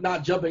still, like,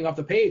 not jumping off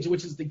the page,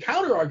 which is the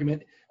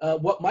counter-argument.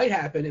 What might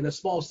happen in a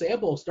small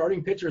sample,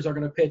 starting pitchers are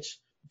going to pitch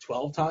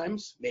 12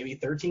 times, maybe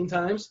 13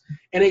 times.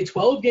 And a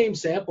 12-game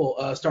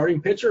sample,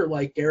 starting pitcher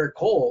like Garrett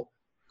Cole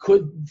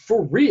could,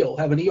 for real,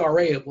 have an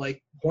ERA of,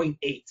 like,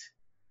 0.8.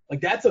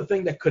 Like, that's a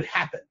thing that could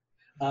happen.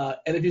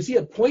 And if you see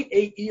a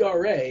 0.8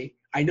 ERA,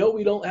 I know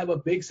we don't have a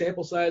big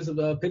sample size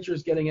of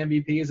pitchers getting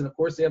MVPs, and, of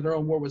course, they have their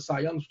own war with Cy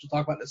Youngs, which we'll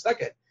talk about in a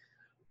second.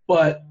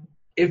 But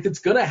if it's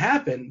going to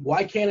happen,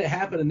 why can't it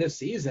happen in this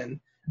season?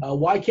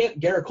 Why can't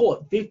Garrett Cole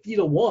at 50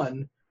 to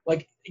 1?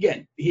 Like,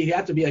 again, he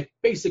had to be, like,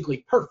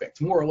 basically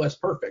perfect, more or less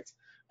perfect.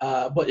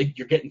 But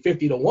you're getting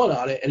 50 to 1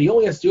 on it, and he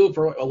only has to do it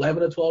for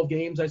 11 to 12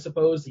 games, I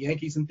suppose. The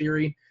Yankees, in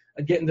theory,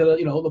 get into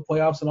the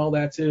playoffs and all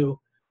that too.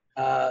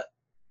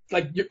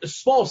 Like,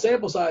 small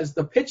sample size,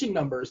 the pitching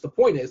numbers. The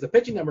point is, the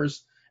pitching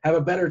numbers have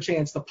a better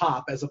chance to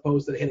pop as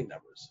opposed to the hitting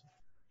numbers.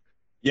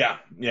 Yeah,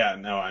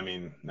 no, I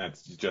mean,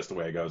 that's just the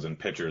way it goes, and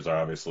pitchers are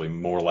obviously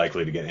more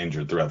likely to get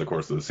injured throughout the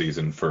course of the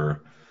season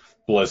for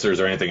blisters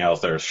or anything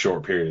else that are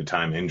short period of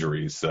time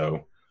injuries.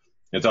 So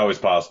it's always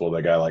possible that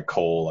a guy like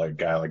Cole, a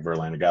guy like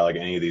Verlander, a guy like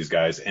any of these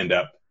guys end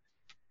up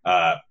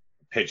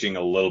pitching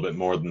a little bit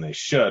more than they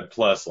should.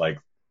 Plus, like,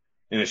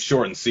 in a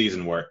shortened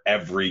season where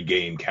every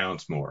game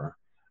counts more,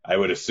 I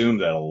would assume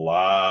that a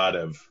lot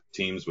of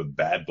teams with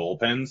bad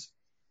bullpens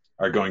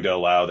are going to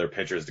allow their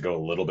pitchers to go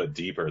a little bit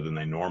deeper than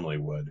they normally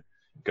would,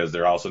 because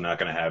they're also not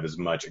going to have as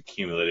much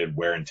accumulated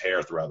wear and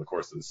tear throughout the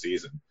course of the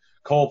season.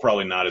 Cole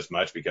probably not as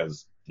much,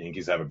 because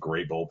Yankees have a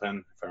great bullpen,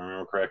 if I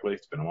remember correctly.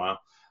 It's been a while.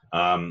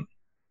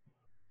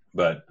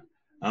 But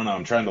I don't know.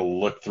 I'm trying to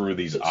look through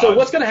these odds. So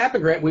what's going to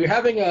happen, Grant? We're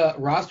having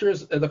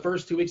rosters the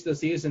first 2 weeks of the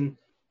season.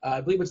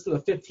 I believe it's to the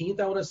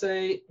 15th, I want to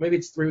say. Maybe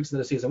it's 3 weeks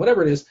into the season.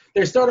 Whatever it is.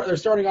 They're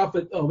starting off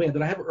with – oh, man,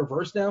 did I have it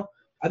reversed now?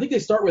 I think they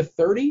start with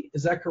 30.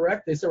 Is that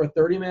correct? They start with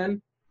 30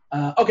 men.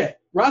 Okay.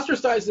 Roster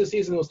size of the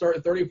season will start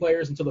at 30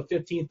 players until the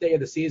 15th day of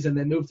the season,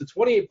 then move to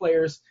 28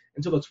 players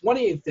until the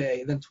 28th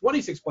day, and then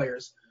 26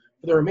 players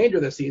for the remainder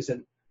of the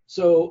season.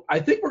 So I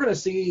think we're going to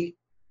see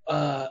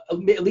at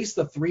least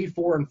the 3,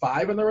 4, and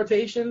 5 in the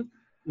rotation,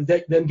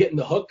 them getting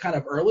the hook kind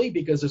of early,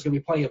 because there's going to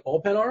be plenty of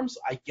bullpen arms.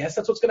 I guess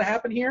that's what's going to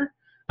happen here.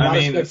 I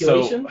mean,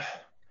 so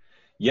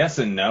yes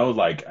and no.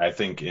 Like, I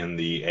think in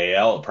the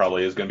AL it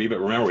probably is going to be,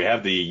 but remember, we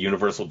have the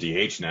universal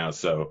DH now,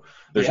 so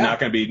there's not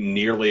going to be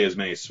nearly as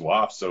many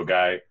swaps. So a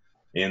guy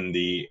in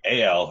the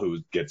AL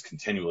who gets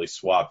continually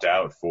swapped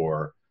out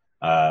for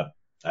a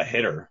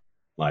hitter,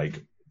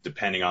 like,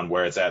 depending on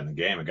where it's at in the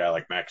game, a guy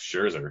like Max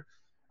Scherzer,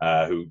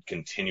 who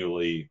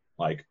continually,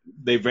 like,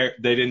 they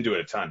didn't do it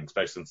a ton,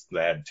 especially since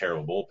they had a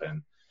terrible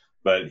bullpen,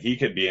 but he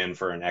could be in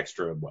for an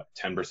extra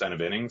 10%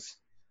 of innings.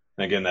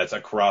 And again, that's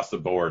across the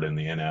board in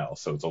the NL,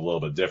 so it's a little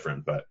bit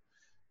different. But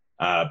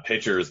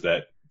pitchers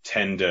that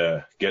tend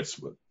to get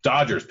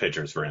Dodgers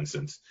pitchers, for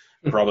instance,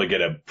 probably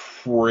get a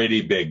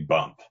pretty big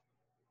bump.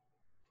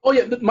 Oh,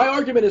 yeah. My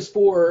argument is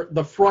for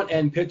the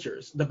front-end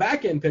pitchers. The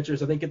back-end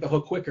pitchers, I think, get the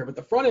hook quicker, but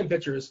the front-end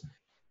pitchers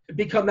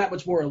become that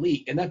much more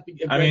elite. And that,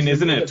 I mean,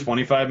 isn't it a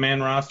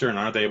 25-man roster, and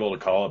aren't they able to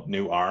call up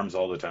new arms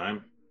all the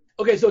time?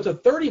 Okay, so it's a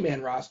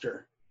 30-man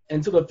roster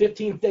until the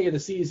 15th day of the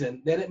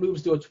season. Then it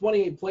moves to a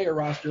 28-player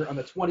roster on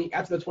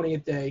after the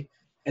 28th day,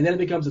 and then it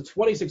becomes a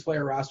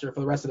 26-player roster for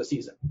the rest of the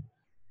season.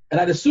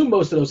 And I'd assume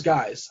most of those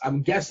guys,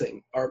 I'm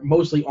guessing, are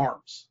mostly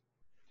arms.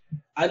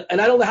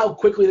 And I don't know how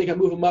quickly they can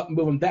move them up and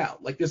move them down.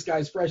 Like, this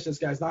guy's fresh, this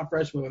guy's not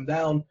fresh, move him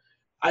down.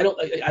 I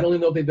don't even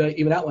know if they've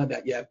even outlined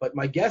that yet. But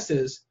my guess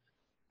is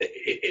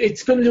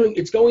it's going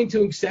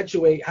to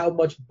accentuate how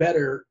much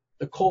better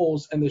the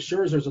Coles and the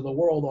Scherzers of the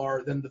world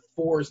are than the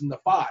 4s and the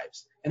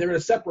 5s. And they're going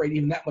to separate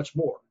even that much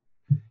more.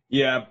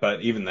 Yeah,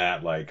 but even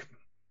that, like,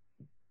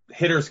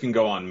 hitters can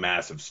go on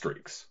massive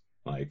streaks.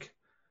 Like,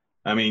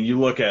 I mean, you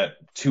look at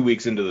 2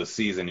 weeks into the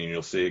season and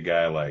you'll see a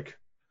guy like,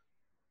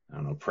 I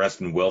don't know,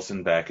 Preston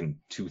Wilson back in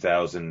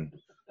 2008.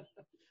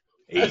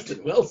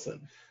 Preston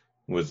Wilson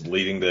was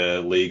leading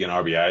the league in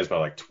RBIs by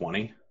like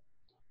 20.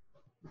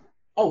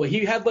 Oh,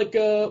 he had like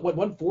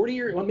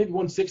 140 or maybe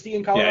 160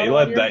 in Colorado. Yeah, he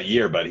led that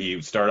year, but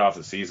he started off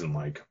the season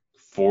like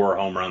 4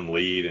 home run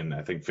lead and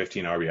I think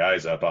 15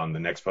 RBIs up on the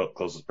next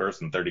closest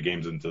person 30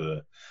 games into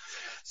the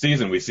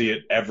season. We see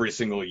it every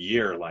single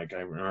year. Like,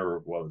 I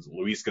remember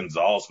Luis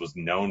Gonzalez was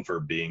known for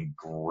being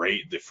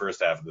great the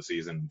first half of the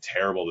season,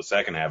 terrible the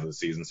second half of the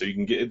season. So you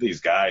can get these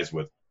guys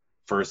with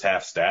first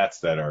half stats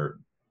that are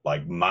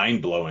like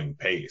mind-blowing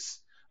pace.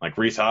 Like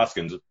Rhys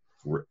Hoskins,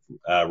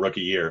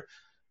 rookie year,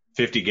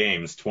 50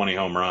 games, 20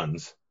 home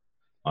runs.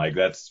 Like,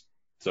 that's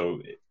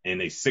so in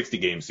a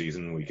 60-game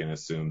season, we can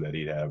assume that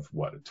he'd have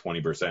a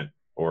 20%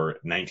 or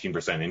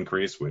 19%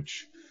 increase,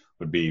 which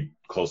would be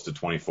close to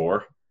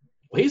 24.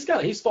 Well,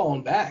 he's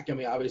fallen back. I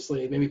mean,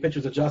 obviously, maybe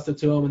pitchers adjusted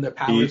to him and their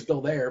power is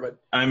still there. But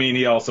I mean,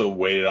 he also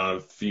waited on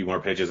a few more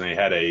pitches and he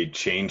had a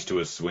change to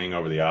his swing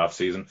over the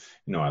offseason.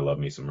 You know, I love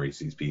me some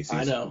Reese's Pieces.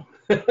 I know.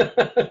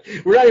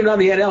 We're not even on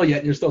the NL yet,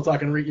 and you're still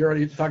talking. You're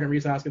already talking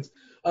Rhys Hoskins.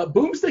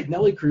 Boomstick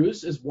Nelly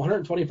Cruz is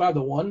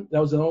 125-1.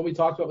 That was the one we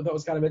talked about. That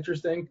was kind of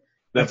interesting.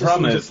 The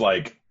problem is,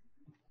 like,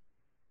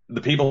 the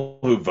people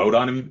who vote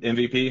on him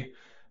MVP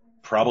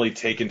probably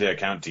take into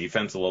account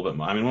defense a little bit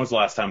more. I mean, when was the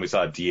last time we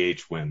saw a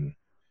DH win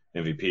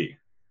MVP?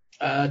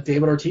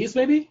 David Ortiz,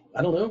 maybe?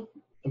 I don't know.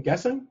 I'm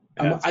guessing.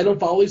 Yeah, I don't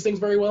follow these things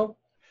very well.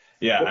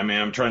 Yeah, I mean,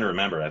 I'm trying to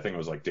remember. I think it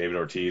was like David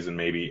Ortiz and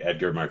maybe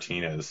Edgar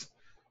Martinez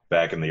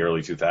back in the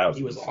early 2000s.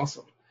 He was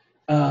awesome.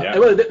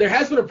 There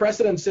has been a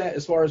precedent set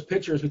as far as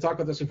pitchers. We talked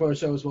about this before the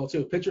show as well,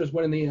 too. Pitchers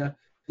winning the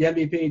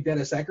MVP.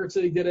 Dennis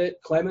Eckersley did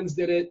it. Clemens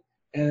did it.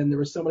 And there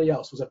was somebody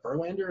else. Was it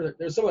Verlander?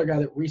 There's some other guy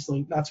that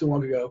recently, not too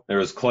long ago. There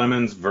was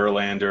Clemens,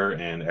 Verlander,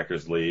 and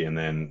Eckersley, and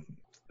then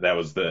that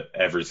was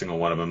every single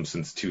one of them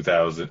since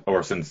 2000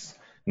 or since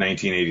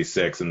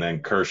 1986, and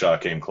then Kershaw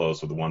came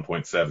close with a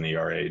 1.7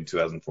 ERA in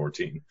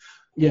 2014.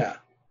 Yeah,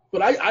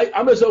 but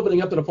I'm just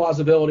opening up to the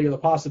plausibility of the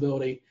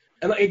possibility.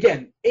 And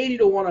again,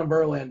 80-1 on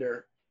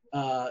Verlander.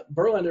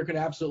 Verlander can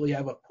absolutely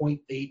have a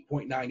 0.8,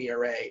 0.9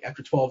 ERA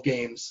after 12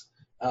 games.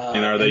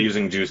 And are they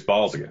using juice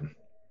balls again?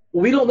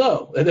 Well, we don't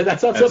know.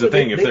 That's the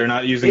thing. If they're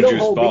not using juice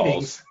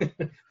balls,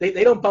 they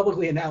don't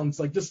publicly announce,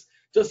 like, just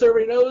so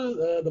everybody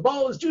knows, the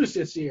ball is juice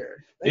this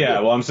year.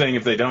 Well, I'm saying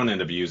if they don't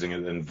end up using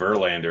it, then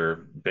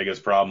Verlander,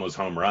 biggest problem was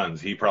home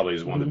runs. He probably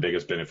is one of the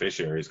biggest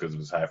beneficiaries because of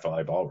his high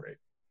fly ball rate.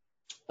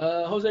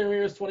 Jose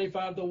Ramirez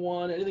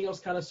 25-1. Anything else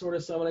kind of sort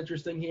of somewhat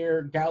interesting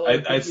here? Gallo.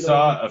 I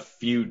saw a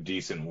few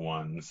decent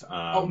ones.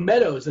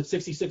 Meadows at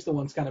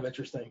 66-1 is kind of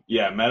interesting.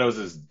 Yeah, Meadows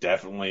is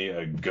definitely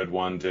a good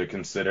one to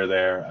consider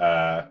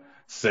there.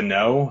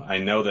 Sano, I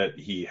know that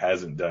he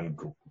hasn't done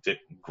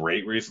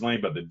great recently,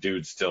 but the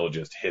dude still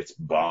just hits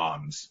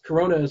bombs.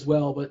 Corona as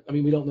well, but I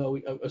mean, we don't know.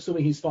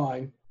 Assuming he's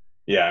fine.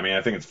 Yeah, I mean,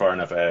 I think it's far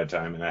enough ahead of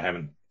time, and I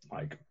haven't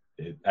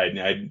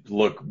I'd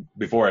look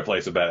before I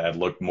place a bet. I'd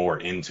look more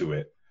into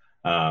it.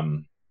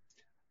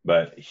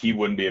 But he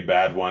wouldn't be a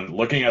bad one.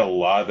 Looking at a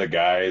lot of the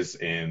guys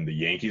in the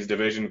Yankees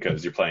division,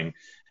 because you're playing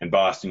in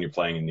Boston, you're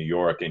playing in New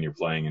York, and you're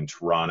playing in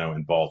Toronto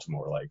and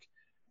Baltimore. Like,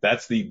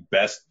 that's the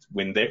best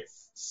when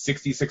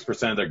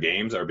 66% of their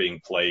games are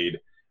being played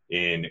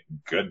in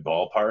good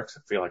ballparks.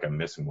 I feel like I'm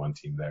missing one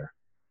team there.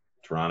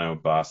 Toronto,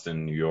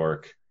 Boston, New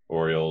York,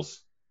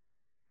 Orioles.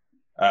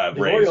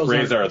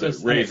 Rays are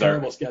a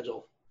terrible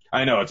schedule.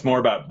 I know, it's more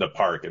about the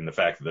park and the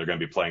fact that they're going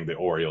to be playing the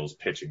Orioles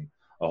pitching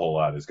a whole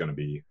lot is going to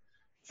be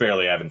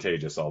fairly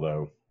advantageous,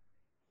 although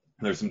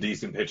there's some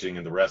decent pitching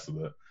in the rest of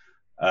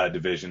the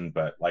division.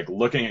 But like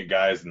looking at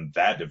guys in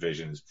that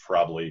division is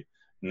probably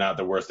not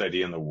the worst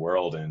idea in the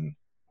world. And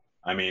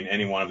I mean,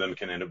 any one of them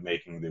can end up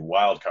making the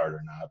wild card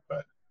or not.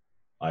 But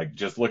like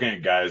just looking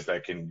at guys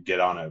that can get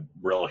on a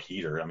real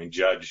heater. I mean,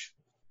 Judge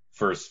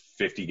first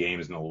 50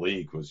 games in the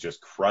league was just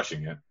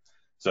crushing it.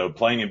 So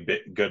playing in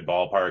good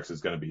ballparks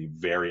is going to be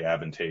very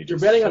advantageous. You're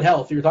betting on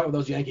health. You're talking about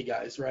those Yankee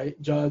guys,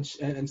 right? Judge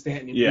and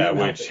Stanton. Yeah,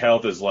 which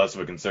health is less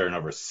of a concern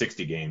over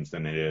 60 games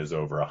than it is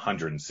over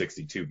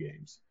 162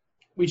 games.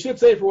 We should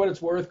say, for what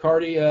it's worth,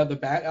 Cardi, the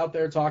bat out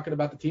there talking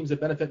about the teams that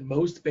benefit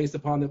most based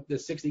upon the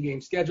 60-game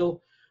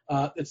schedule.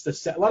 It's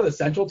a lot of the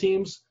Central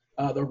teams.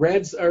 The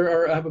Reds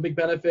have a big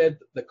benefit.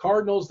 The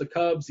Cardinals, the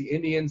Cubs, the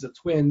Indians, the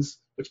Twins,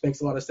 which makes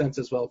a lot of sense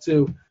as well,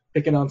 too,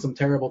 picking on some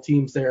terrible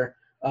teams there.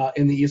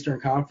 In the Eastern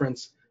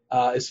Conference.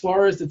 As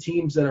far as the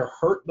teams that are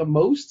hurt the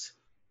most,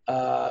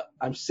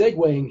 I'm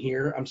segueing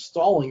here. I'm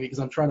stalling because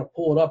I'm trying to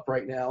pull it up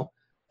right now.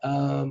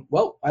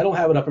 Well, I don't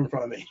have it up in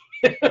front of me.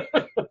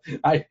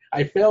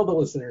 I failed the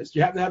listeners. Do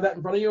you happen to have that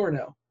in front of you or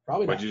no?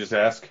 Probably not. What'd you just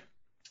ask?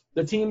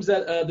 The teams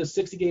that the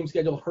 60-game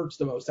schedule hurts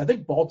the most. I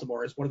think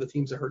Baltimore is one of the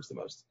teams that hurts the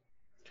most.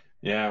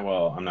 Yeah,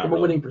 well, I'm not from a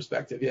winning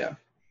perspective, yeah.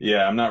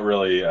 Yeah, I'm not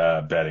really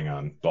betting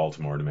on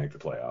Baltimore to make the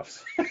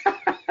playoffs.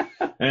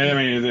 And I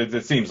mean,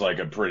 it seems like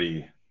a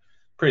pretty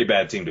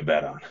bad team to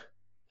bet on.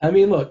 I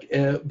mean, look,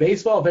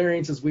 baseball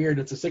variance is weird.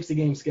 It's a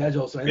 60-game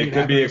schedule, so I think it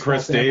could be a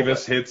Chris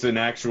Davis hits an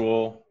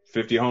actual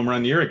 50 home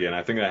run year again.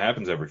 I think that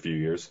happens every few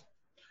years.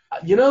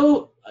 You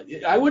know,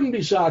 I wouldn't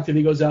be shocked if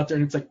he goes out there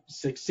and it's like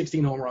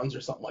 16 home runs or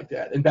something like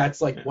that, and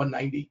bats like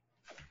 190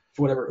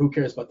 for whatever. Who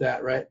cares about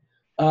that, right?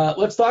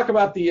 Let's talk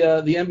about the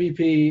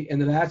MVP in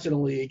the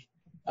National League.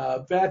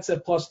 Bats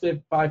at plus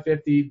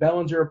 550,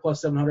 Bellinger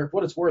plus 700. For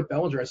what it's worth,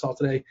 Bellinger, I saw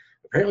today,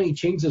 apparently he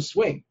changed his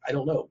swing. I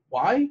don't know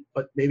why,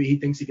 but maybe he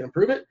thinks he can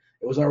improve it.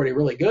 It was already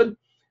really good.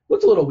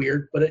 Looked a little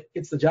weird, but it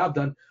gets the job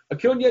done.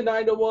 Acuna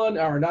 9-1,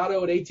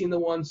 Arenado at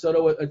 18-1,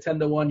 Soto at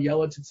 10-1,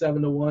 Yelich at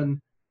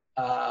 7-1,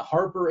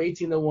 Harper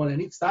 18-1.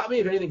 And stop me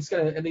if anything's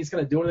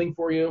gonna do anything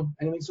for you.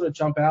 Anything sort of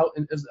jump out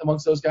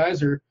amongst those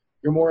guys, or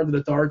you're more into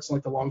the darts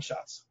like the long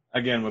shots?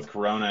 Again, with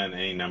Corona and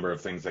any number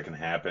of things that can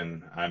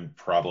happen, I'm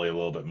probably a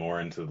little bit more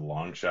into the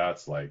long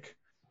shots, like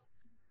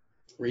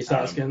Rhys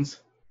Hoskins.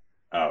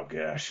 Oh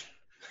gosh,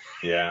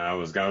 yeah, I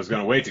was going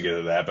to wait to get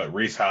to that, but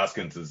Rhys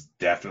Hoskins is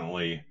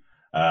definitely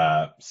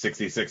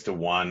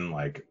 66-1.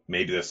 Like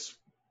maybe this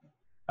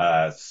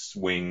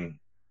swing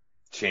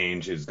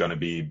change is going to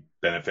be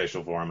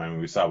beneficial for him. I mean,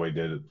 we saw what he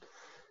did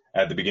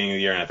at the beginning of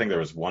the year, and I think there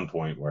was one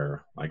point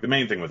where, like, the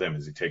main thing with him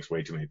is he takes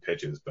way too many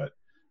pitches, but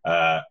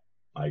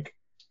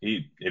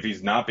if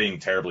he's not being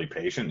terribly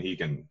patient, he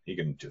can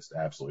just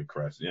absolutely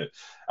crush it.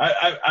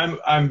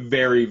 I'm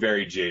very,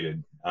 very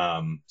jaded,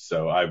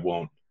 so I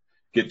won't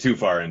get too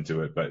far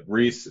into it. But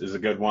Rhys is a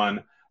good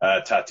one.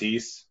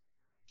 Tatis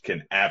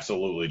can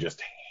absolutely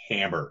just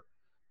hammer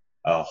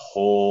a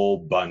whole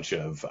bunch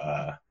of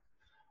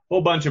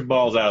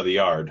balls out of the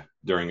yard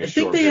during a short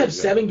period. I think they have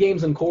 7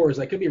 games in Coors.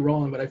 I could be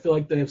wrong, but I feel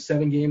like they have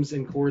 7 games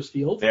in Coors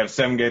Field. They have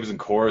 7 games in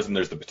Coors, and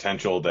there's the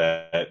potential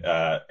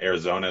that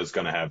Arizona is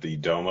going to have the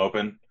dome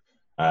open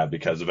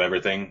because of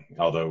everything.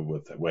 Although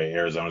with the way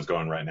Arizona's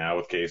going right now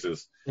with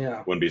cases,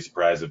 wouldn't be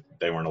surprised if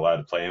they weren't allowed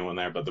to play anyone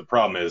there. But the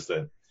problem is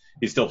that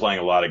he's still playing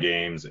a lot of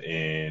games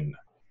in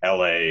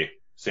L.A.,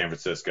 San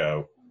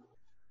Francisco,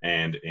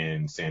 and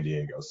in San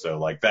Diego. So,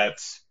 like,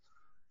 that's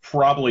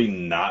probably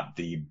not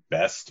the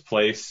best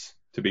place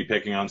to be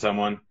picking on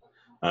someone,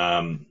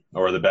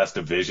 or the best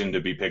division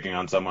to be picking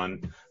on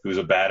someone who's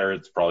a batter.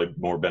 It's probably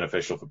more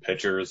beneficial for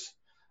pitchers.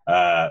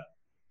 But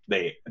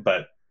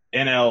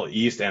NL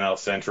East, NL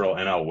Central,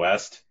 NL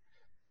West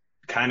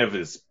kind of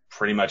is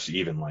pretty much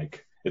even.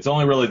 Like, it's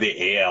only really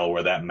the AL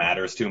where that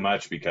matters too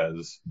much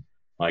because,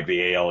 like,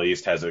 the AL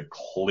East has a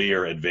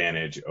clear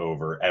advantage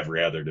over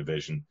every other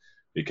division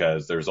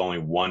because there's only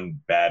one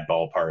bad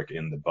ballpark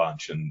in the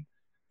bunch, and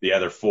the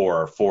other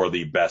 4 are 4 of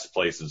the best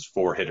places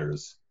for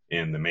hitters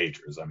in the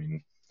majors. I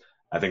mean,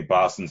 I think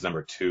Boston's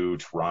number 2,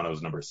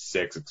 Toronto's number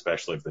 6,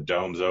 especially if the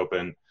dome's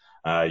open.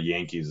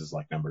 Yankees is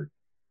like number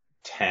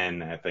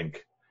 10, I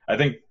think. I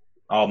think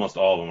almost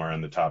all of them are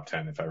in the top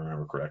 10, if I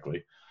remember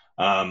correctly.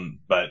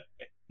 But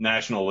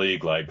National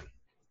League, like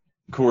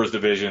Coors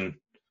Division,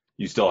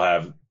 you still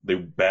have the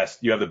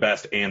best. You have the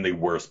best and the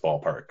worst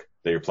ballpark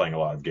that you're playing a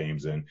lot of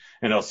games in.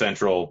 NL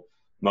Central,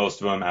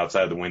 most of them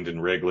outside of the Wyndham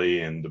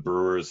Wrigley and the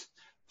Brewers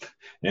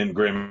and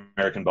Great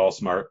American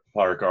Ballpark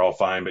are all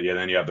fine. But yeah,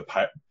 then you have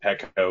the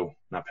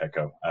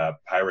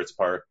Pirates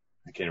Park.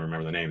 I can't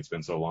remember the name. It's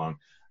been so long.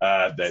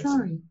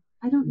 Sorry,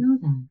 I don't know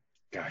that.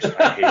 Gosh,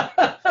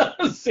 I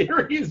hate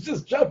Siri is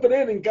just jumping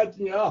in and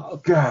cutting you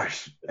off.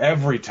 Gosh,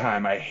 every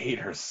time I hate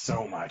her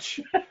so much.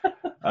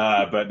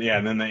 But yeah,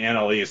 and then the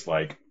NL East,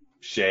 like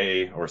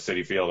Shea or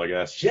Citi Field, I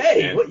guess.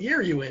 Shea, what year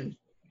are you in?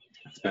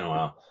 It's been a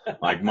while.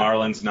 Like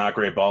Marlins, not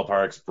great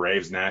ballparks.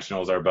 Braves,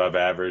 Nationals are above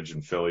average,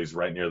 and Phillies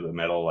right near the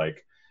middle.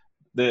 Like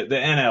the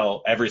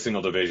NL, every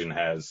single division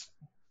has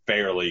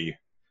fairly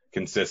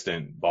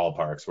consistent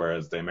ballparks,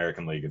 whereas the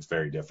American League, it's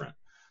very different.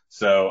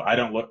 So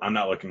I'm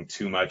not looking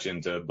too much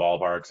into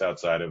ballparks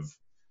outside of,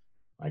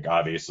 like,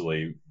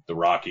 obviously the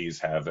Rockies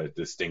have a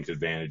distinct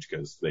advantage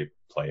because they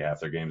play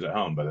half their games at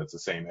home, but it's the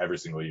same every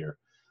single year.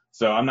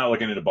 So I'm not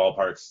looking into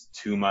ballparks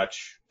too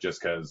much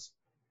just because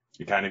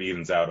it kind of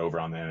evens out over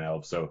on the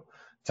NL. So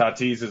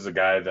Tatis is a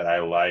guy that I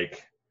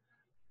like.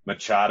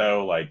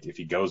 Machado, like, if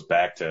he goes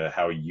back to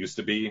how he used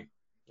to be,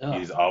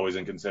 he's always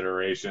in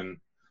consideration.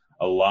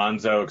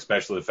 Alonso,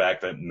 especially the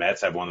fact that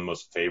Mets have one of the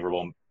most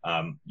favorable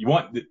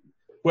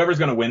whoever's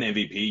going to win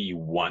MVP, you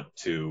want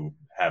to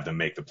have them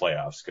make the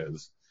playoffs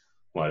because,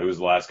 who was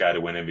the last guy to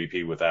win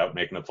MVP without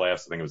making the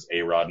playoffs? I think it was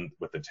A-Rod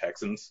with the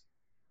Texans.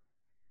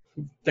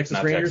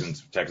 Texas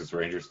Rangers. Texas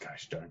Rangers.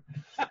 Gosh darn.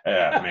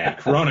 Yeah, man.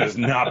 Corona has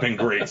not been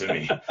great to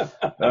me.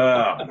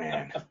 Oh,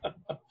 man.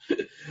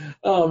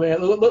 Oh,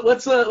 man.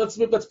 Let's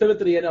pivot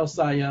to the NL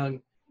Cy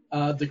Young.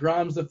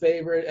 DeGrom's the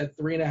favorite at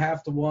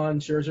 3.5 to 1.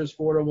 Scherzer's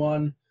 4 to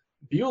 1.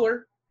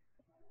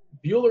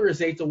 Buehler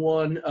is 8 to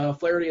 1.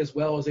 Flaherty as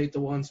well is 8 to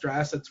 1.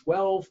 Strass at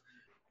 12.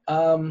 I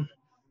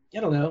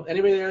don't know.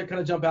 Anybody there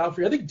kind of jump out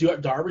for you? I think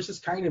Darvish is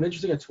kind of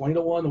interesting at 20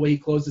 to 1. The way he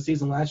closed the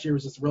season last year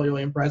was just really,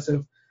 really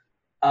impressive.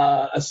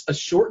 A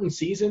shortened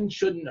season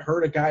shouldn't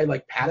hurt a guy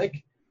like Paddock,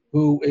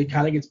 who it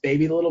kind of gets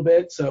babied a little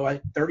bit. So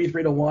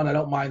 33 to 1, I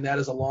don't mind that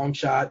as a long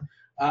shot.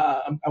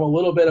 I'm a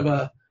little bit of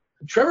a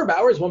Trevor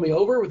Bauer won me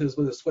over with his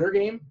Twitter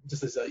game,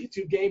 just his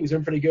YouTube game. He's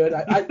doing pretty good.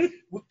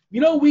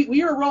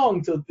 We are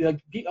wrong.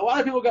 A lot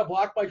of people got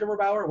blocked by Trevor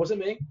Bauer. It wasn't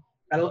me.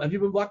 Have you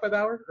been blocked by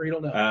Bauer, or you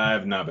don't know?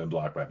 I've not been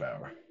blocked by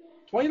Bauer.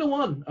 20 to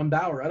 1 on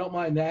Bauer. I don't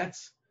mind that.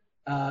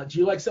 Do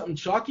you like something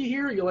chalky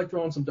here, or you like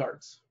throwing some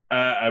darts?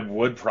 I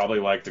would probably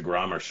like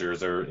DeGrom or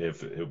Scherzer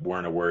if it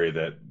weren't a worry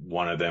that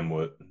one of them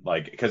would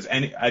because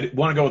I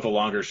want to go with the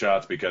longer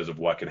shots because of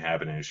what can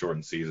happen in a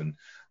shortened season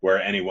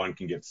where anyone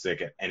can get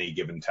sick at any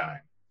given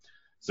time.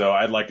 So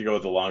I'd like to go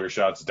with the longer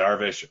shots.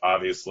 Darvish,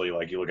 obviously,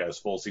 like you look at his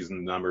full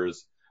season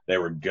numbers, they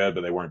were good,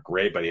 but they weren't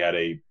great. But he had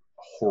a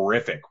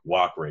horrific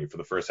walk rate for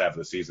the first half of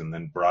the season,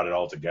 then brought it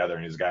all together.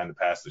 And he's a guy in the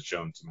past that's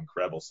shown some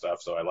incredible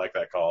stuff. So I like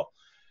that call.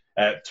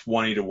 At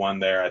 20 to 1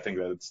 there, I think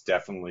that's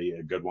definitely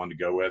a good one to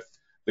go with.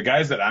 The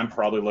guys that I'm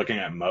probably looking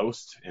at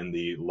most in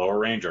the lower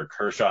range are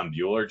Kershaw and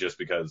Buehler, just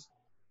because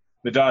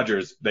the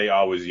Dodgers, they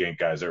always yank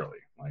guys early.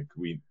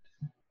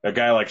 A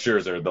guy like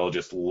Scherzer, they'll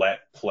just let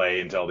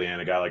play until the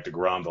end. A guy like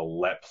DeGrom, they'll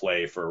let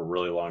play for a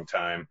really long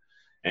time.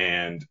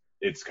 And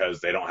it's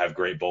because they don't have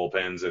great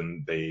bullpens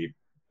and they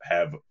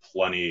have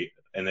plenty,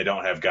 and they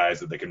don't have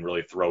guys that they can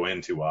really throw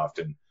in too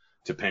often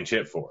to pinch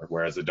hit for.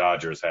 Whereas the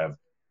Dodgers have,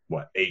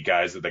 8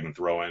 guys that they can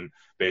throw in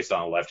based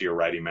on a lefty or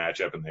righty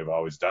matchup, and they've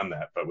always done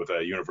that. But with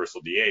a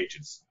universal DH,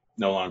 it's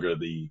no longer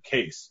the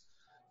case.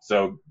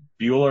 So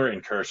Buehler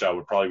and Kershaw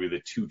would probably be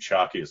the 2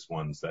 chalkiest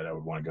ones that I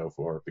would want to go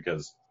for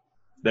because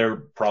they're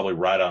probably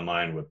right on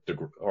line with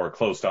or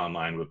close to on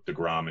line with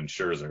DeGrom and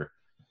Scherzer.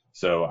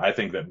 So I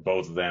think that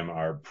both of them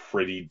are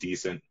pretty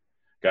decent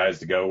guys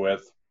to go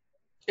with.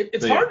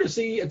 It's hard to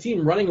see a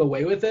team running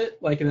away with it,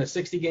 like in a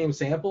 60-game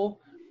sample.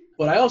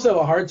 But I also have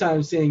a hard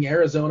time seeing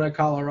Arizona,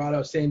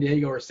 Colorado, San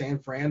Diego, or San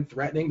Fran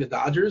threatening the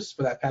Dodgers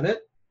for that pennant.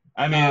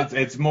 I mean,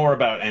 it's more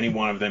about any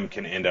one of them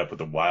can end up with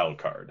a wild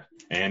card.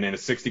 And in a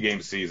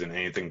 60-game season,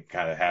 anything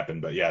kind of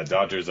happen. But, yeah,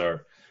 Dodgers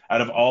are –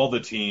 out of all the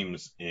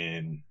teams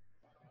in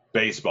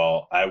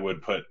baseball, I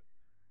would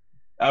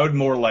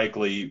more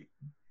likely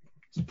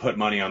put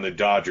money on the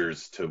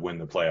Dodgers to win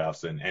the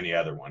playoffs than any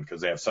other one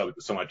because they have so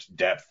much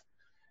depth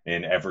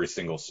in every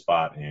single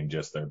spot and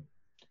just they're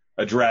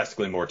a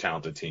drastically more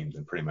talented team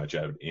than pretty much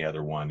any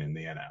other one in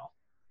the NL.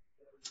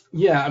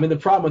 Yeah, I mean, the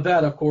problem with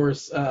that, of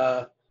course,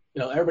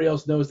 everybody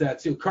else knows that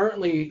too.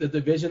 Currently, the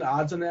division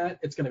odds on that,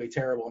 it's going to be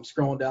terrible. I'm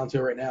scrolling down to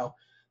it right now.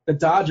 The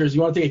Dodgers,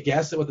 you want to take a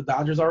guess at what the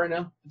Dodgers are right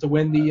now to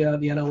win the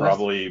NL West?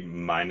 Probably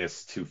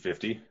minus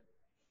 250.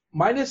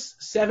 Minus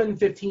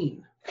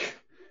 715.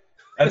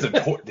 That's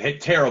a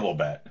terrible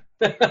bet.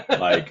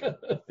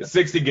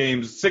 60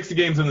 games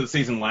into the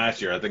season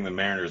last year, I think the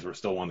Mariners were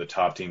still one of the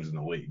top teams in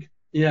the league.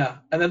 Yeah,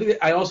 and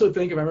I also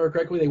think, if I remember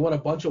correctly, they won a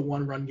bunch of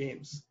one-run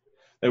games.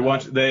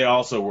 They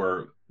also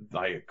were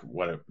like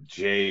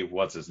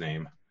what's his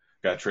name?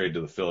 Got traded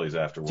to the Phillies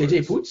afterwards.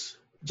 JJ Putz?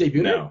 Jay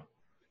Buhner? No.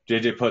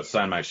 JJ Putz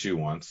signed my shoe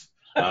once.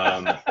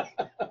 Well,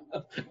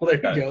 there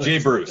you go. Jay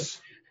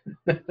Bruce.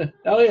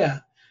 Oh yeah.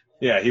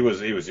 Yeah, he was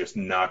just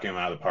knocking him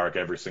out of the park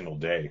every single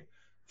day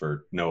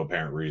for no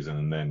apparent reason,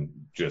 and then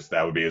just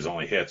that would be his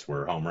only hits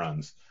were home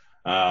runs.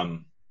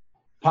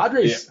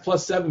 Padres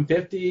plus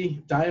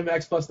 750,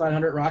 Diamondbacks plus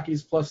 900,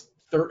 Rockies plus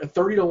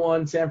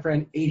 30-1, San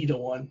Fran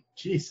 80-1.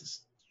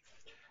 Jesus.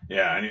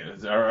 Yeah,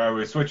 are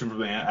we switching from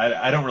the?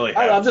 I don't really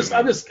have.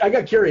 I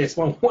got curious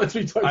once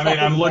we talk. I mean,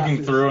 I'm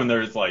looking through, and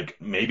there's like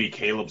maybe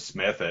Caleb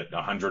Smith at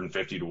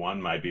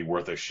 150-1 might be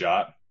worth a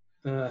shot.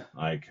 But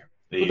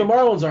the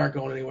Marlins aren't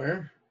going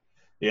anywhere.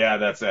 Yeah,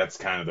 that's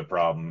kind of the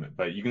problem.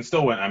 But you can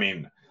still win. I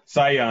mean,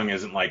 Cy Young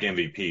isn't like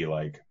MVP,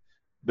 like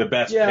the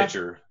best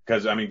pitcher,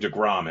 because I mean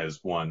DeGrom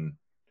has won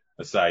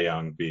a Cy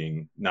Young,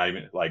 being not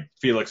even like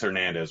Felix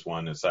Hernandez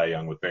won a Cy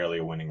Young with barely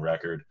a winning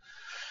record.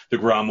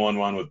 DeGrom won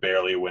one with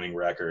barely a winning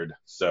record.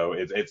 So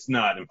it's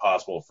not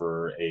impossible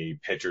for a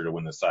pitcher to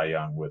win the Cy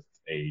Young with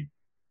a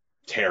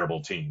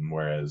terrible team,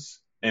 whereas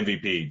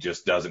MVP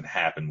just doesn't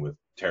happen with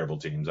terrible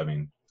teams. I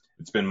mean,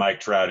 it's been Mike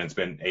Trout and it's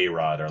been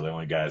A-Rod are the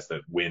only guys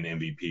that win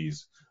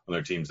MVPs when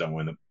their teams don't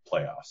win the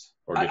playoffs.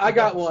 I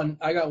got one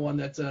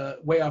that's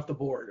way off the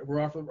board.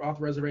 We're off the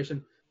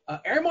reservation.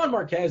 Erman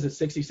Marquez is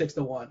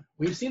 66-1.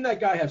 We've seen that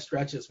guy have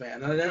stretches,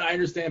 man. And I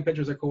understand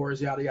pitchers are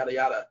cores, yada, yada,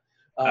 yada.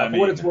 For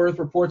what it's worth,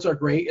 reports are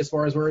great as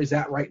far as where he's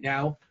at right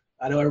now.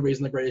 I know everybody's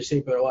in the greatest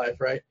shape of their life,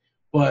 right?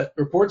 But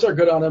reports are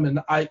good on him, and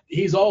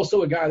he's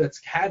also a guy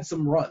that's had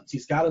some runs.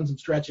 He's gotten some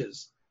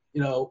stretches,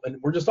 and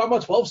we're just talking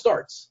about 12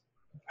 starts.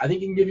 I think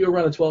he can give you a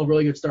run of 12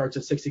 really good starts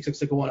at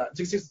 66-1.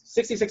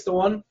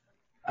 66-1,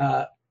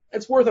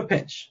 it's worth a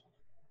pinch.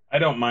 I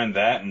don't mind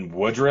that, and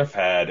Woodruff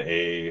had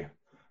a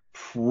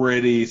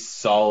pretty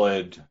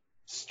solid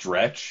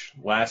stretch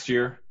last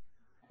year.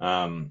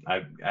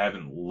 I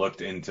haven't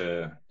looked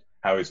into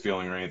how he's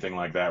feeling or anything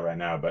like that right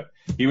now, but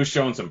he was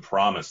showing some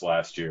promise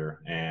last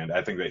year, and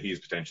I think that he's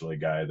potentially a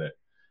guy that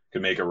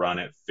could make a run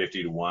at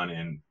 50-1.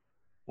 And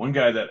one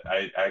guy that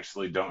I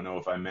actually don't know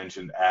if I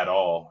mentioned at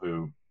all,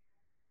 who,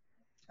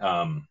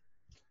 from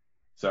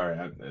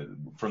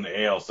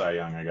the AL Cy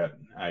Young,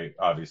 I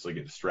obviously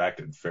get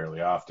distracted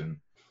fairly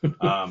often.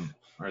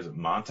 Or is it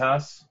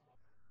Montas?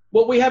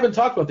 Well, we haven't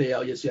talked about the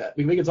AL yet.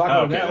 We can talk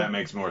about it now. Okay, that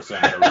makes more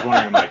sense. I was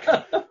wondering,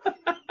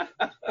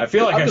 I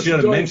feel like I should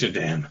have mentioned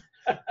him.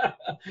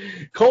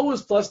 Cole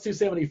was plus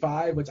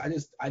 275, which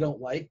I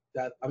don't like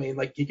that. I mean,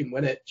 like, he can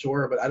win it,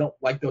 sure, but I don't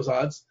like those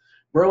odds.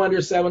 Verlander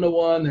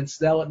 7-1, and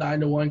Snell at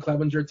 9-1,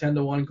 Clevenger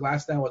 10-1,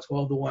 Glasnow at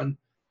 12-1.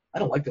 I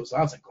don't like those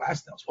odds at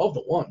Glasnow,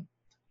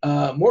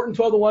 12-1. Morton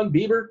 12-1,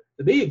 Bieber,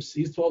 the Biebs,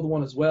 he's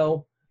 12-1 as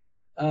well.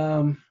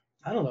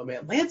 I don't know,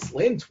 man. Lance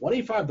Lynn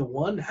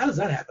 25-1. How does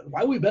that happen?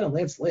 Why would we bet on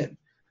Lance Lynn?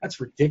 That's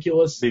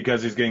ridiculous.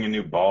 Because he's getting a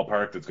new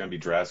ballpark that's going to be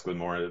drastically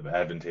more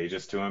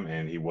advantageous to him,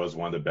 and he was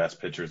one of the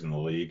best pitchers in the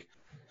league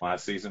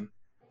last season.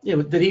 Yeah,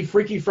 but did he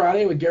Freaky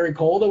Friday with Gary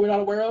Cole that we're not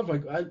aware of?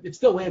 It's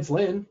still Lance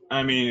Lynn.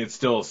 I mean, it's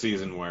still a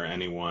season where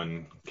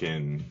anyone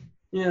can.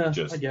 Yeah,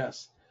 I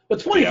guess. But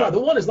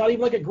 25-1 is not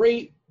even like a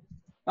great.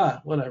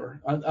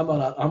 Whatever. I'm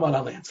not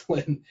on Lance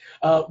Lynn.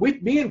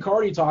 Me and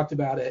Cardi talked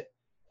about it.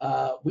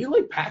 We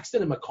like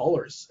Paxton and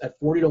McCullers at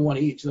 40-1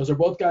 each. Those are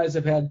both guys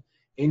that have had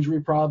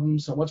injury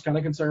problems, so much kind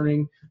of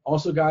concerning.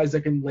 Also guys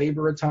that can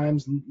labor at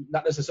times,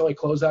 not necessarily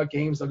close out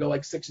games. They'll go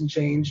like 6 and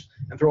change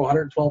and throw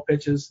 112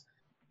 pitches.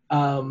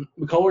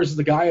 McCullers is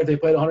the guy, if they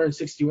played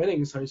 162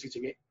 innings,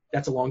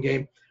 that's a long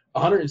game,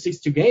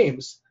 162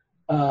 games,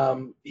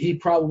 he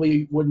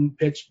probably wouldn't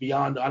pitch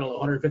beyond,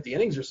 150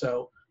 innings or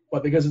so.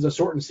 But because it's a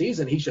shortened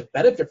season, he should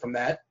benefit from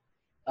that.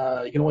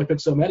 You can only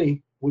pitch so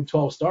many with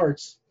 12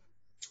 starts.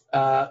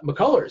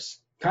 McCullers,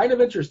 kind of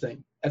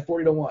interesting at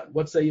 40-1.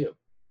 What say you?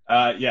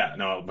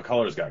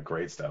 McCullers got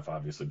great stuff,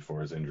 obviously,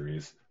 before his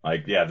injuries.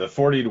 The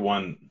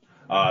 40-1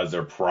 odds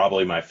are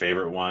probably my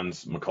favorite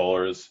ones.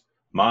 McCullers,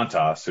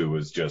 Montas, who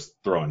was just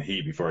throwing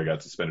heat before he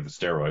got suspended for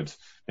steroids.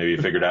 Maybe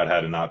he figured out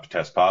how to not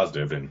test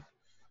positive. And,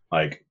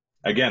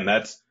 again,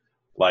 that's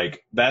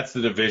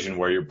the division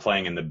where you're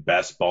playing in the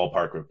best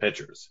ballpark with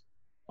pitchers,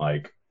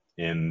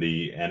 in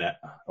the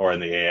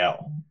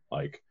AL,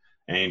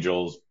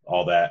 Angels,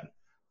 all that.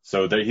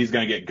 So he's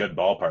going to get good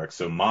ballparks.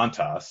 So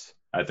Montas,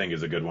 I think,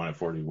 is a good one at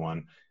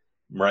 41.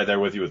 I'm right there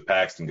with you with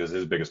Paxton because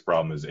his biggest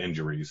problem is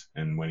injuries,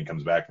 and when he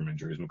comes back from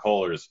injuries.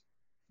 McCullers,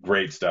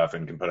 great stuff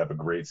and can put up a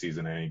great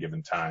season at any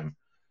given time.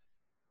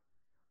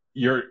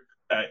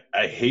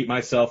 I hate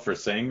myself for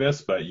saying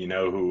this, but you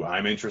know who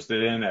I'm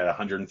interested in at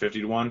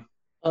 150-1?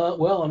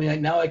 Well, I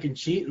mean, now I can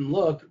cheat and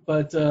look,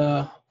 but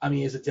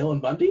is it Dylan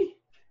Bundy?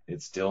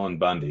 It's Dylan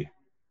Bundy.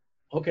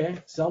 Okay,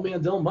 sell me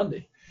on Dylan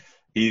Bundy.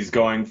 He's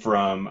going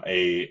from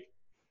a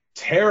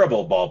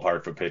terrible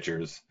ballpark for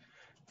pitchers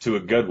to a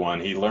good one.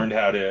 He learned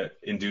how to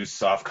induce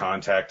soft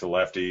contact to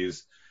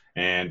lefties,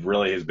 and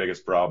really his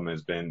biggest problem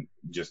has been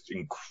just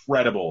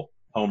incredible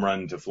home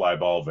run to fly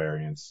ball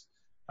variance.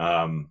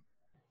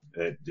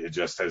 It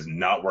just has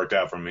not worked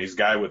out for him. He's a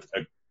guy with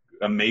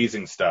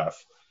amazing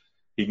stuff.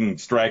 He can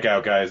strike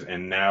out guys,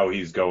 and now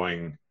he's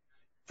going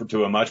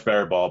to a much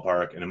better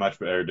ballpark and a much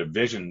better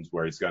divisions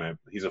where he's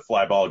a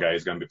fly ball guy.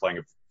 He's going to be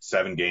playing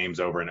 7 games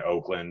over in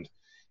Oakland.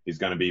 He's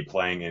going to be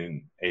playing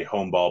in a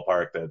home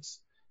ballpark that's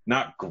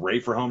not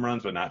great for home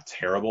runs, but not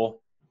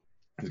terrible.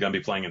 He's going to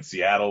be playing in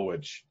Seattle,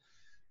 which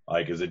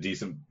is a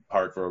decent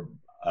park for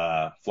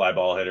fly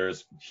ball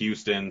hitters.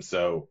 Houston.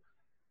 So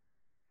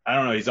I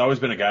don't know. He's always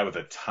been a guy with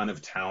a ton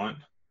of talent.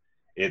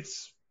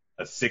 It's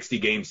a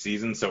 60-game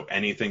season, so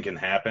anything can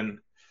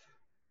happen.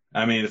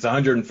 I mean, it's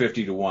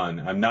 150 to 1.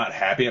 I'm not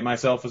happy at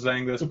myself for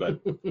saying this,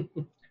 but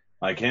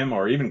like him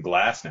or even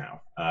Glass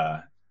now,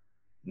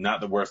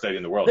 not the worst idea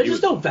in the world. There's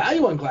just no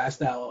value on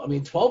Glass now. I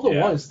mean, 12 to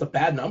 1 is just a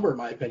bad number in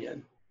my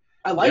opinion.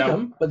 I like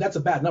him, but that's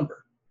a bad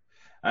number.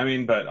 I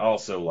mean, but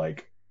also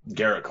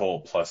Garrett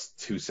Cole plus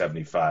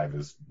 275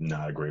 is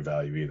not a great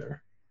value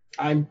either.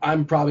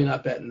 I'm probably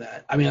not betting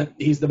that. I mean,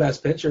 he's the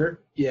best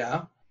pitcher,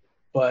 yeah,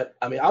 but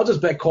I mean, I'll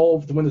just bet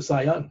Cole to win the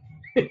Cy Young.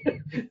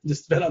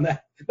 Just bet on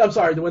that. I'm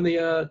sorry, to win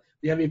the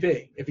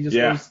MVP if he just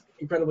goes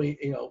incredibly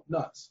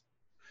nuts,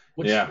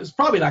 which is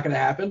probably not going to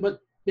happen, but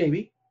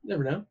maybe. You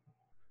never know.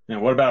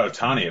 And what about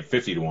Ohtani at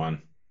 50 to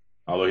 1?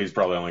 Although he's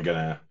probably only going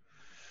to.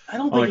 I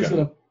don't think he's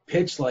going to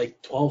pitch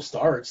 12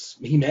 starts.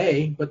 He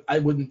may, but I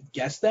wouldn't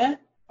guess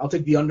that. I'll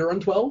take the under on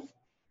 12.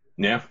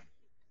 Yeah.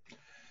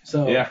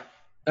 So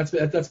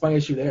that's my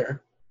issue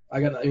there. I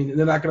mean,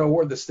 they're not going to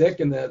award the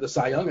stick and the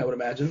Cy Young, I would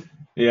imagine.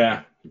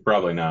 Yeah,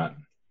 probably not.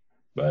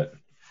 But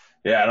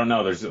I don't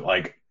know. There's I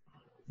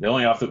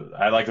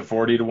like the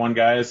 40 to 1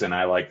 guys, and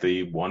I like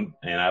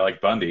I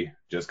like Bundy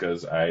just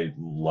because I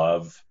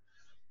love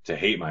to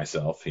hate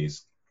myself.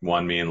 He's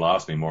won me and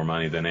lost me more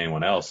money than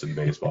anyone else in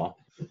baseball.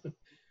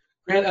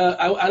 Grant,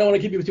 I don't want to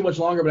keep you too much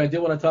longer, but I did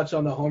want to touch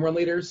on the home run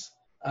leaders.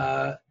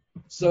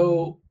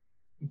 So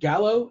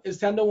Gallo is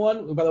 10 to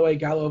 1. By the way,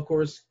 Gallo, of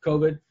course,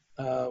 COVID.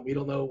 We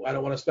don't know. I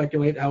don't want to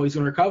speculate how he's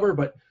going to recover,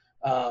 but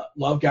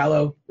love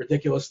Gallo.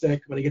 Ridiculous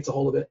stick when he gets a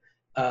hold of it.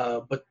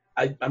 But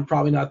I'm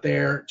probably not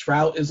there.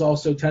 Trout is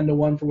also 10 to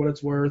 1 for what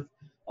it's worth.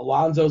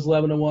 Alonso's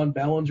 11 to 1.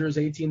 Bellinger's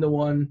 18 to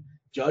 1.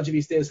 Judge, if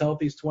he stays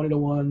healthy, is 20 to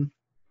 1.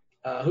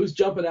 Who's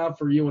jumping out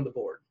for you on the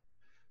board?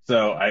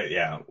 So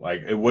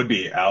it would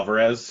be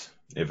Alvarez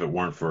if it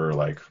weren't for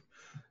I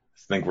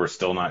think we're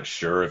still not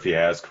sure if he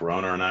has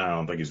corona or not. I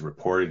don't think he's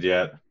reported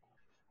yet.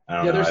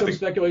 There's some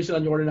speculation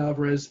on Jordan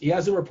Alvarez. He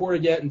hasn't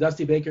reported yet, and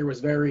Dusty Baker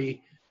was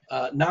very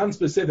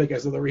non-specific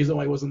as to the reason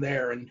why he wasn't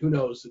there, and who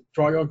knows,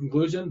 draw your own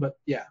conclusion, but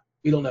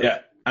we don't know. Yeah,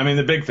 I mean,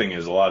 the big thing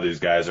is a lot of these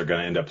guys are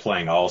going to end up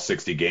playing all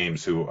 60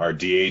 games who are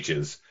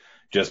DHs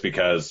just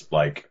because,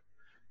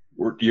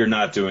 you're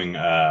not doing,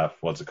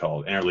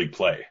 interleague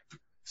play.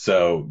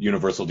 So,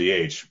 universal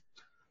DH,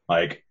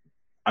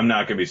 I'm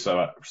not going to be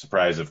so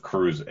surprised if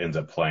Cruz ends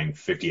up playing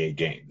 58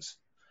 games.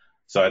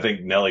 So, I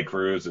think Nelly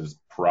Cruz is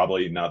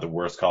probably not the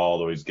worst call,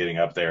 although he's getting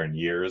up there in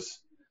years.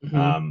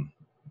 Mm-hmm.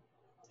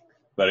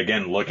 But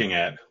again, looking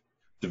at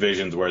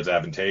divisions where it's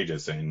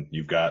advantageous, and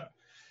you've got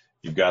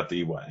the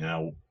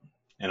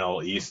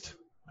NL East.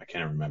 I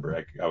can't remember.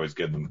 I always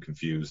get them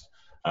confused.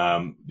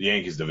 The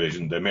Yankees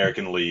division, the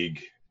American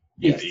League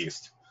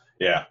East.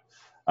 Yeah.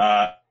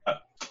 A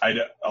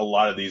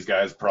lot of these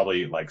guys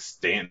probably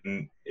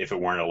Stanton. If it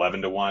weren't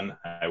 11 to 1,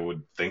 I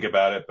would think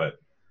about it, but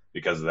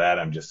because of that,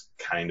 I'm just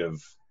kind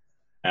of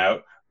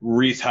out.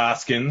 Rhys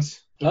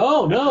Hoskins.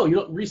 Oh no,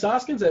 Rhys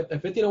Hoskins at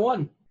 50 to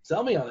 1.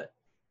 Sell me on it.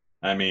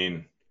 I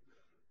mean,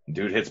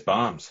 dude hits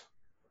bombs.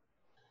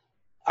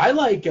 I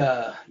like.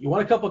 You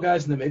want a couple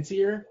guys in the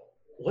mid-tier?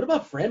 What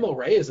about Franmil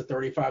Reyes at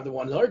 35 to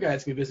 1? Another guy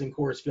that's gonna be visiting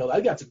Coors Field. I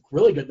think that's a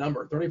really good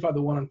number, 35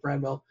 to 1 on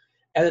Franmil.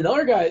 And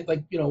another guy,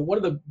 one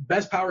of the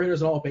best power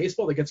hitters in all of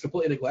baseball that gets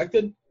completely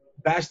neglected,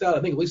 bashed out, I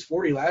think, at least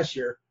 40 last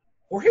year.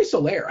 Jorge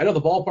Soler. I know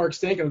the ballpark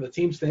stink, I know the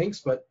team stinks,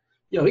 but,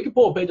 he can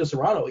pull a Pedro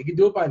Serrano. He can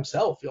do it by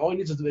himself. All he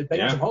needs is to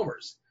bang some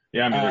homers.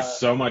 Yeah, I mean, there's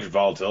so much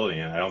volatility,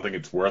 and I don't think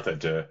it's worth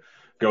it to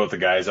go with the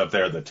guys up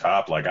there at the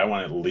top. I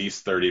want at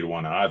least 30 to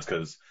 1 odds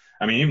because,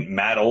 I mean, even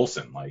Matt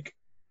Olson,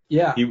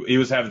 he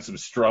was having some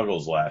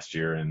struggles last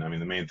year, and, I mean,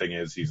 the main thing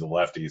is he's a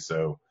lefty,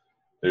 so –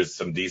 there's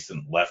some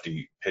decent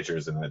lefty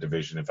pitchers in that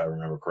division, if I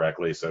remember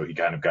correctly. So he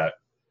kind of got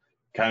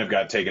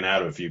taken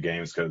out of a few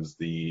games because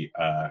the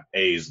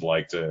A's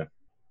like to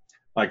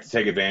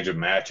take advantage of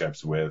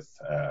matchups with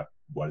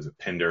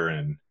Pinder,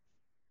 and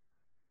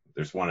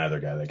there's one other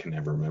guy that I can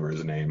never remember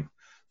his name.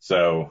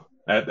 So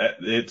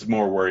it's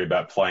more worry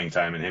about playing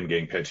time and him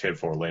getting pitch hit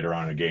for later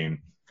on in a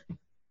game.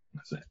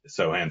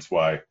 So hence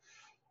why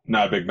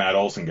not a big Matt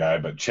Olson guy,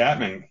 but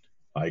Chapman,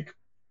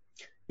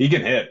 he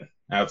can hit.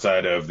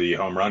 Outside of the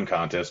home run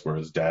contest where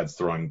his dad's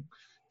throwing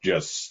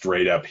just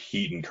straight up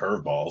heat and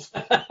curveballs.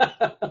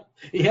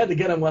 He had to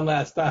get him one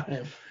last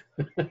time.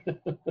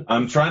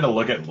 I'm trying to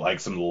look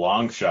at some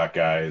long shot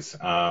guys.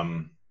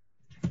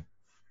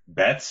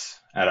 Betts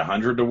at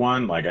 100 to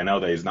 1. I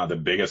know that he's not the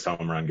biggest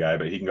home run guy,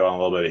 but he can go on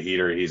a little bit of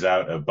heater. He's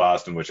out of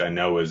Boston, which I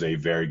know is a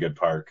very good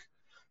park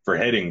for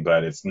hitting,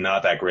 but it's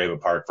not that great of a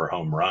park for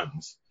home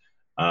runs.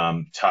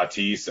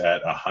 Tatis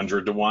at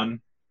 100 to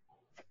 1.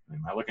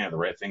 Am I looking at the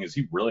right thing? Is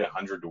he really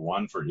 100 to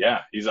 1 for?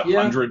 Yeah, he's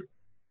 100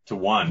 to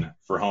 1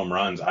 for home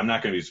runs. I'm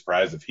not going to be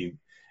surprised if he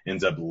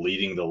ends up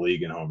leading the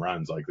league in home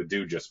runs. Like, the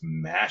dude just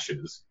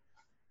mashes.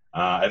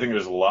 I think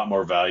there's a lot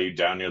more value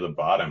down near the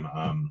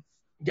bottom.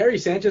 Gary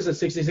Sanchez at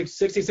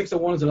 66 to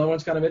 1 is another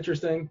one's kind of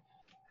interesting.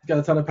 He's got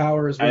a ton of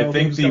power as well. I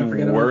think the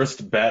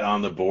worst bet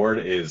on the board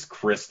is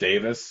Chris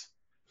Davis,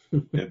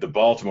 the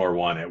Baltimore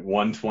one at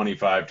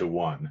 125 to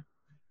 1.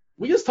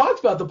 We just talked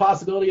about the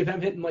possibility of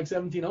him hitting like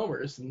 17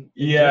 homers. And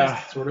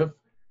sort of.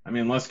 I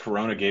mean, unless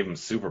Corona gave him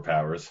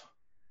superpowers.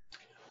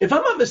 If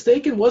I'm not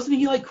mistaken, wasn't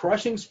he like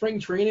crushing spring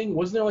training?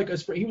 Wasn't there like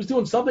he was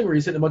doing something where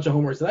he's hitting a bunch of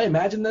homers? Did I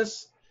imagine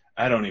this?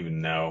 I don't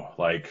even know.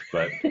 But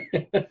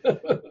I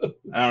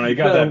don't know. He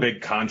got that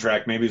big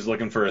contract. Maybe he's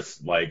looking for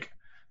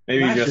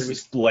maybe he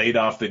just laid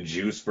off the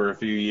juice for a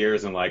few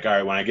years and all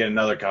right, when I get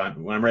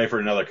when I'm ready for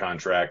another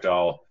contract,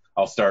 I'll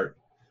start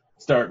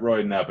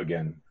roiding up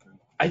again.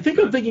 I think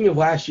I'm thinking of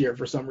last year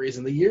for some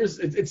reason. The years,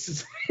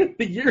 it's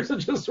the years are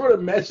just sort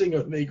of meshing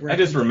with me. I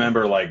just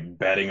remember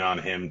betting on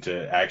him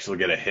to actually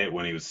get a hit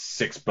when he was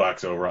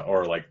 $6 over,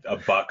 or like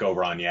 $1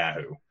 over on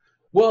Yahoo.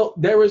 Well,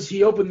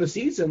 he opened the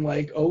season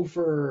 0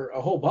 for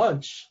a whole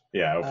bunch.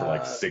 Yeah, 0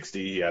 for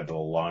 60. He had the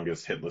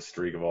longest hitless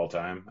streak of all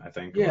time, I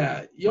think.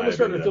 Yeah, you almost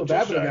started to feel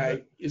bad for the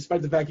guy,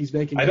 despite the fact he's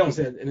making an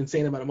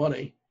insane amount of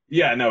money.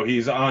 Yeah, no,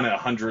 he's on a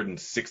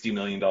 $160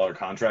 million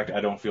contract. I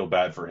don't feel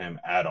bad for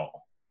him at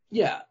all.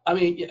 Yeah, I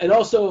mean, and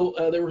also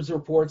there was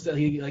reports that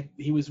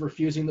he was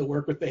refusing to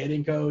work with the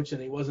hitting coach,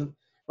 and he wasn't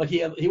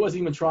he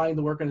wasn't even trying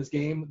to work on his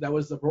game. That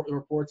was the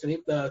reports, and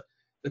the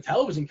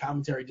television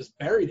commentary just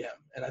buried him,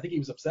 and I think he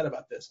was upset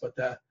about this. But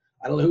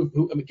I don't know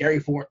who. I mean, Gary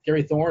Thorne,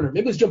 or maybe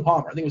it was Jim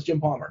Palmer. I think it was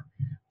Jim Palmer,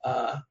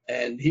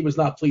 and he was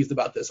not pleased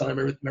about this. I don't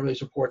remember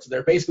these reports.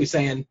 They're basically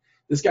saying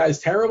this guy's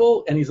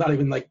terrible, and he's not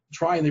even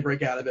trying to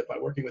break out of it by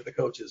working with the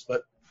coaches.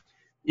 But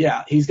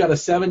yeah, he's got a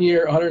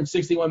 7-year,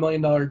 $161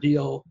 million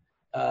deal.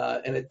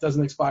 And it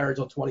doesn't expire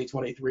until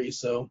 2023.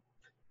 So,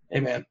 hey,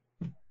 man,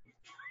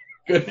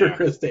 good for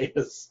Chris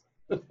Davis.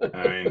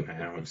 I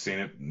mean, we've seen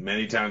it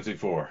many times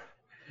before.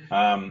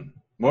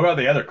 What about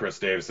the other Chris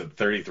Davis at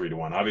 33 to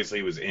 1? Obviously,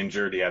 he was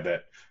injured. He had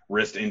that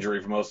wrist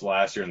injury for most of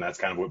last year, and that's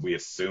kind of what we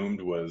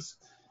assumed was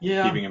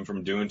keeping him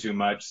from doing too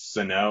much.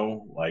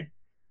 Sano,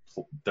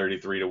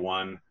 33 to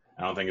 1.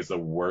 I don't think it's the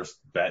worst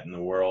bet in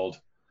the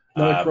world.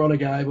 Another Corona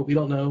guy, but we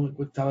don't know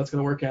how that's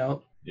going to work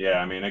out. Yeah,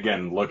 I mean,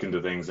 again, look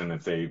into things, and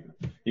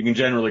you can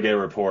generally get a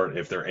report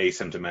if they're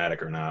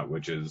asymptomatic or not,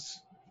 which is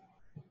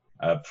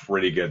a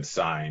pretty good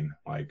sign.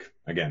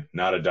 Again,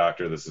 not a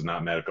doctor. This is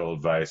not medical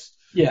advice.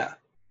 Yeah.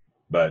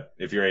 But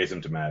if you're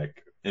asymptomatic,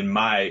 in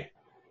my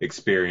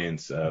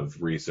experience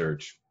of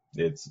research,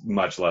 it's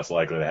much less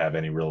likely to have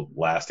any real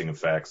lasting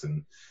effects.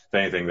 And if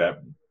anything,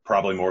 that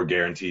probably more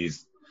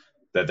guarantees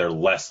that they're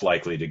less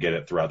likely to get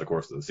it throughout the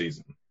course of the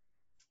season.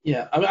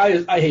 Yeah, I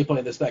mean, I hate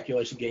playing the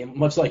speculation game,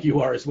 much like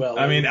you are as well.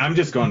 I mean, I'm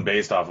just going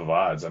based off of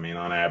odds. I mean,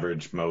 on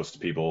average, most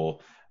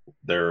people,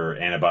 their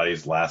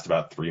antibodies last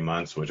about 3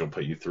 months, which will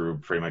put you through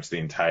pretty much the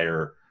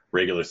entire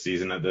regular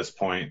season at this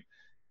point.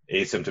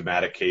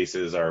 Asymptomatic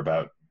cases are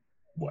about,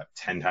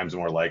 10 times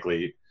more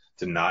likely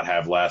to not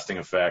have lasting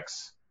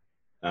effects.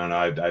 I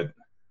don't know.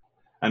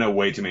 I know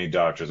way too many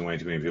doctors and way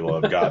too many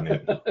people have gotten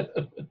it.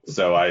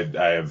 So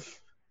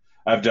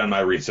I've done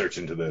my research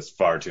into this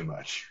far too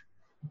much.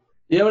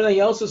 You have anything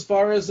else as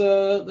far as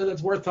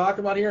that's worth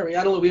talking about here? I mean,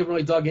 I don't know. We haven't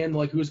really dug into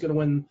who's going to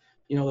win,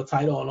 the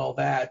title and all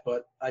that.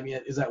 But I mean,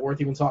 is that worth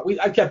even talking?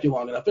 I've kept you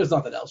long enough. There's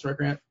nothing else, right,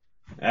 Grant?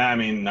 I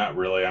mean, not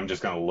really. I'm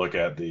just going to look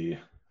at the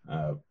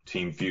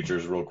team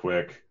futures real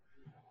quick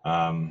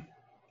to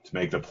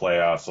make the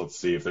playoffs. Let's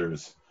see if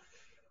there's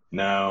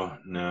no.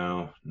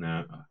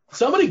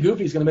 Somebody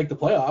goofy is going to make the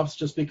playoffs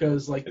just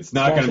because it's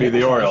not going to be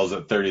the Orioles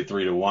at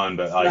 33 to 1,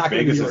 but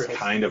Vegas is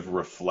kind of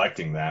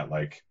reflecting that.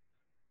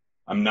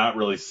 I'm not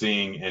really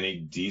seeing any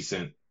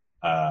decent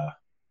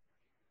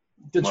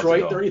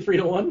Detroit 33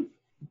 to 1.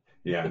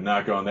 Yeah,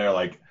 not going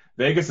there.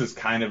 Vegas is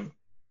kind of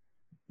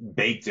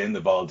baked in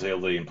the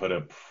volatility and put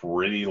a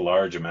pretty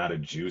large amount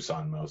of juice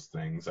on most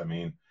things. I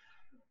mean,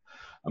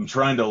 I'm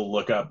trying to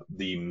look up.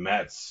 The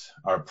Mets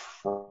are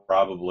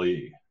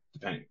probably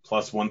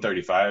plus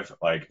 135.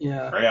 I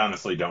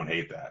honestly don't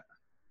hate that.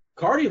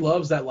 Cardi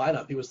loves that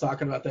lineup. He was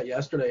talking about that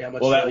yesterday. How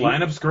much? Well, that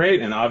lineup's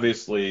great, and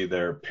obviously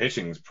their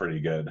pitching's pretty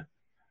good.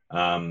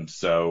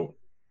 So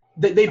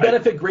they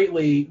benefit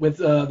greatly with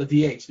the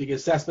DH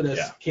because Cespedes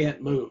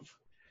can't move.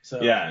 So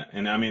yeah,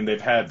 and I mean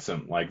they've had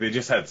some they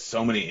just had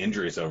so many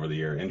injuries over the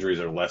year. Injuries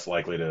are less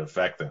likely to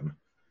affect them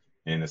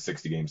in a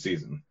 60-game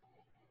season.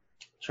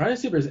 Trying to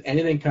see if there's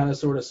anything kind of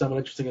sort of somewhat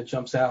interesting that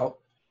jumps out.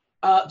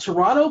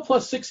 Toronto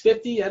plus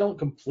 650. I don't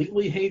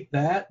completely hate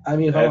that. I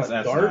mean, that's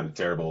not a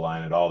terrible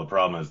line at all. The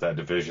problem is that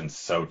division's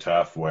so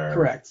tough where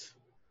correct.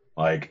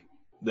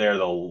 They're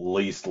the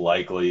least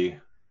likely.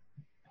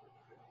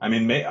 I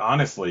mean,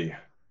 honestly,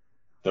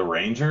 the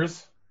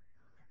Rangers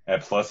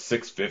at plus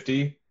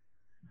 650,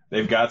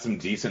 they've got some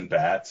decent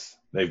bats.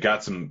 They've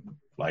got some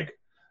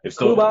they've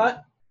still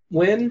Kubat.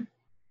 Lynn?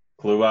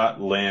 Kluat,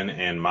 Lynn,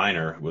 and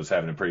Minor was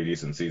having a pretty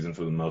decent season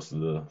for the most of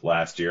the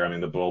last year. I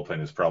mean, the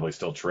bullpen is probably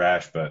still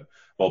trash, but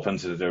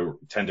bullpens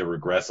tend to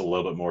regress a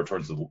little bit more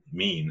towards the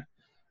mean.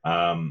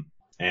 And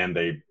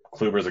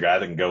Kluber's a guy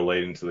that can go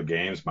late into the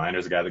games.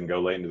 Minor's a guy that can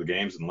go late into the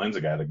games, and Lynn's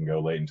a guy that can go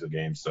late into the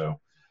games. So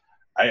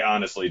I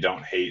honestly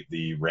don't hate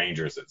the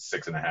Rangers at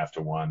 6.5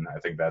 to 1. I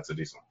think that's a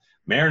decent one.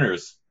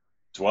 Mariners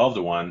 12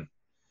 to 1.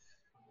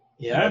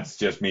 Yeah, that's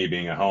just me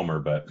being a homer,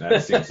 but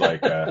that seems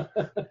like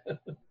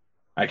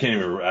I can't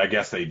even. I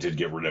guess they did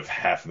get rid of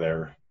half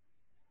their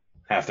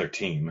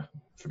team.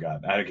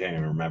 Forgot. I can't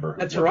even remember.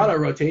 That Toronto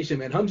rotation,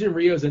 man. Hyun-Jin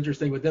Ryu is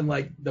interesting, but then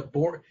like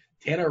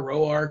Tanner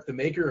Roark, the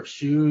maker of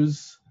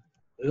shoes,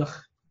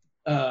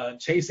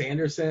 Chase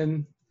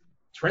Anderson,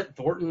 Trent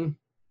Thornton.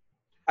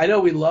 I know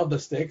we love the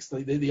sticks,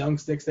 the young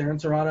sticks there in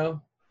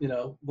Toronto. You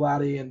know,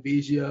 Vladdy and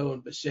Biggio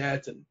and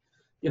Bichette and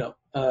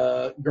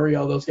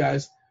Gurriel, those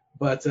guys.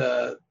 But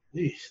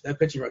that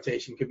pitching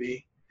rotation could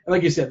be. And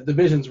like you said, the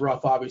division's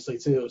rough, obviously,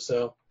 too.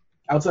 So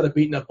outside of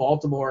beating up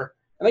Baltimore,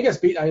 and I guess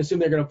I assume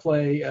they're going to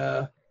play,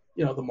 the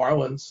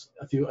Marlins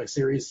a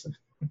series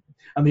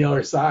on the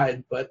other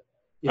side. But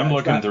yeah, I'm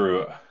looking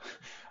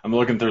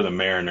through the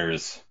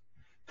Mariners.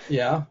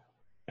 Yeah.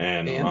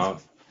 And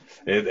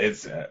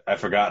it's I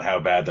forgot how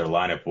bad their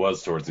lineup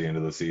was towards the end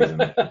of the season.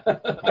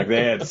 Like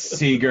they had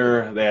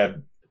Seager, they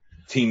had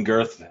Team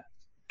Girth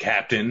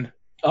captain.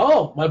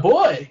 Oh, my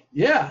boy,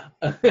 yeah,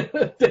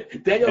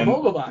 Daniel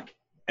Vogelbach.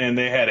 And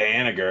they had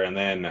Haniger, and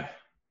then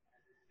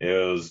it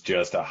was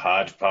just a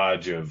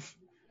hodgepodge of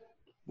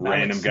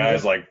random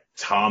guys like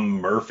Tom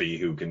Murphy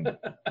who can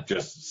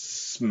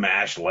just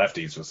smash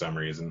lefties for some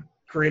reason.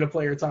 Creative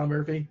player Tom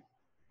Murphy.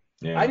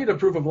 Yeah. I need a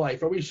proof of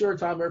life. Are we sure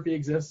Tom Murphy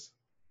exists?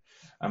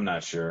 I'm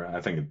not sure.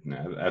 I think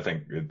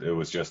it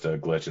was just a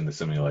glitch in the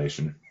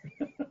simulation.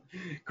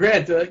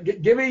 Grant,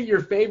 give me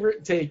your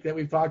favorite take that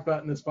we've talked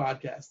about in this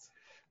podcast.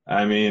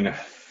 I mean,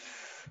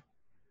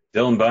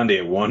 Dylan Bundy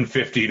at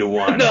 150 to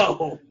 1.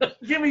 No,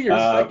 give me your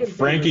second.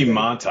 Frankie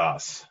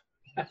Montas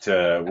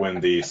to win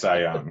the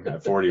Cy Young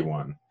at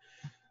 41.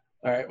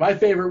 All right, my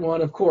favorite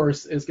one, of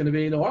course, is going to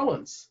be New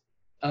Orleans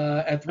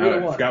at 3 to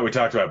 1. I forgot we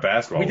talked about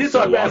basketball. We did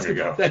talk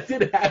basketball. That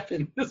did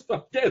happen. This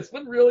podcast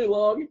went really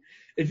long.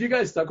 If you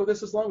guys stuck with us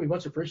this long, we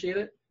much appreciate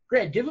it.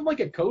 Grant, give them like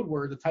a code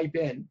word to type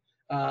in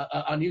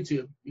on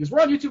YouTube, because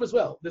we're on YouTube as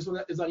well. This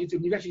one is on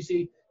YouTube. You can actually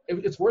see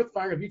it's worth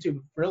firing up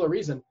YouTube for another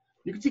reason.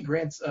 You can see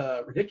Grant's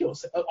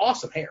ridiculously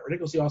awesome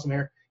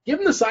hair. Give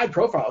him the side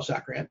profile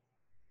shot, Grant.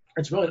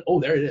 It's really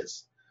there it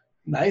is.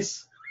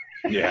 Nice.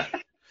 Yeah.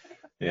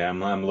 Yeah,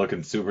 I'm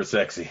looking super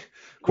sexy.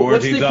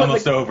 Quarantine's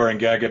almost over and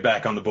gotta get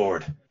back on the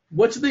board.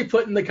 What should they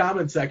put in the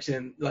comment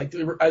section? Like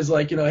as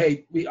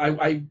hey,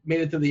 I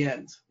made it to the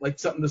end. Like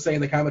something to say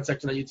in the comment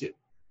section on YouTube.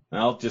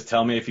 Well, just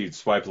tell me if you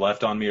swipe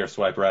left on me or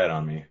swipe right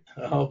on me.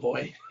 Oh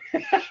boy.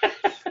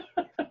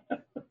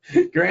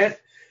 Grant,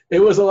 it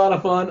was a lot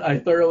of fun. I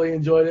thoroughly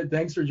enjoyed it.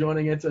 Thanks for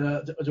joining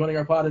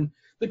our pod. And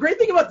the great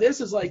thing about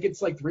this is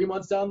it's 3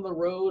 months down the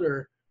road,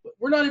 or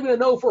we're not even gonna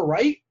know if we're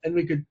right, and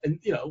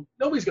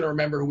nobody's gonna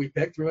remember who we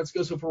picked 3 months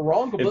ago. So if we're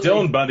wrong, if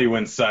Dylan Bundy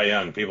wins Cy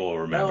Young, people will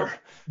remember.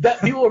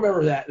 People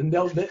remember that, and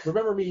they'll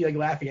remember me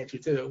laughing at you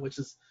too, which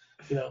is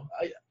put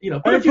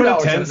a few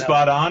hours 10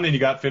 spot on, and you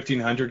got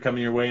 1,500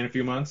 coming your way in a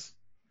few months.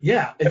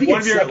 Yeah, if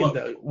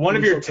one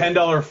of your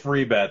 $10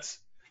 free bets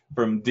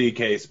from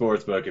DK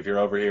Sportsbook, if you're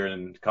over here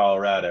in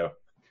Colorado,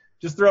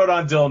 just throw it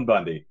on Dylan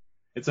Bundy.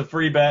 It's a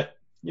free bet.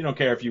 You don't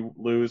care if you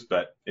lose,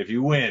 but if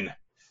you win,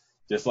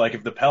 just like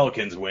if the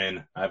Pelicans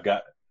win, I've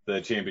got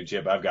the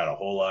championship. I've got a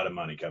whole lot of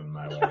money coming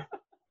my way.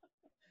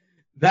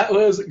 That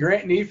was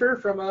Grant Neefer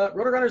from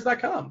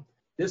RotoGrinders.com.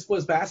 This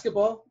was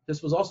basketball.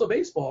 This was also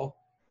baseball.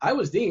 I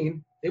was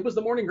Dean. It was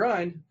the morning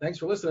grind. Thanks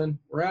for listening.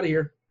 We're out of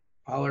here.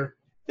 Holler.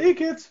 Hey,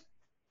 kids.